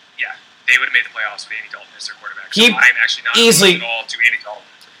 Yeah, they would have made the playoffs with Andy Dalton as their quarterback. So I'm actually not opposed at all to Andy Dalton.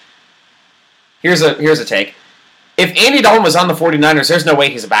 Here's a take. If Andy Dalton was on the 49ers, there's no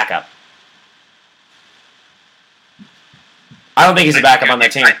way he's a backup. I don't think he's a backup on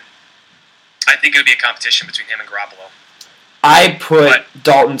that team. I think it would be a competition between him and Garoppolo. I put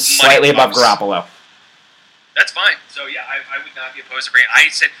Dalton slightly above Garoppolo. That's fine. So yeah, I would not be opposed to bringing. I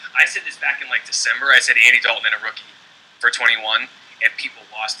said this back in like December. I said Andy Dalton and a rookie for 21, and people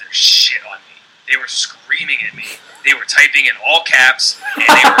lost their shit on me. They were screaming at me. They were typing in all caps, and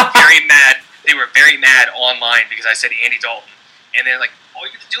they were very mad. They were very mad online because I said Andy Dalton, and they're like, all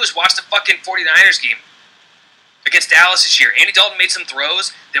you have to do is watch the fucking 49ers game against Dallas this year. Andy Dalton made some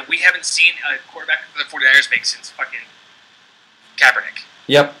throws that we haven't seen a quarterback for the 49ers make since fucking Kaepernick.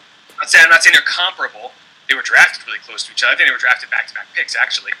 Yep. I'm not saying they're comparable. They were drafted really close to each other. I think they were drafted back-to-back picks,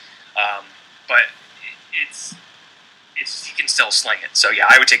 actually. But it's he can still sling it. So, yeah,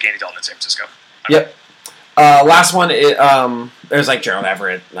 I would take Andy Dalton in San Francisco. Yep. Last one, there's like Gerald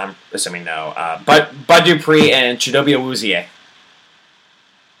Everett. I'm assuming no. Bud Dupree and Chidobe Awuzie.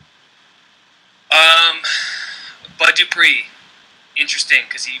 Bud Dupree, interesting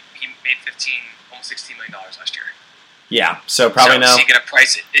because he made almost $16 million last year. Yeah, so probably no. Is he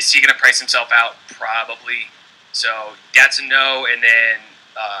gonna price himself out? Probably. So that's a no. And then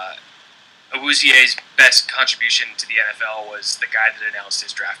Awuzie's best contribution to the NFL was the guy that announced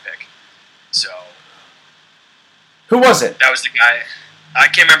his draft pick. So who was it? That was the guy. I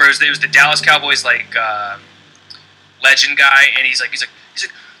can't remember. It was the Dallas Cowboys legend guy, and he's like the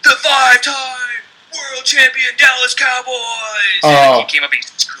 5-time world champion Dallas Cowboys. And he came up and he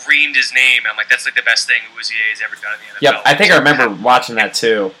screamed his name. I'm like, that's like the best thing Awuzie has ever done in the NFL. Yep, I think I remember watching that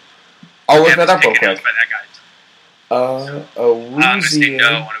too. I'll look that up real quick. By that guy. Awuzie. I'm going to say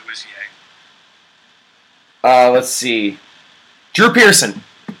no on Awuzie. Let's see. Drew Pearson.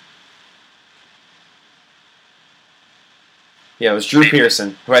 Yeah, it was Drew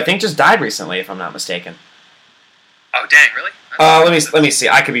Pearson, who I think just died recently, if I'm not mistaken. Oh, dang, really? Let me see.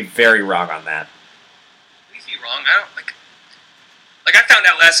 I could be very wrong on that. Please be wrong. I don't like I found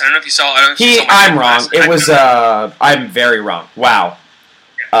out last. I don't know if you saw. I'm wrong. It was. I'm very wrong. Wow.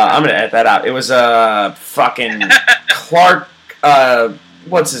 I'm gonna edit that out. It was fucking Clark.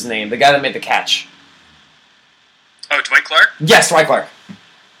 What's his name? The guy that made the catch. Oh, Dwight Clark. Yes, Dwight Clark.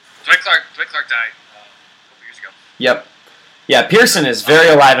 Dwight Clark died a couple years ago. Yep. Yeah, Pearson is very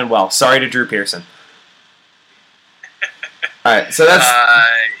alive and well. Sorry to Drew Pearson. All right, so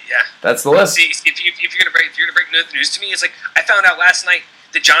that's the list. See, if you're gonna break the news to me, it's like I found out last night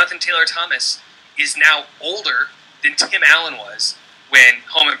that Jonathan Taylor Thomas is now older than Tim Allen was when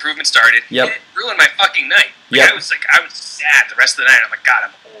Home Improvement started. Yep. And it ruined my fucking night. I was sad the rest of the night. I'm like, God,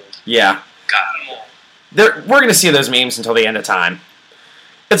 I'm old. Yeah. God, I'm old. We're gonna see those memes until the end of time.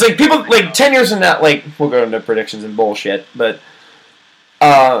 It's like people 10 years from now. Like we'll go into predictions and bullshit, but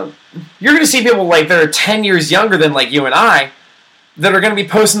you're gonna see people that are 10 years younger than you and I that are gonna be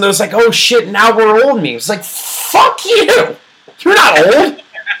posting those oh shit, now we're old memes. Like fuck you, you're not old.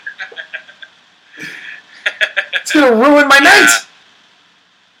 It's gonna ruin my night.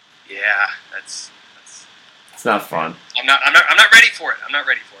 Yeah, that's it's not fun. I'm not ready for it. I'm not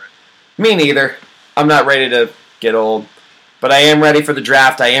ready for it. Me neither. I'm not ready to get old. But I am ready for the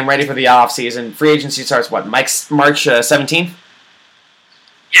draft. I am ready for the offseason. Free agency starts, March 17th?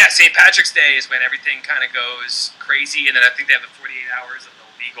 Yeah, St. Patrick's Day is when everything kind of goes crazy, and then I think they have the 48 hours of the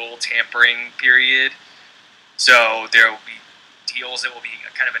legal tampering period. So there will be deals that will be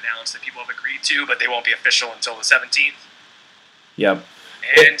kind of announced that people have agreed to, but they won't be official until the 17th. Yep.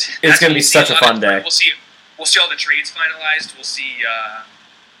 And it's going to be such a fun day. We'll see all the trades finalized. We'll see a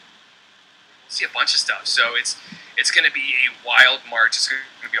bunch of stuff. So it's going to be a wild March. It's going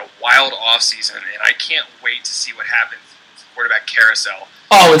to be a wild offseason, and I can't wait to see what happens with the quarterback carousel.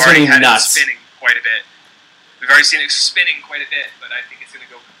 Oh, it's going to be nuts. Spinning quite a bit. We've already seen it spinning quite a bit, but I think it's going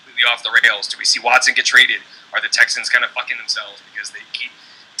to go completely off the rails. Do we see Watson get traded? Are the Texans kind of fucking themselves because they keep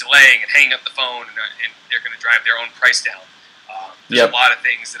delaying and hanging up the phone, and they're going to drive their own price down? There's a lot of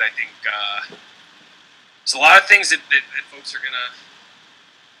things that I think. There's a lot of things that folks are going to.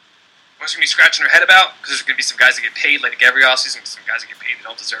 What's going to be scratching their head about? Because there's going to be some guys that get paid like every offseason, some guys that get paid that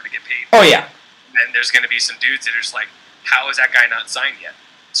don't deserve to get paid. Oh, yeah. And then there's going to be some dudes that are just like, how is that guy not signed yet?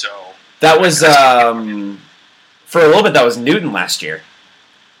 So that was, for a little bit, that was Newton last year.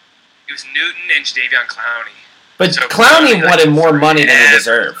 It was Newton and Jadeveon Clowney. But so Clowney wanted more money than he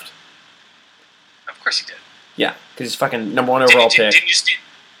deserved. Of course he did. Yeah, because he's fucking number one overall pick. Didn't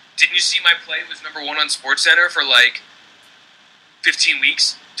you see my play was number one on SportsCenter for 15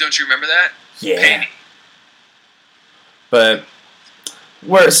 weeks? Don't you remember that? Yeah. Pay me. But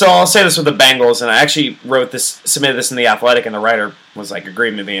so I'll say this with the Bengals, and I actually submitted this in the Athletic, and the writer was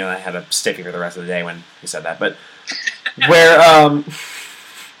agreed with me, and I had a sticky for the rest of the day when he said that. But where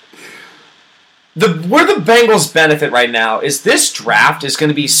Where the Bengals benefit right now is this draft is going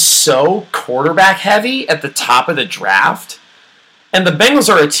to be so quarterback heavy at the top of the draft. And the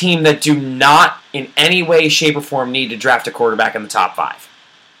Bengals are a team that do not in any way, shape, or form need to draft a quarterback in the top 5.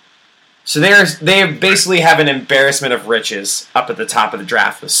 So they basically have an embarrassment of riches up at the top of the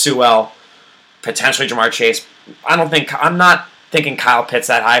draft with Sewell, potentially Jamar Chase. I'm not thinking Kyle Pitts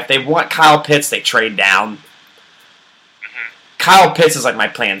that high. If they want Kyle Pitts, they trade down. Mm-hmm. Kyle Pitts is like my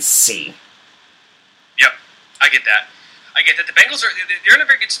plan C. Yep, I get that. The Bengals they're in a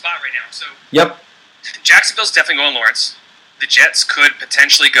very good spot right now. So yep, Jacksonville's definitely going Lawrence. The Jets could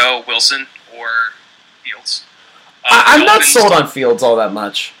potentially go Wilson or Fields. I'm not sold on Fields all that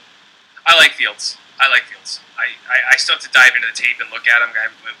much. I like Fields. I still have to dive into the tape and look at him. I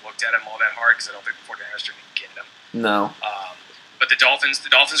haven't looked at him all that hard because I don't think the 49ers are going to get him. No. But the Dolphins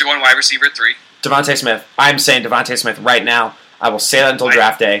are going wide receiver at 3. Devontae Smith. I'm saying Devontae Smith right now. I will say that until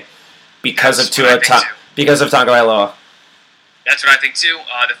draft day because of because of Tagovailoa. That's what I think too.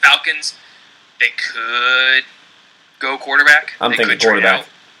 The Falcons, they could go quarterback. I'm thinking quarterback.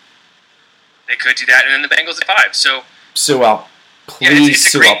 They could do that, and then the Bengals at 5. So Sewell. Please,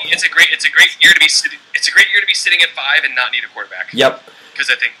 it's a great year to be sitting at 5 and not need a quarterback. Yep. Because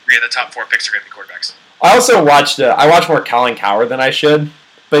I think 3 of the top 4 picks are going to be quarterbacks. I also watched more Colin Cowherd than I should,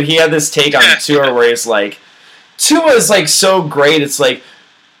 but he had this take on Tua where he's like, Tua is like so great. It's like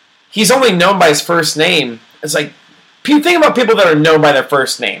he's only known by his first name. It's like think about people that are known by their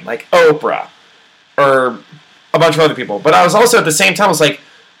first name, like Oprah or a bunch of other people. But I was also at the same time I was like,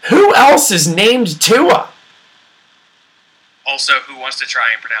 who else is named Tua? Also, who wants to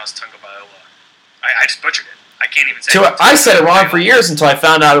try and pronounce Tagovailoa? I just butchered it. I can't even say Tua. I said it wrong for years until I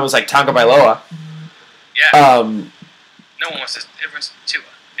found out it was like Tagovailoa. Yeah. No one wants to. Everyone's Tua.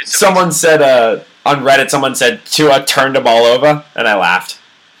 Someone said on Reddit. Someone said Tua turned the ball over, and I laughed.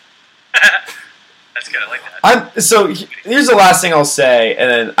 That's good. I like that. So here's the last thing I'll say,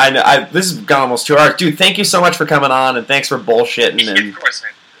 and then this has gone almost 2 hours, dude. Thank you so much for coming on, and thanks for bullshitting. And, of course,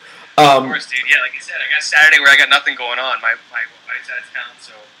 man. Of course, dude. Yeah, like you said, I got Saturday where I got nothing going on. My wife's out of town,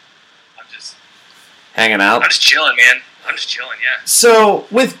 so I'm just hanging out. I'm just chilling, man. Yeah. So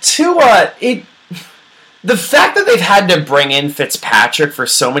with Tua, the fact that they've had to bring in Fitzpatrick for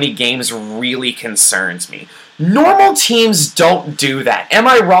so many games really concerns me. Normal teams don't do that. Am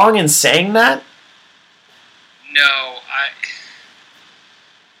I wrong in saying that? No,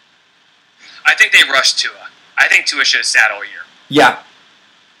 I think they rushed Tua. I think Tua should have sat all year. Yeah.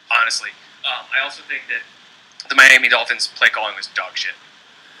 Honestly. I also think that the Miami Dolphins play calling was dog shit.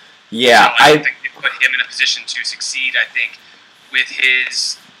 Yeah. So I don't think they put him in a position to succeed. I think with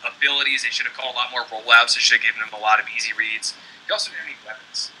his abilities, they should have called a lot more rollouts. They should have given him a lot of easy reads. He also didn't have any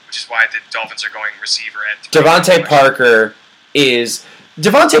weapons, which is why the Dolphins are going receiver at 3. Devontae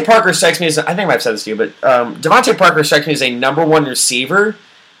Parker strikes me as, I think I might have said this to you, but Devontae Parker strikes me as a number 1 receiver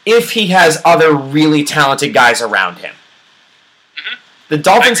if he has other really talented guys around him. Mm-hmm. The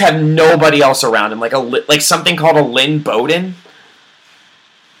Dolphins have nobody else around him, like something called a Lynn Bowden.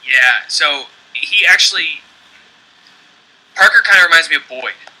 Yeah, so he actually... Parker kind of reminds me of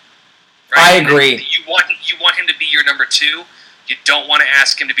Boyd. Right? I agree. You want him to be your number 2. You don't want to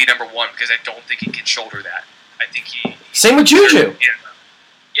ask him to be number 1 because I don't think he can shoulder that. I think he... Same with Juju.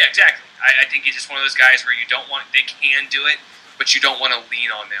 Yeah, exactly. I think he's just one of those guys where they can do it, but you don't want to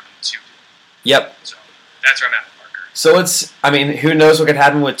lean on them to do it. Yep. So that's where I'm at with Parker. So who knows what could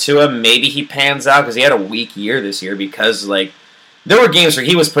happen with Tua? Maybe he pans out because he had a weak year this year because, there were games where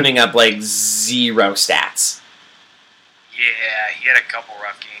he was putting up, 0 stats. Yeah, he had a couple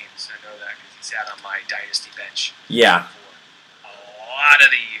rough games. I know that because he sat on my dynasty bench. Yeah. For a lot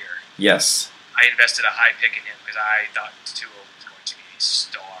of the year. Yes. I invested a high pick in him because I thought Tua was going to be a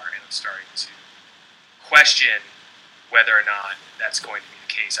star, and I'm starting to question whether or not that's going to be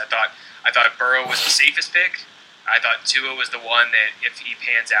the case. I thought Burrow was the safest pick. I thought Tua was the one that if he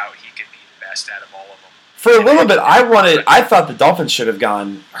pans out, he could be the best out of all of them. For a little bit, I thought the Dolphins should have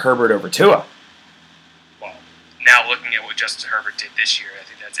gone Herbert over Tua. Well, now looking at what Justin Herbert did this year, I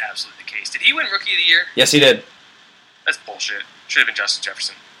think that's absolutely the case. Did he win Rookie of the Year? Yes, he did. That's bullshit. Should have been Justin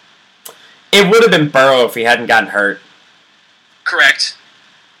Jefferson. It would have been Burrow if he hadn't gotten hurt. Correct.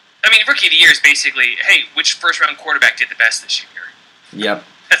 Rookie of the Year is basically, hey, which first-round quarterback did the best this year? Yep.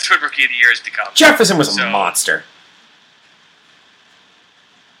 That's what Rookie of the Year has become. Jefferson was a monster.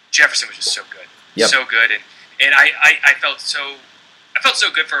 Jefferson was just so good. Yep. So good. And I felt so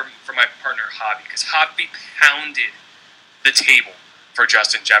good for my partner, Javi, because Javi pounded the table for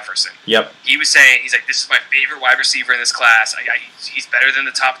Justin Jefferson. Yep. He was saying, he's like, this is my favorite wide receiver in this class. He's better than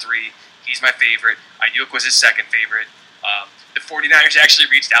the top 3. He's my favorite. Ayuk was his second favorite. The 49ers actually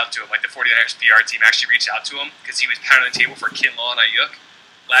reached out to him. Like, the 49ers PR team actually reached out to him because he was pounding the table for Kinlaw and Ayuk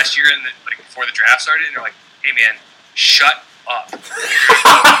last year before the draft started. And they're like, hey, man, shut up.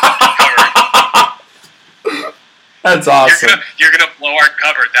 That's awesome. You're gonna blow our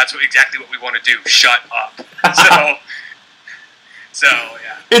cover. That's exactly what we want to do. Shut up. So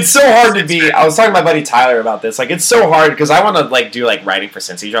yeah. It's so hard to be. I was talking to my buddy Tyler about this. Like, it's so hard because I want to like do like writing for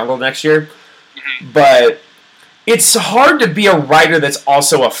Cincy Jungle next year, but it's hard to be a writer that's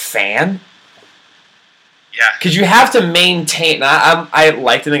also a fan. Yeah. Because you have to maintain. I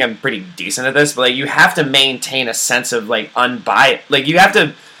like to think I'm pretty decent at this, but like you have to maintain a sense of like unbiased. Like you have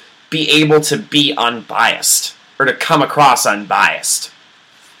to be able to be unbiased. Or to come across unbiased.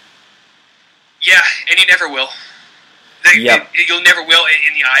 Yeah, and you never will. Yep. You'll never will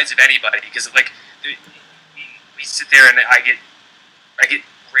in the eyes of anybody because, like, we sit there and I get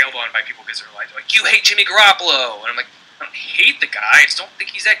railed on by people because they're like, you hate Jimmy Garoppolo, and I'm like, I don't hate the guy. I just don't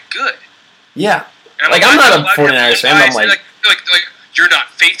think he's that good. Yeah, like I'm not a 49ers fan. I'm like, you're not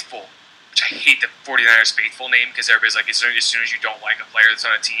faithful. Which I hate the 49ers faithful name because everybody's like, as soon as you don't like a player that's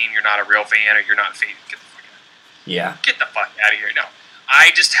on a team, you're not a real fan or you're not faithful. Yeah. Get the fuck out of here. No. I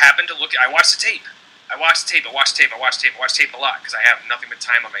just happened to look. I watched the tape. I watch tape a lot because I have nothing but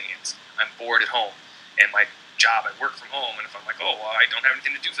time on my hands. I'm bored at home. And my job, I work from home. And if I'm like, I don't have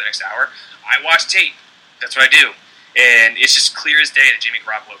anything to do for the next hour, I watch tape. That's what I do. And it's just clear as day that Jimmy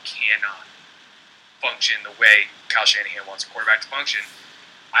Garoppolo cannot function the way Kyle Shanahan wants a quarterback to function.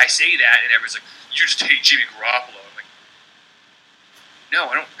 I say that, and everyone's like, you just hate Jimmy Garoppolo. I'm like, no,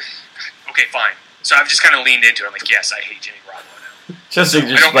 I don't. Okay, fine. So I've just kind of leaned into it. I'm like, yes, I hate Jimmy Garoppolo now.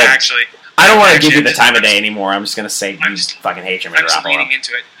 I don't want to give you the time of day anymore. I'm just going to say you fucking hate Jimmy Garoppolo. I'm just leaning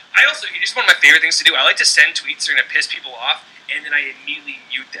into it. It's one of my favorite things to do. I like to send tweets that are going to piss people off, and then I immediately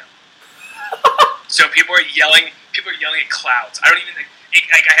mute them. So people are yelling at clouds. I don't even think,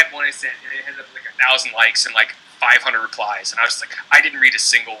 like I had one I sent, and it had like 1,000 likes and like 500 replies, and I was just like, I didn't read a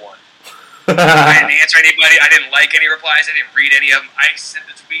single one. I didn't answer anybody. I didn't like any replies. I didn't read any of them. I sent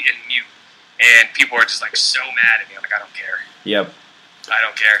the tweet and mute. And people are just like so mad at me. I'm like, I don't care. Yep. I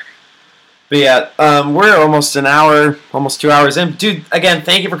don't care. But yeah, we're almost an hour, almost 2 hours in. Dude, again,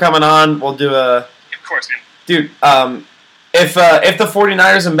 thank you for coming on. We'll do a... Of course, man. Dude, if the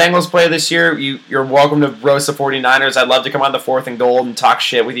 49ers and Bengals play this year, you're welcome to roast the 49ers. I'd love to come on the 4th and Gold and talk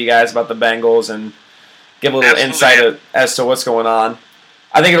shit with you guys about the Bengals and give a little insight as to what's going on.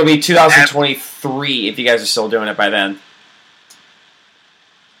 I think it'll be 2023 if you guys are still doing it by then.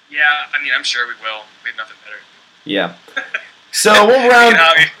 Yeah, I mean, I'm sure we will. We have nothing better. Yeah. So we'll round...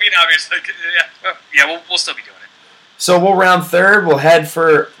 we'll still be doing it. So we'll round third. We'll head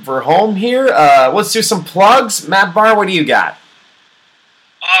for home here. Let's do some plugs. Matt Barr, what do you got?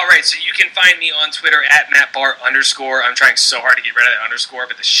 All right, so you can find me on Twitter at MattBarr_. I'm trying so hard to get rid of that underscore,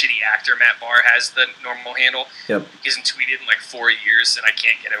 but the shitty actor Matt Barr has the normal handle. Yep. He hasn't tweeted in like 4 years, and I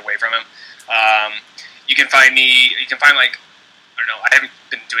can't get it away from him. You can find me... I don't know, I haven't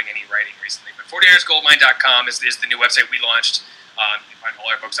been doing any writing recently, but 49ersgoldmine.com is the new website we launched. You can find all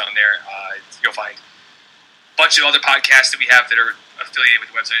our books on there. You'll find a bunch of other podcasts that we have that are affiliated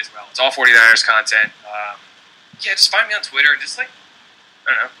with the website as well. It's all 49ers content. Just find me on Twitter and just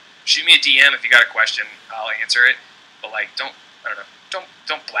shoot me a DM if you got a question. I'll answer it. But don't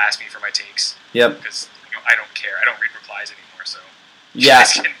blast me for my takes. Yep. Because I don't care. I don't read replies anymore, so... Yeah. You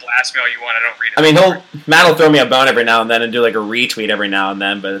guys can blast me all you want. I don't read it. I mean, Matt will throw me a bone every now and then and do like a retweet every now and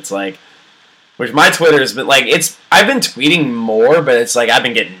then, but it's like, which my Twitter has been like, I've been tweeting more, but it's like I've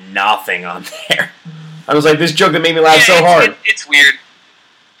been getting nothing on there. I was like, this joke that made me laugh so hard. It's weird.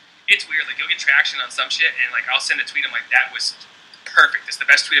 It's weird. Like, you'll get traction on some shit, and like I'll send a tweet. I'm like, that was perfect. It's the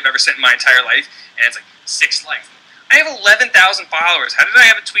best tweet I've ever sent in my entire life, and it's like 6 likes. I have 11,000 followers. How did I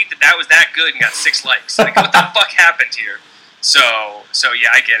have a tweet that was that good and got 6 likes? Like, what the fuck happened here? So yeah,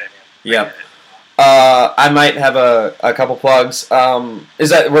 I get it, man. Yep. I might have a couple plugs.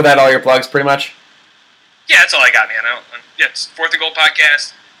 Were that all your plugs, pretty much? Yeah, that's all I got, man. It's 4th and Gold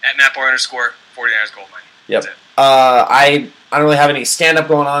podcast at MattBarr_, 49ers Gold Mine. Yep. I don't really have any stand-up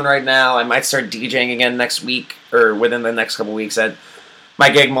going on right now. I might start DJing again next week, or within the next couple weeks at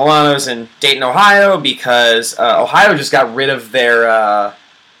my gig Milano's in Dayton, Ohio, because Ohio just got rid of their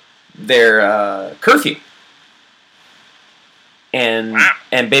curfew. And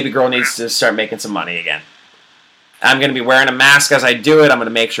baby girl needs to start making some money again. I'm going to be wearing a mask as I do it. I'm going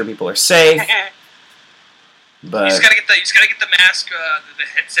to make sure people are safe. But you just gotta get the mask, the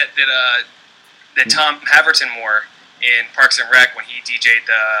headset that Tom Haverton wore in Parks and Rec when he DJ'd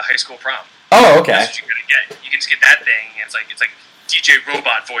the high school prom. Oh, okay. That's what you're gonna get. You can just get that thing, and it's like DJ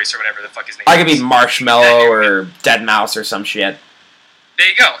Robot voice or whatever the fuck his name is. I could be Marshmallow or Dead Mouse or some shit. There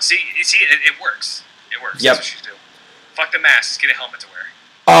you go. See, it works. It works. Yep. That's what you should do. Fuck the mask. Just get a helmet to wear.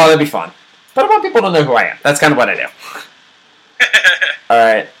 Oh, that'd be fun. But I want people to know who I am. That's kind of what I do.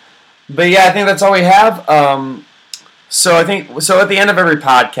 Alright. But yeah, I think that's all we have. So at the end of every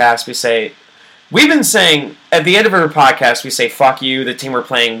podcast, we've been saying, at the end of every podcast, we say, fuck you, the team we're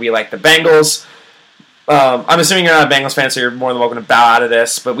playing, we like the Bengals. I'm assuming you're not a Bengals fan, so you're more than welcome to bow out of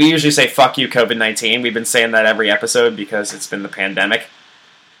this, but we usually say, fuck you, COVID-19. We've been saying that every episode because it's been the pandemic.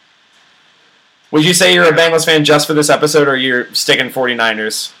 Would you say you're a Bengals fan just for this episode, or you're sticking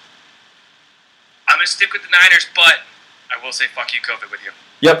 49ers? I'm going to stick with the Niners, but I will say fuck you, COVID, with you.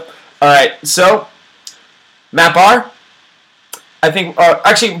 Yep. Alright, so, Matt Barr, I think,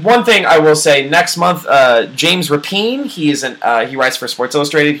 actually, one thing I will say, next month, James Rapine, he writes for Sports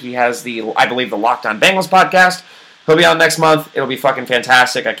Illustrated, he has I believe, the Locked On Bengals podcast. He'll be on next month, it'll be fucking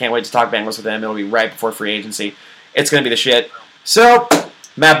fantastic, I can't wait to talk Bengals with him, it'll be right before free agency. It's going to be the shit. So,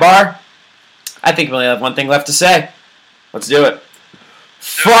 Matt Barr, I think we only have one thing left to say. Let's do it.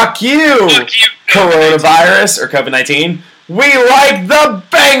 Fuck you, coronavirus, or COVID-19. We like the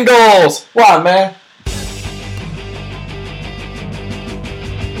Bengals! Come on, man.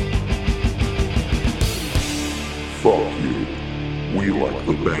 Fuck you. We like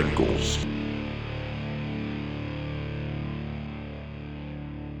the Bengals.